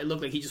talk, but it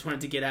looked like he just wanted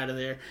to get out of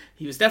there.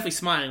 He was definitely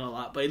smiling a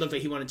lot, but it looked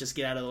like he wanted to just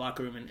get out of the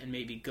locker room and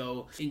maybe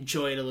go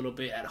enjoy it a little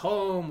bit at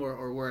home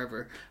or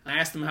wherever. I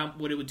asked him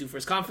what it would do for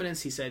his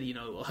confidence. He said, it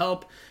will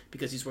help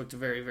because he's worked a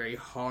very, very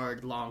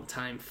hard, long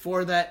time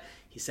for that.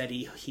 He said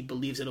he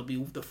believes it'll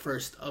be the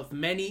first of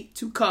many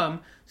to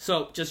come.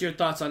 So just your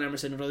thoughts on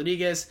Emerson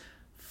Rodriguez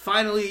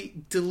finally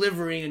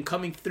delivering and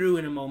coming through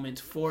in a moment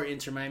for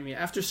Inter Miami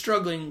after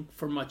struggling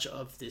for much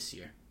of this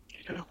year.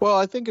 Well,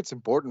 I think it's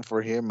important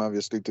for him,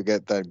 obviously, to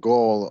get that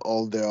goal.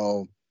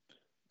 Although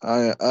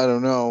I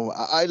don't know,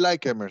 I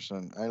like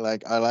Emerson. I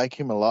like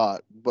him a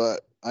lot.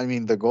 But I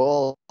mean, the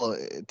goal,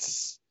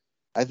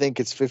 I think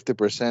it's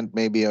 50%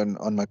 maybe on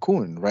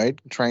Makoun, right?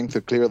 Trying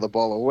to clear the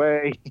ball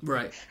away.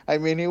 Right. I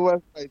mean, he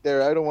was right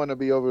there. I don't want to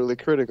be overly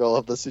critical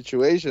of the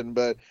situation,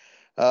 but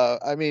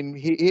I mean,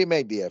 he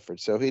made the effort,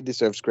 so he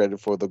deserves credit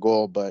for the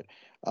goal. But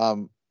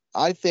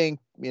I think,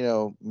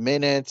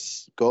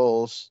 minutes,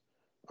 goals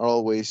are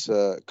always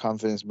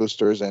confidence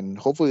boosters, and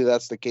hopefully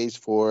that's the case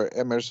for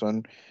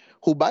Emerson,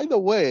 who, by the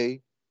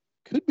way,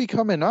 could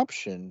become an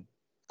option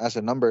as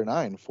a number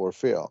 9 for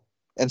Phil,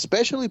 and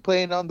especially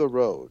playing on the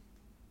road.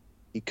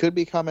 He could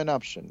become an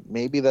option.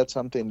 Maybe that's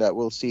something that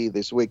we'll see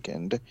this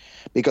weekend,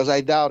 because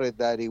I doubted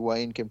that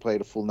Higuain can play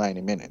the full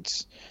 90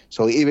 minutes.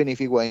 So even if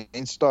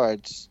Higuain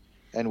starts,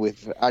 and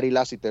with Ari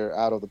Lassiter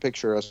out of the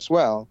picture as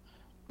well,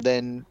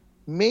 then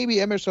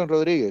maybe Emerson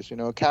Rodriguez,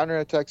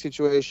 counter-attack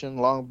situation,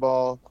 long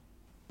ball,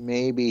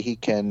 maybe he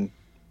can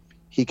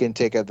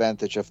take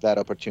advantage of that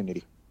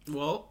opportunity.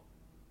 Well,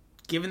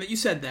 given that you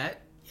said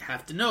that, you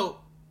have to note,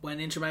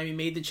 when Inter Miami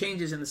made the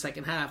changes in the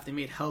second half, they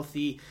made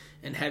healthy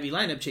and heavy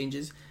lineup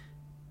changes,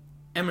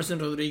 Emerson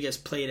Rodriguez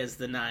played as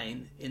the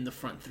 9 in the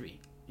front 3.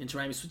 Inter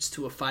Miami switched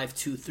to a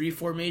 5-2-3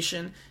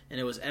 formation, and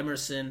it was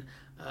Emerson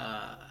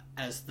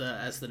as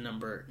the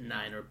number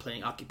 9, or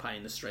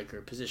occupying the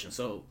striker position.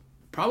 So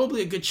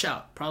probably a good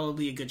shout.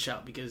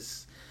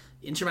 Because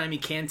Inter Miami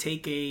can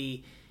take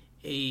a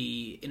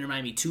Inter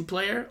Miami 2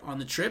 player on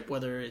the trip,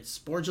 whether it's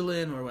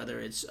Borgelin or whether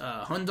it's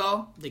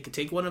Hundal. They could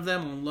take one of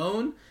them on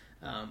loan,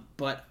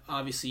 but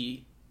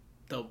obviously,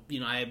 though,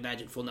 I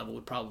imagine Phil Neville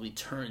would probably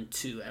turn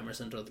to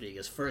Emerson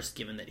Rodriguez first,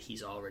 given that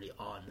he's already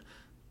on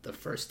the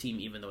first team,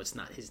 even though it's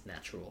not his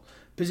natural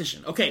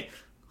position. Okay,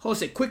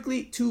 Jose,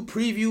 quickly to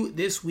preview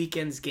this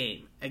weekend's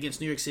game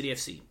against New York City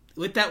FC.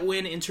 With that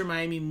win, Inter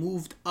Miami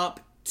moved up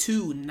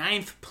to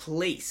 9th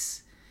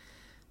place.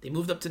 They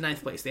moved up to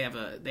 9th place. They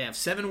have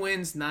 7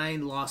 wins,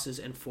 9 losses,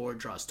 and 4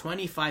 draws.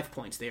 25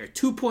 points. They are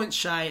 2 points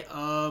shy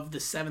of the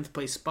 7th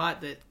place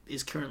spot that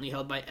is currently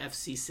held by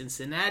FC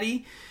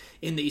Cincinnati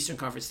in the Eastern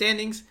Conference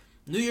standings.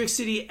 New York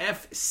City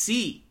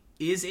FC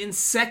is in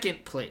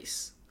 2nd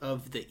place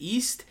of the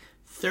East.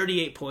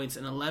 38 points,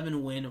 an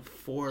 11 win,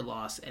 4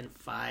 loss, and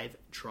 5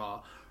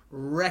 draw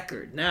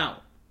record.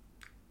 Now,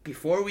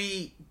 before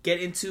we get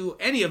into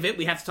any of it,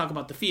 we have to talk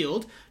about the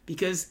field,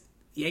 because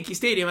Yankee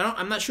Stadium,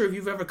 I'm not sure if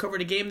you've ever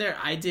covered a game there.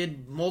 I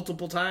did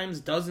multiple times,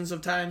 dozens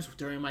of times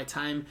during my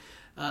time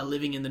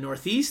living in the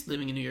Northeast,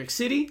 living in New York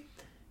City.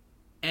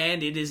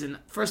 And it is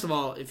first of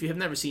all, if you have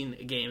never seen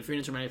a game, if you're an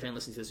Inter Miami fan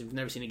listening to this, if you've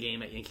never seen a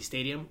game at Yankee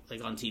Stadium,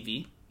 like on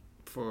TV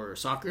for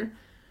soccer,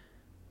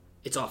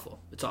 it's awful.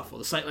 It's awful.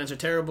 The sightlines are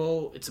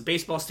terrible. It's a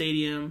baseball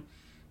stadium.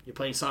 You're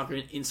playing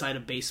soccer inside a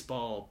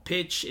baseball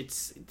pitch.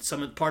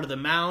 Part of the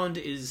mound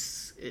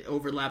it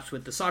overlaps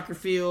with the soccer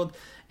field,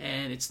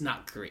 and it's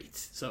not great.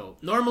 So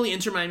normally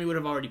Inter Miami would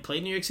have already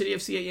played New York City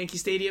FC at Yankee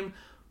Stadium,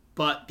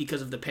 but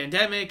because of the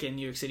pandemic and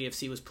New York City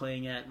FC was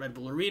playing at Red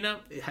Bull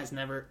Arena, it has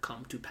never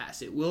come to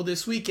pass. It will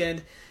this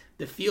weekend.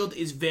 The field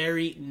is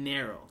very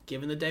narrow,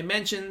 given the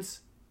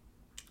dimensions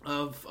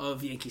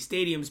of Yankee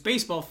Stadium's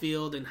baseball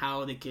field and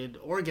how they could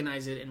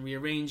organize it and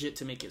rearrange it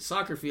to make it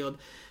soccer field.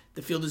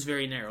 The field is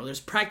very narrow. There's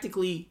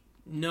practically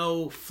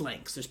no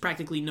flanks. There's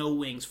practically no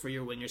wings for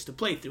your wingers to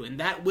play through. And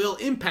that will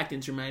impact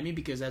Inter Miami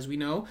because, as we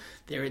know,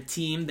 they're a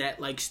team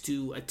that likes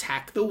to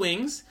attack the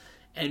wings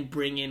and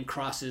bring in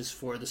crosses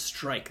for the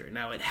striker.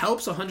 Now, it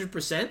helps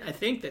 100%, I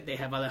think, that they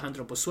have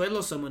Alejandro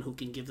Pozuelo, someone who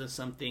can give them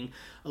something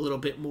a little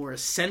bit more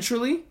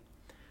centrally.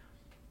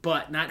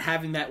 But not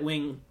having that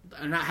wing,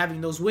 or not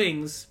having those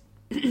wings,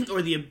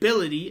 or the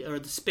ability or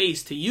the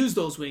space to use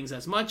those wings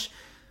as much,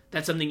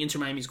 that's something Inter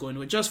Miami is going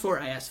to adjust for.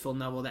 I asked Phil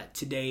Neville that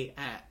today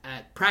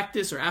at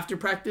practice or after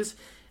practice,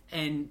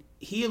 and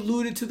he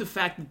alluded to the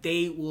fact that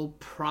they will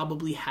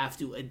probably have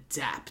to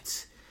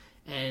adapt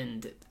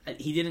And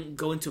he didn't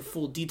go into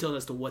full detail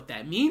as to what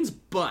that means,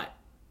 but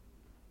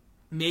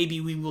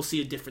maybe we will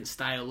see a different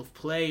style of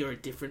play or a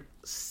different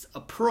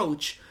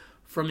approach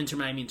from Inter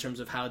Miami in terms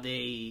of how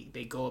they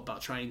go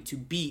about trying to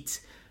beat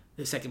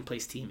the second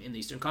place team in the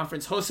Eastern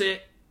Conference.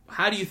 Jose,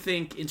 how do you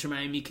think Inter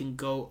Miami can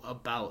go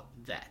about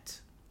that?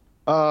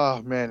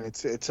 Oh man,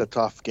 it's a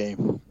tough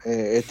game.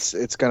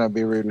 It's gonna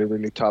be really,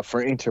 really tough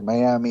for Inter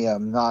Miami.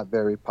 I'm not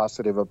very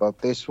positive about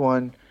this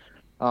one.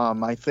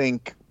 I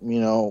think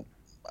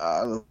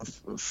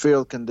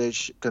field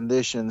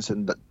conditions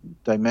and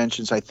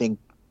dimensions, I think,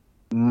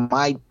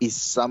 might be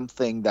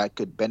something that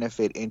could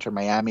benefit Inter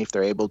Miami if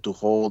they're able to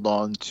hold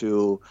on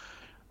to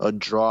a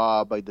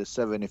draw by the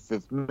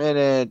 75th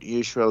minute.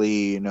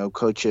 Usually,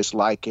 coaches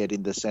like it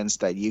in the sense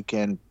that you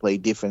can play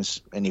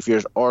defense, and if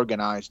you're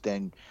organized,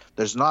 then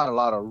there's not a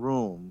lot of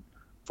room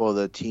for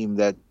the team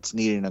that's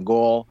needing a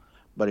goal.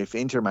 But if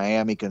Inter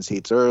Miami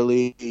concedes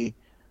early,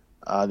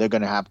 they're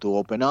going to have to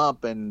open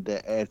up, and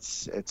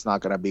it's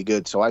not going to be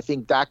good. So I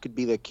think that could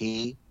be the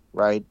key,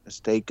 right?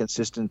 Stay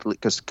consistent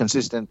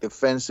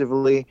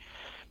defensively,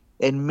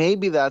 and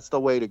maybe that's the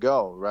way to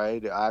go,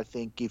 right? I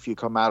think if you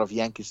come out of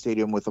Yankee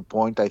Stadium with a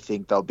point, I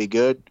think they'll be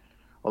good,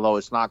 although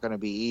it's not going to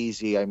be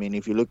easy. I mean,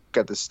 if you look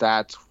at the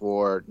stats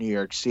for New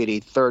York City,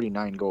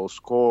 39 goals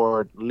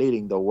scored,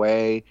 leading the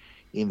way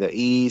in the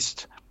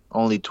East,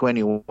 only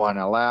 21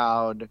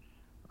 allowed.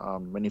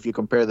 And if you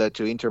compare that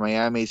to Inter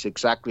Miami, it's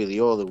exactly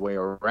the other way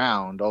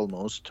around,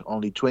 almost.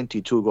 Only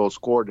 22 goals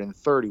scored and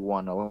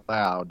 31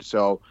 allowed.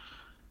 So,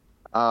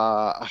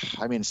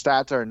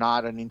 stats are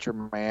not an Inter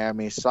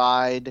Miami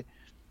side.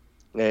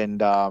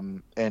 And I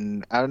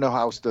don't know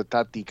how's the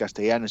Tati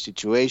Castellanos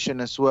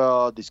situation as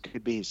well. This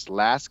could be his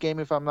last game,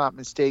 if I'm not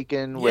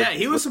mistaken. Yeah,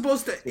 he was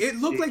supposed to. It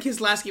looked like his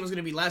last game was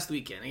going to be last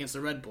weekend against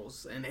the Red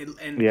Bulls, and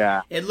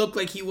it looked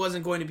like he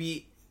wasn't going to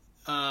be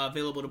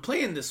available to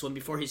play in this one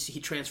before he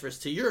transfers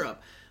to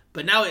Europe.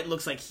 But now it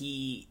looks like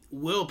he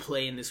will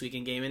play in this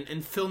weekend game.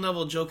 And Phil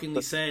Neville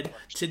jokingly said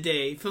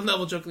today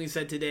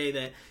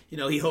that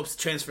he hopes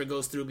the transfer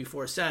goes through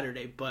before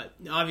Saturday. But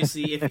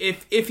obviously,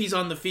 if he's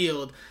on the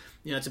field,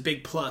 it's a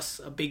big plus,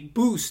 a big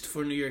boost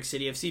for New York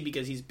City FC,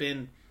 because he's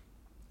been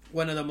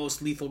one of the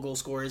most lethal goal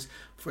scorers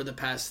for the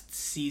past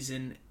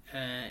season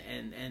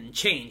and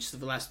change, so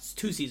the last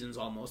 2 seasons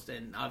almost.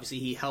 And obviously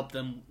he helped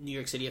them, New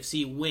York City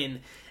FC, win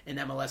an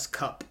MLS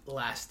Cup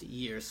last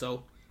year.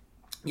 So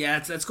yeah,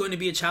 that's going to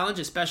be a challenge,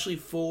 especially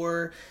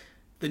for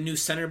the new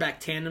center back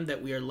tandem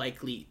that we are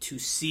likely to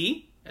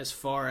see as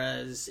far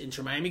as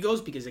Inter Miami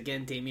goes, because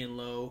again, Damian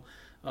Lowe,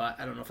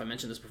 I don't know if I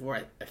mentioned this before.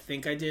 I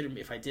think I did.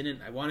 If I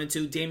didn't, I wanted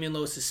to. Damian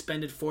Lowe is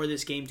suspended for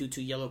this game due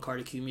to yellow card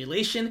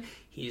accumulation.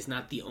 He is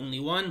not the only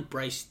one.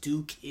 Bryce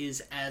Duke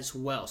is as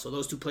well. So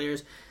those 2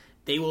 players,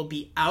 they will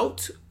be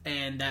out,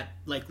 and that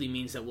likely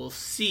means that we'll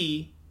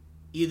see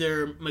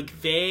either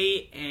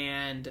McVeigh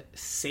and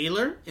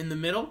Saylor in the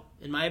middle,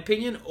 in my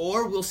opinion,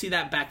 or we'll see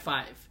that back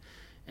 5.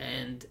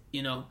 And,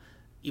 even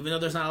though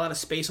there's not a lot of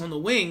space on the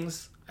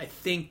wings, I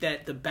think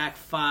that the back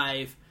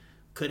 5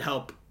 could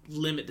help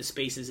limit the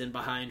spaces in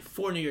behind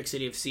for New York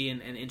City FC,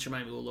 and Inter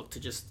Miami will look to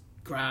just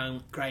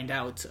grind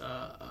out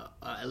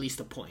at least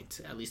a point.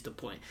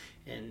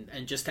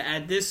 And just to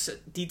add this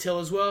detail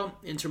as well,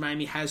 Inter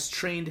Miami has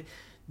trained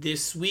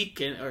this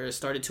week, or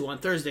started to on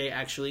Thursday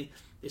actually.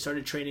 They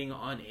started training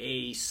on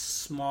a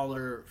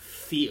smaller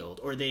field,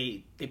 or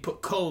they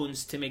put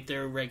cones to make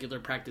their regular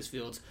practice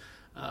fields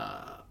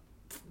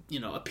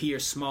appear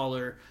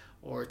smaller,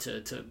 or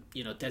to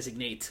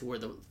designate where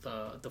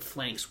the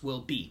flanks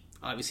will be.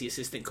 Obviously,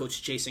 assistant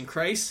coach Jason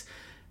Kreis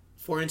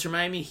for Inter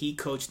Miami, he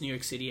coached New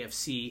York City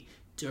FC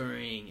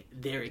during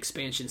their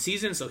expansion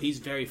season, so he's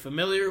very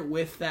familiar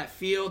with that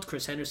field.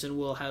 Chris Henderson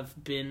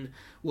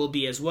will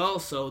be as well,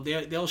 so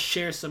they'll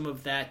share some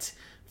of that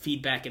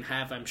feedback, and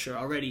have, I'm sure,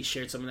 already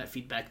shared some of that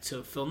feedback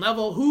to Phil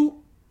Neville,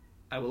 who,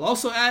 I will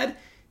also add,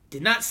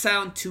 did not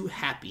sound too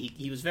happy.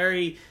 He was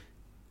very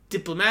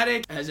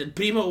diplomatic, as El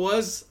Primo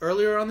was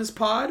earlier on this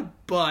pod,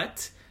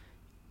 but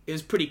it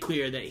was pretty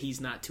clear that he's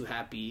not too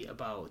happy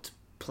about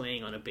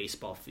playing on a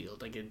baseball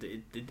field. Like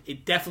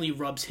it definitely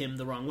rubs him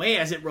the wrong way,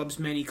 as it rubs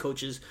many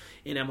coaches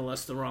in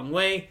MLS the wrong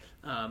way.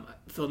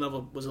 Phil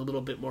Neville was a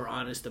little bit more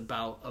honest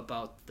about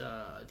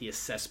the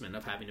assessment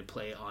of having to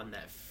play on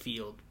that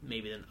field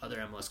maybe than other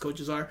MLS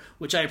coaches are,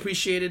 which I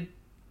appreciated,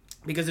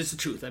 because it's the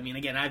truth. I mean,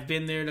 again, I've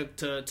been there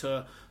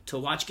to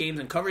watch games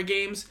and cover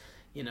games.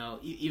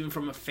 Even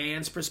from a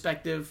fan's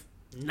perspective,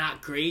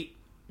 not great.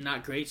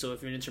 So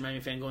if you're an Inter Miami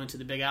fan going to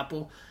the Big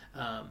Apple,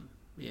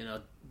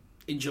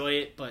 enjoy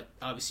it, but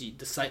obviously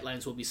the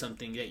sightlines will be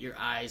something that your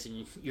eyes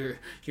and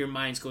your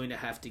mind's going to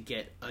have to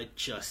get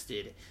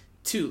adjusted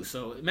to.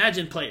 So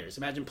imagine players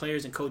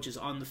and coaches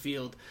on the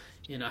field,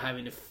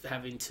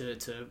 having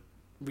to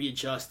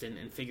readjust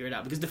and figure it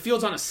out, because the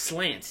field's on a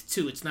slant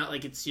too. It's not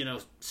like it's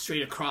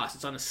straight across.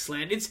 It's on a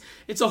slant.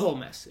 It's a whole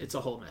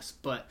mess.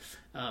 But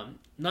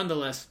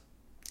nonetheless,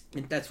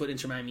 that's what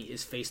Inter Miami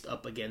is faced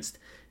up against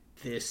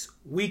this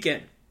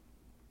weekend.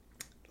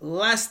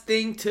 Last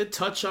thing to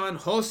touch on,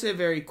 Jose,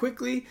 very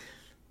quickly.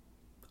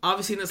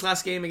 Obviously, in this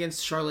last game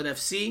against Charlotte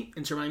FC,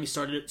 Inter Miami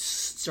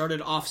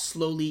started off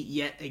slowly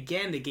yet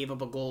again. They gave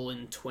up a goal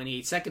in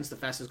 28 seconds, the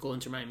fastest goal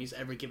Inter Miami's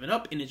ever given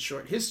up in its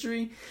short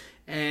history.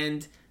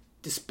 And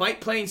despite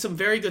playing some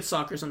very good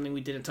soccer, something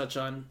we didn't touch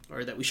on,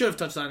 or that we should have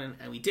touched on,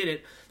 and we did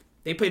it,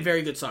 they played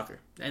very good soccer.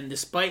 And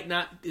despite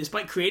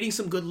creating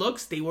some good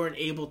looks, they weren't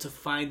able to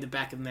find the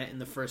back of the net in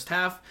the first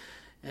half.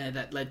 And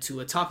that led to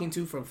a talking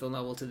to from Phil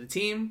Neville to the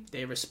team.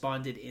 They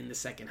responded in the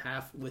second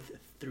half with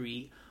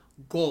 3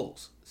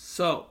 goals.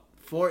 So,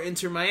 for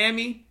Inter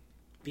Miami,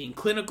 being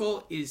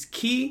clinical is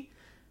key.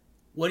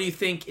 What do you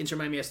think Inter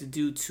Miami has to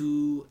do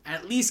to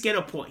at least get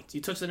a point?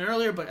 You touched on it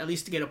earlier, but at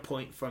least to get a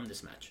point from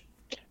this match.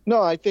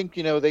 No, I think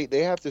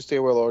they have to stay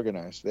well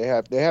organized. They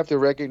have to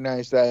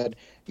recognize that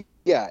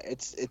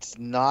it's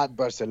not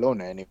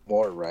Barcelona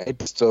anymore,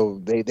 right?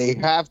 So they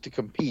have to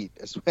compete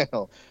as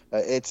well.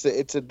 It's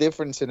a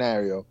different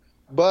scenario,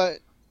 but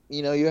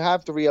you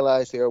have to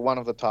realize they are one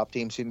of the top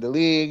teams in the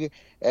league,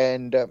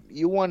 and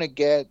you want to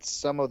get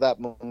some of that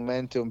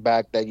momentum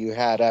back that you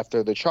had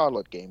after the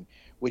Charlotte game,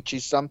 which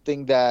is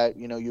something that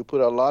you put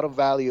a lot of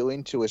value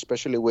into,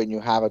 especially when you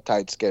have a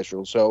tight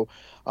schedule. So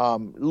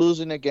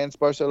losing against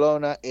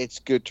Barcelona, it's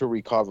good to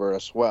recover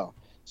as well.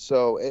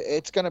 So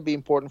it's going to be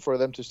important for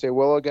them to stay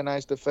well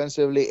organized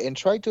defensively and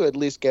try to at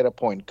least get a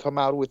point, come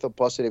out with a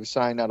positive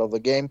sign out of the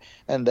game,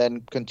 and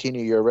then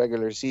continue your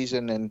regular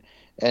season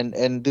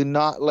and do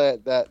not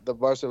let the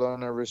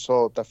Barcelona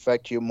result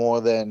affect you more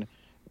than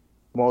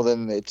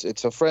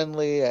it's a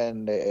friendly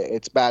and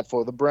it's bad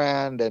for the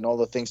brand and all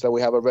the things that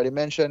we have already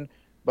mentioned,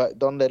 but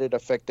don't let it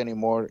affect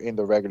anymore in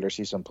the regular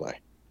season play.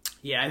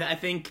 Yeah, I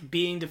think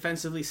being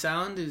defensively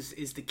sound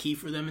is the key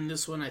for them in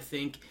this one. I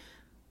think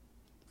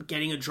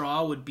getting a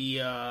draw would be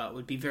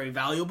very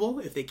valuable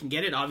if they can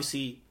get it.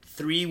 Obviously,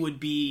 3 would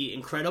be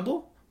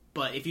incredible,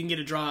 but if you can get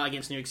a draw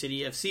against New York City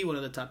FC, one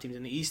of the top teams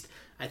in the East,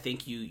 I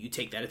think you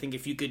take that. I think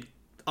if you could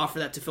offer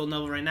that to Phil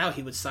Neville right now,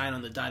 he would sign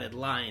on the dotted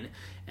line.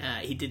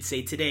 He did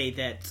say today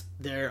that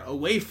their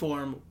away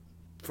form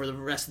for the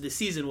rest of the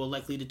season will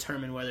likely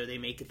determine whether they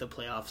make it the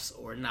playoffs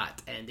or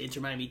not. And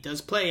Inter Miami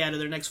does play out of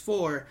their next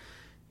 4,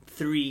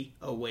 3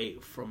 away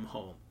from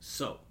home.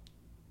 So,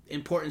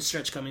 important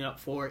stretch coming up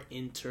for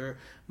Inter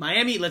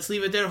Miami. Let's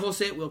leave it there,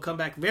 Jose. We'll come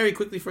back very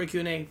quickly for a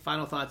Q&A,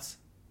 final thoughts,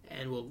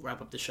 and we'll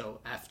wrap up the show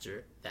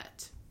after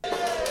that.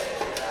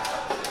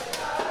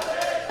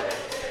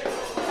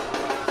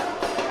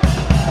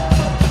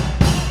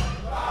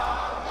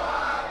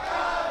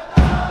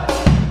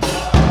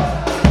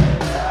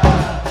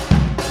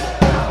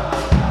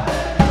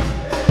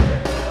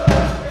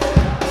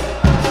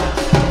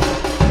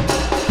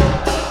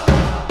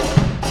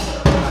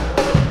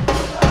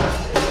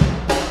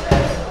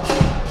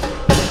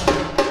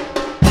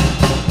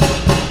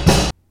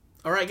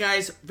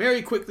 Guys,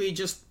 very quickly,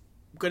 just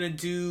gonna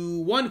do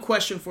one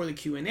question for the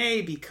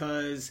Q&A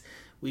because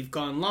we've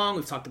gone long.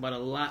 We've talked about a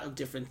lot of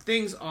different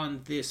things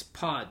on this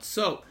pod.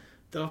 So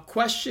the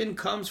question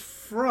comes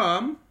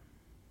from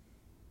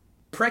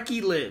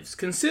Preki Lives.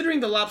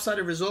 Considering the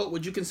lopsided result,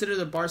 would you consider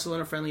the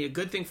Barcelona friendly a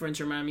good thing for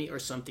Inter Miami or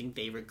something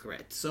they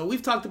regret? So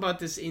we've talked about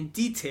this in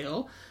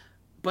detail,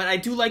 but I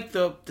do like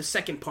the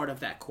second part of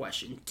that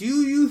question. Do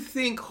you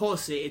think,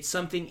 Jose, it's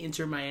something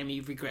Inter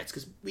Miami regrets?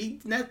 Because we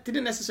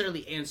didn't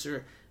necessarily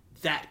answer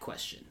that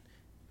question.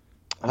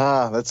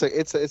 It's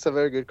a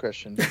very good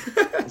question.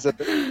 It's a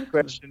very good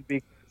question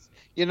because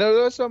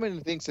there are so many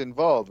things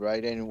involved,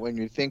 right? And when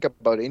you think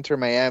about Inter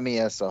Miami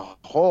as a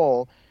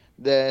whole,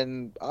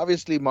 then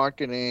obviously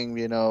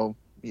marketing,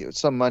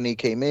 some money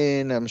came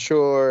in, I'm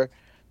sure.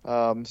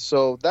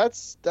 So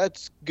that's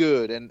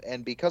good,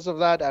 and because of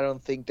that, I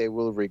don't think they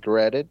will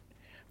regret it.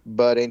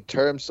 But in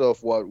terms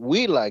of what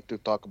we like to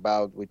talk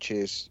about, which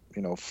is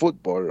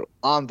football,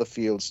 on the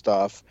field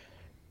stuff,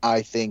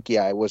 I think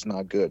it was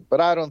not good. But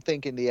I don't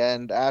think in the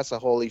end, as a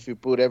whole, if you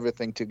put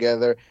everything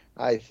together,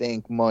 I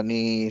think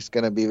money is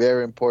going to be a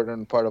very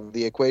important part of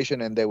the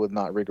equation, and they would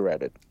not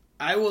regret it.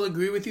 I will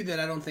agree with you that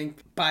I don't think,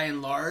 by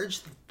and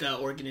large, the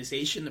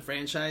organization, the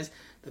franchise,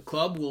 the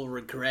club will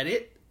regret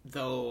it.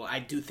 Though I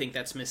do think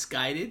that's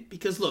misguided.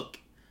 Because look,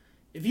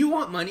 if you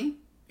want money,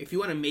 if you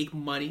want to make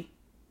money,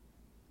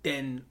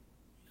 then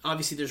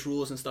obviously there's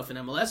rules and stuff in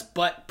MLS,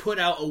 but put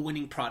out a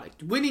winning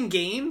product. Winning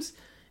games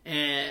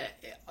in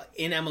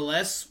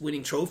MLS,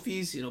 winning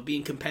trophies,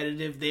 being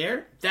competitive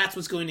there, that's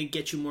what's going to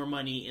get you more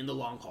money in the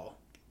long haul.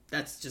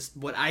 That's just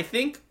what I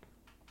think.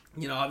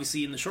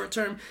 Obviously in the short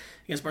term,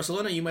 against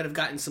Barcelona, you might have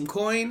gotten some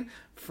coin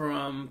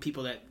from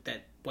people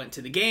that went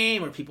to the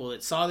game or people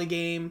that saw the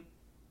game,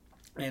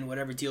 and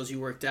whatever deals you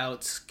worked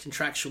out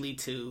contractually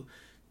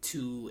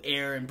to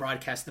air and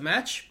broadcast the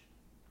match.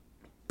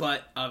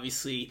 But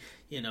obviously,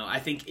 I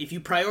think if you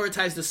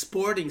prioritize the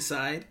sporting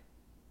side,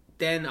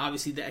 then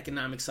obviously the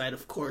economic side,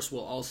 of course,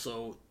 will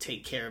also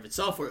take care of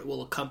itself, or it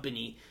will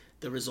accompany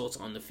the results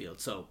on the field.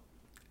 So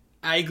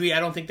I agree. I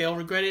don't think they'll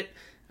regret it,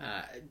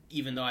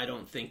 even though I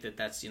don't think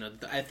that's,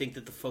 I think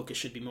that the focus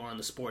should be more on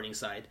the sporting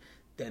side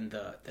than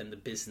the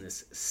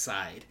business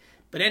side.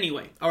 But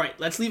anyway, all right,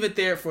 let's leave it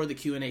there for the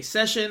Q&A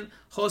session.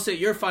 Jose,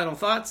 your final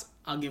thoughts.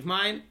 I'll give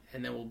mine,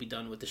 and then we'll be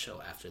done with the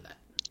show after that.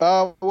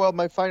 Well,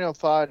 my final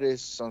thought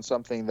is on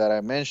something that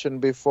I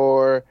mentioned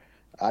before.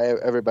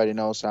 Everybody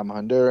knows I'm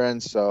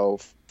Honduran, so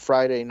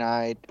Friday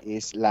night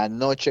is La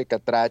Noche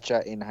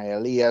Catracha in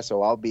Hialeah,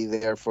 so I'll be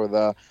there for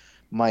the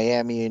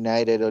Miami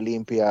United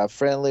Olympia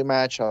friendly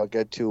match. I'll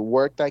get to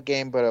work that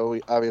game, but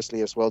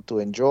obviously as well to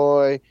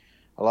enjoy.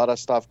 A lot of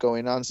stuff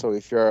going on, so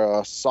if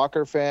you're a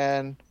soccer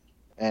fan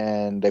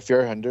and if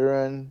you're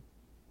Honduran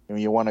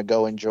and you want to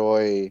go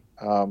enjoy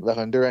the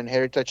Honduran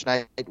Heritage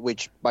Night,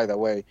 which, by the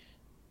way,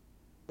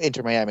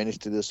 Inter Miami needs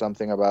to do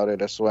something about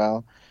it as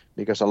well,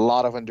 because a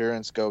lot of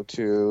Hondurans go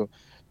to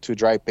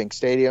Dry Pink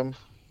Stadium.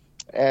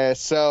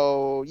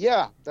 So,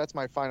 yeah, that's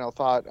my final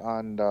thought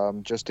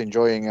on just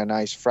enjoying a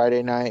nice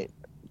Friday night.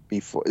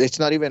 Before it's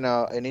not even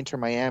an Inter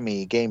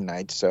Miami game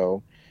night,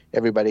 so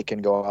everybody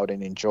can go out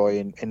and enjoy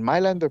in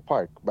Mailander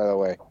Park, by the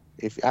way.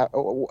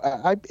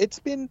 It's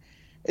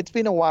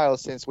been a while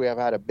since we have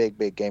had a big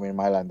game in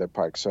Mailander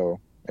Park, so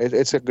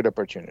it's a good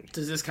opportunity.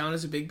 Does this count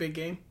as a big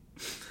game?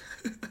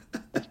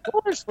 Of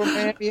course, for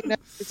Miami,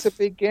 it's a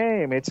big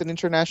game. It's an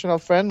international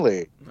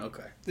friendly.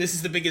 Okay. This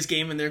is the biggest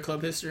game in their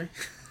club history?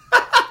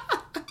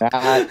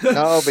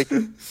 No,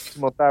 because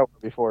Motagua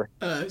before.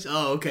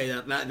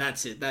 Okay.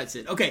 That's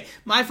it. Okay.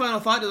 My final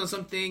thought is on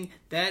something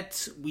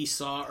that we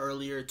saw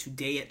earlier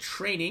today at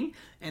training,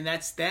 and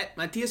that's that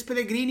Matias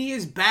Pellegrini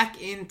is back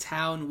in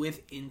town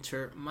with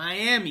Inter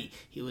Miami.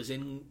 He was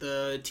in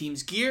the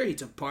team's gear. He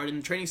took part in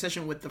the training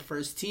session with the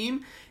first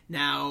team.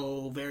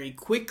 Now, very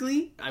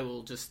quickly, I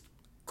will just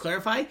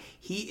clarify,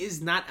 he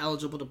is not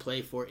eligible to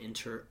play for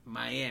Inter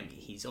Miami.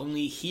 He's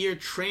only here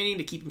training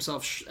to keep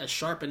himself as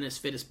sharp and as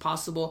fit as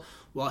possible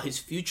while his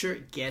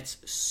future gets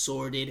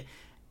sorted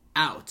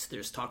out.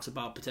 There's talks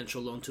about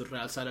potential loan to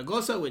Real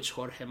Zaragoza, which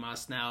Jorge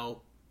Mas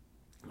now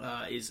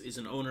is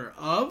an owner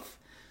of.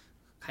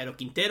 Jairo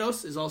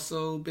Quinteros has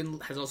also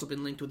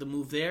been linked with a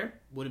move there.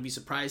 Wouldn't be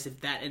surprised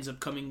if that ends up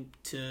coming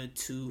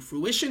to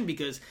fruition,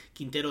 because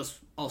Quinteros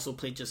also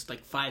played just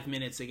like 5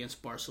 minutes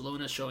against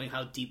Barcelona, showing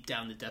how deep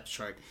down the depth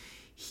chart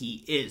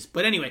he is.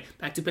 But anyway,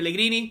 back to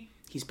Pellegrini.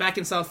 He's back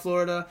in South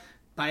Florida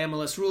by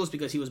MLS rules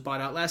because he was bought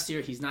out last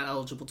year. He's not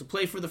eligible to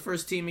play for the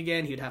first team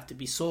again. He'd have to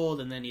be sold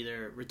and then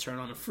either return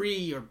on a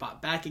free or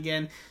bought back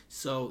again.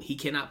 So he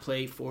cannot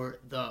play for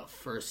the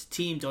first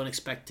team. Don't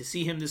expect to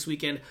see him this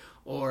weekend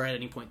or at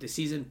any point this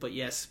season. But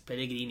yes,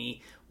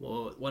 Pellegrini,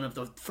 one of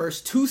the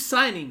first 2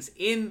 signings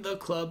in the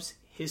club's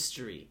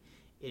history,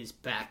 is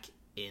back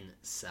in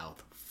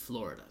South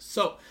Florida.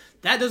 So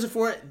that does it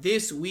for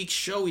this week's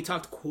show. We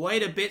talked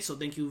quite a bit, so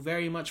thank you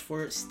very much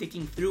for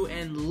sticking through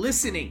and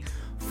listening.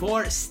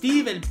 For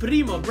Steve El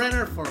Primo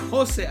Brenner, for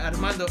Jose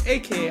Armando,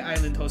 aka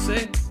Island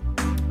Jose,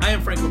 I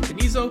am Franco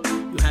Canizo.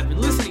 You have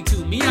been listening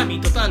to Miami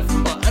Total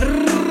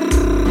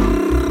Football